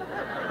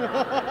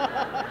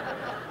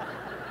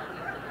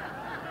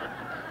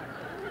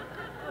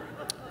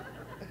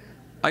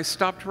 I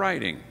stopped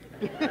writing.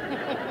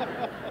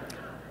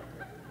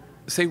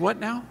 Say what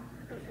now?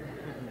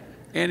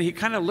 And he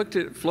kind of looked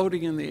at it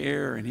floating in the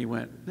air, and he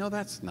went, no,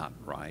 that's not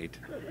right.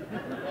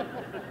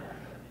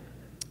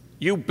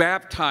 You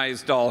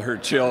baptized all her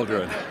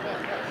children.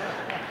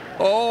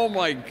 Oh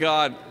my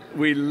God,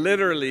 we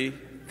literally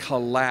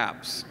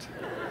collapsed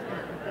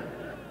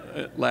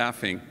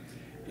laughing.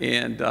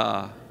 And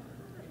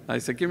I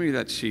said, give me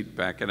that sheet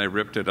back. And I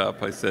ripped it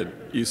up. I said,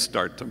 you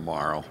start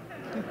tomorrow.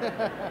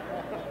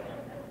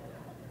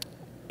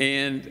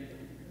 And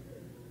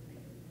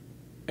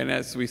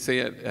as we say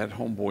at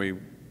Homeboy,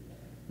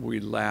 we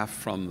laugh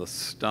from the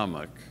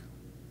stomach.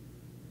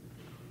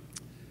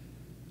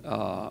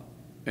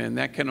 And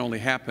that can only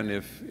happen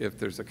if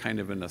there's a kind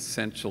of an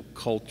essential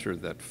culture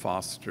that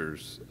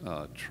fosters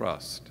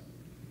trust.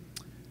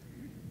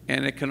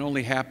 And it can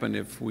only happen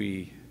if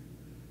we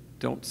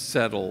don't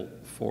settle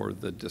for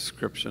the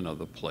description of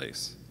the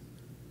place,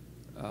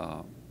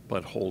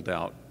 but hold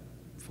out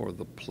for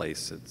the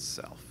place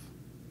itself.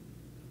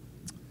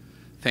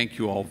 Thank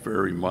you all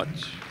very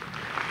much.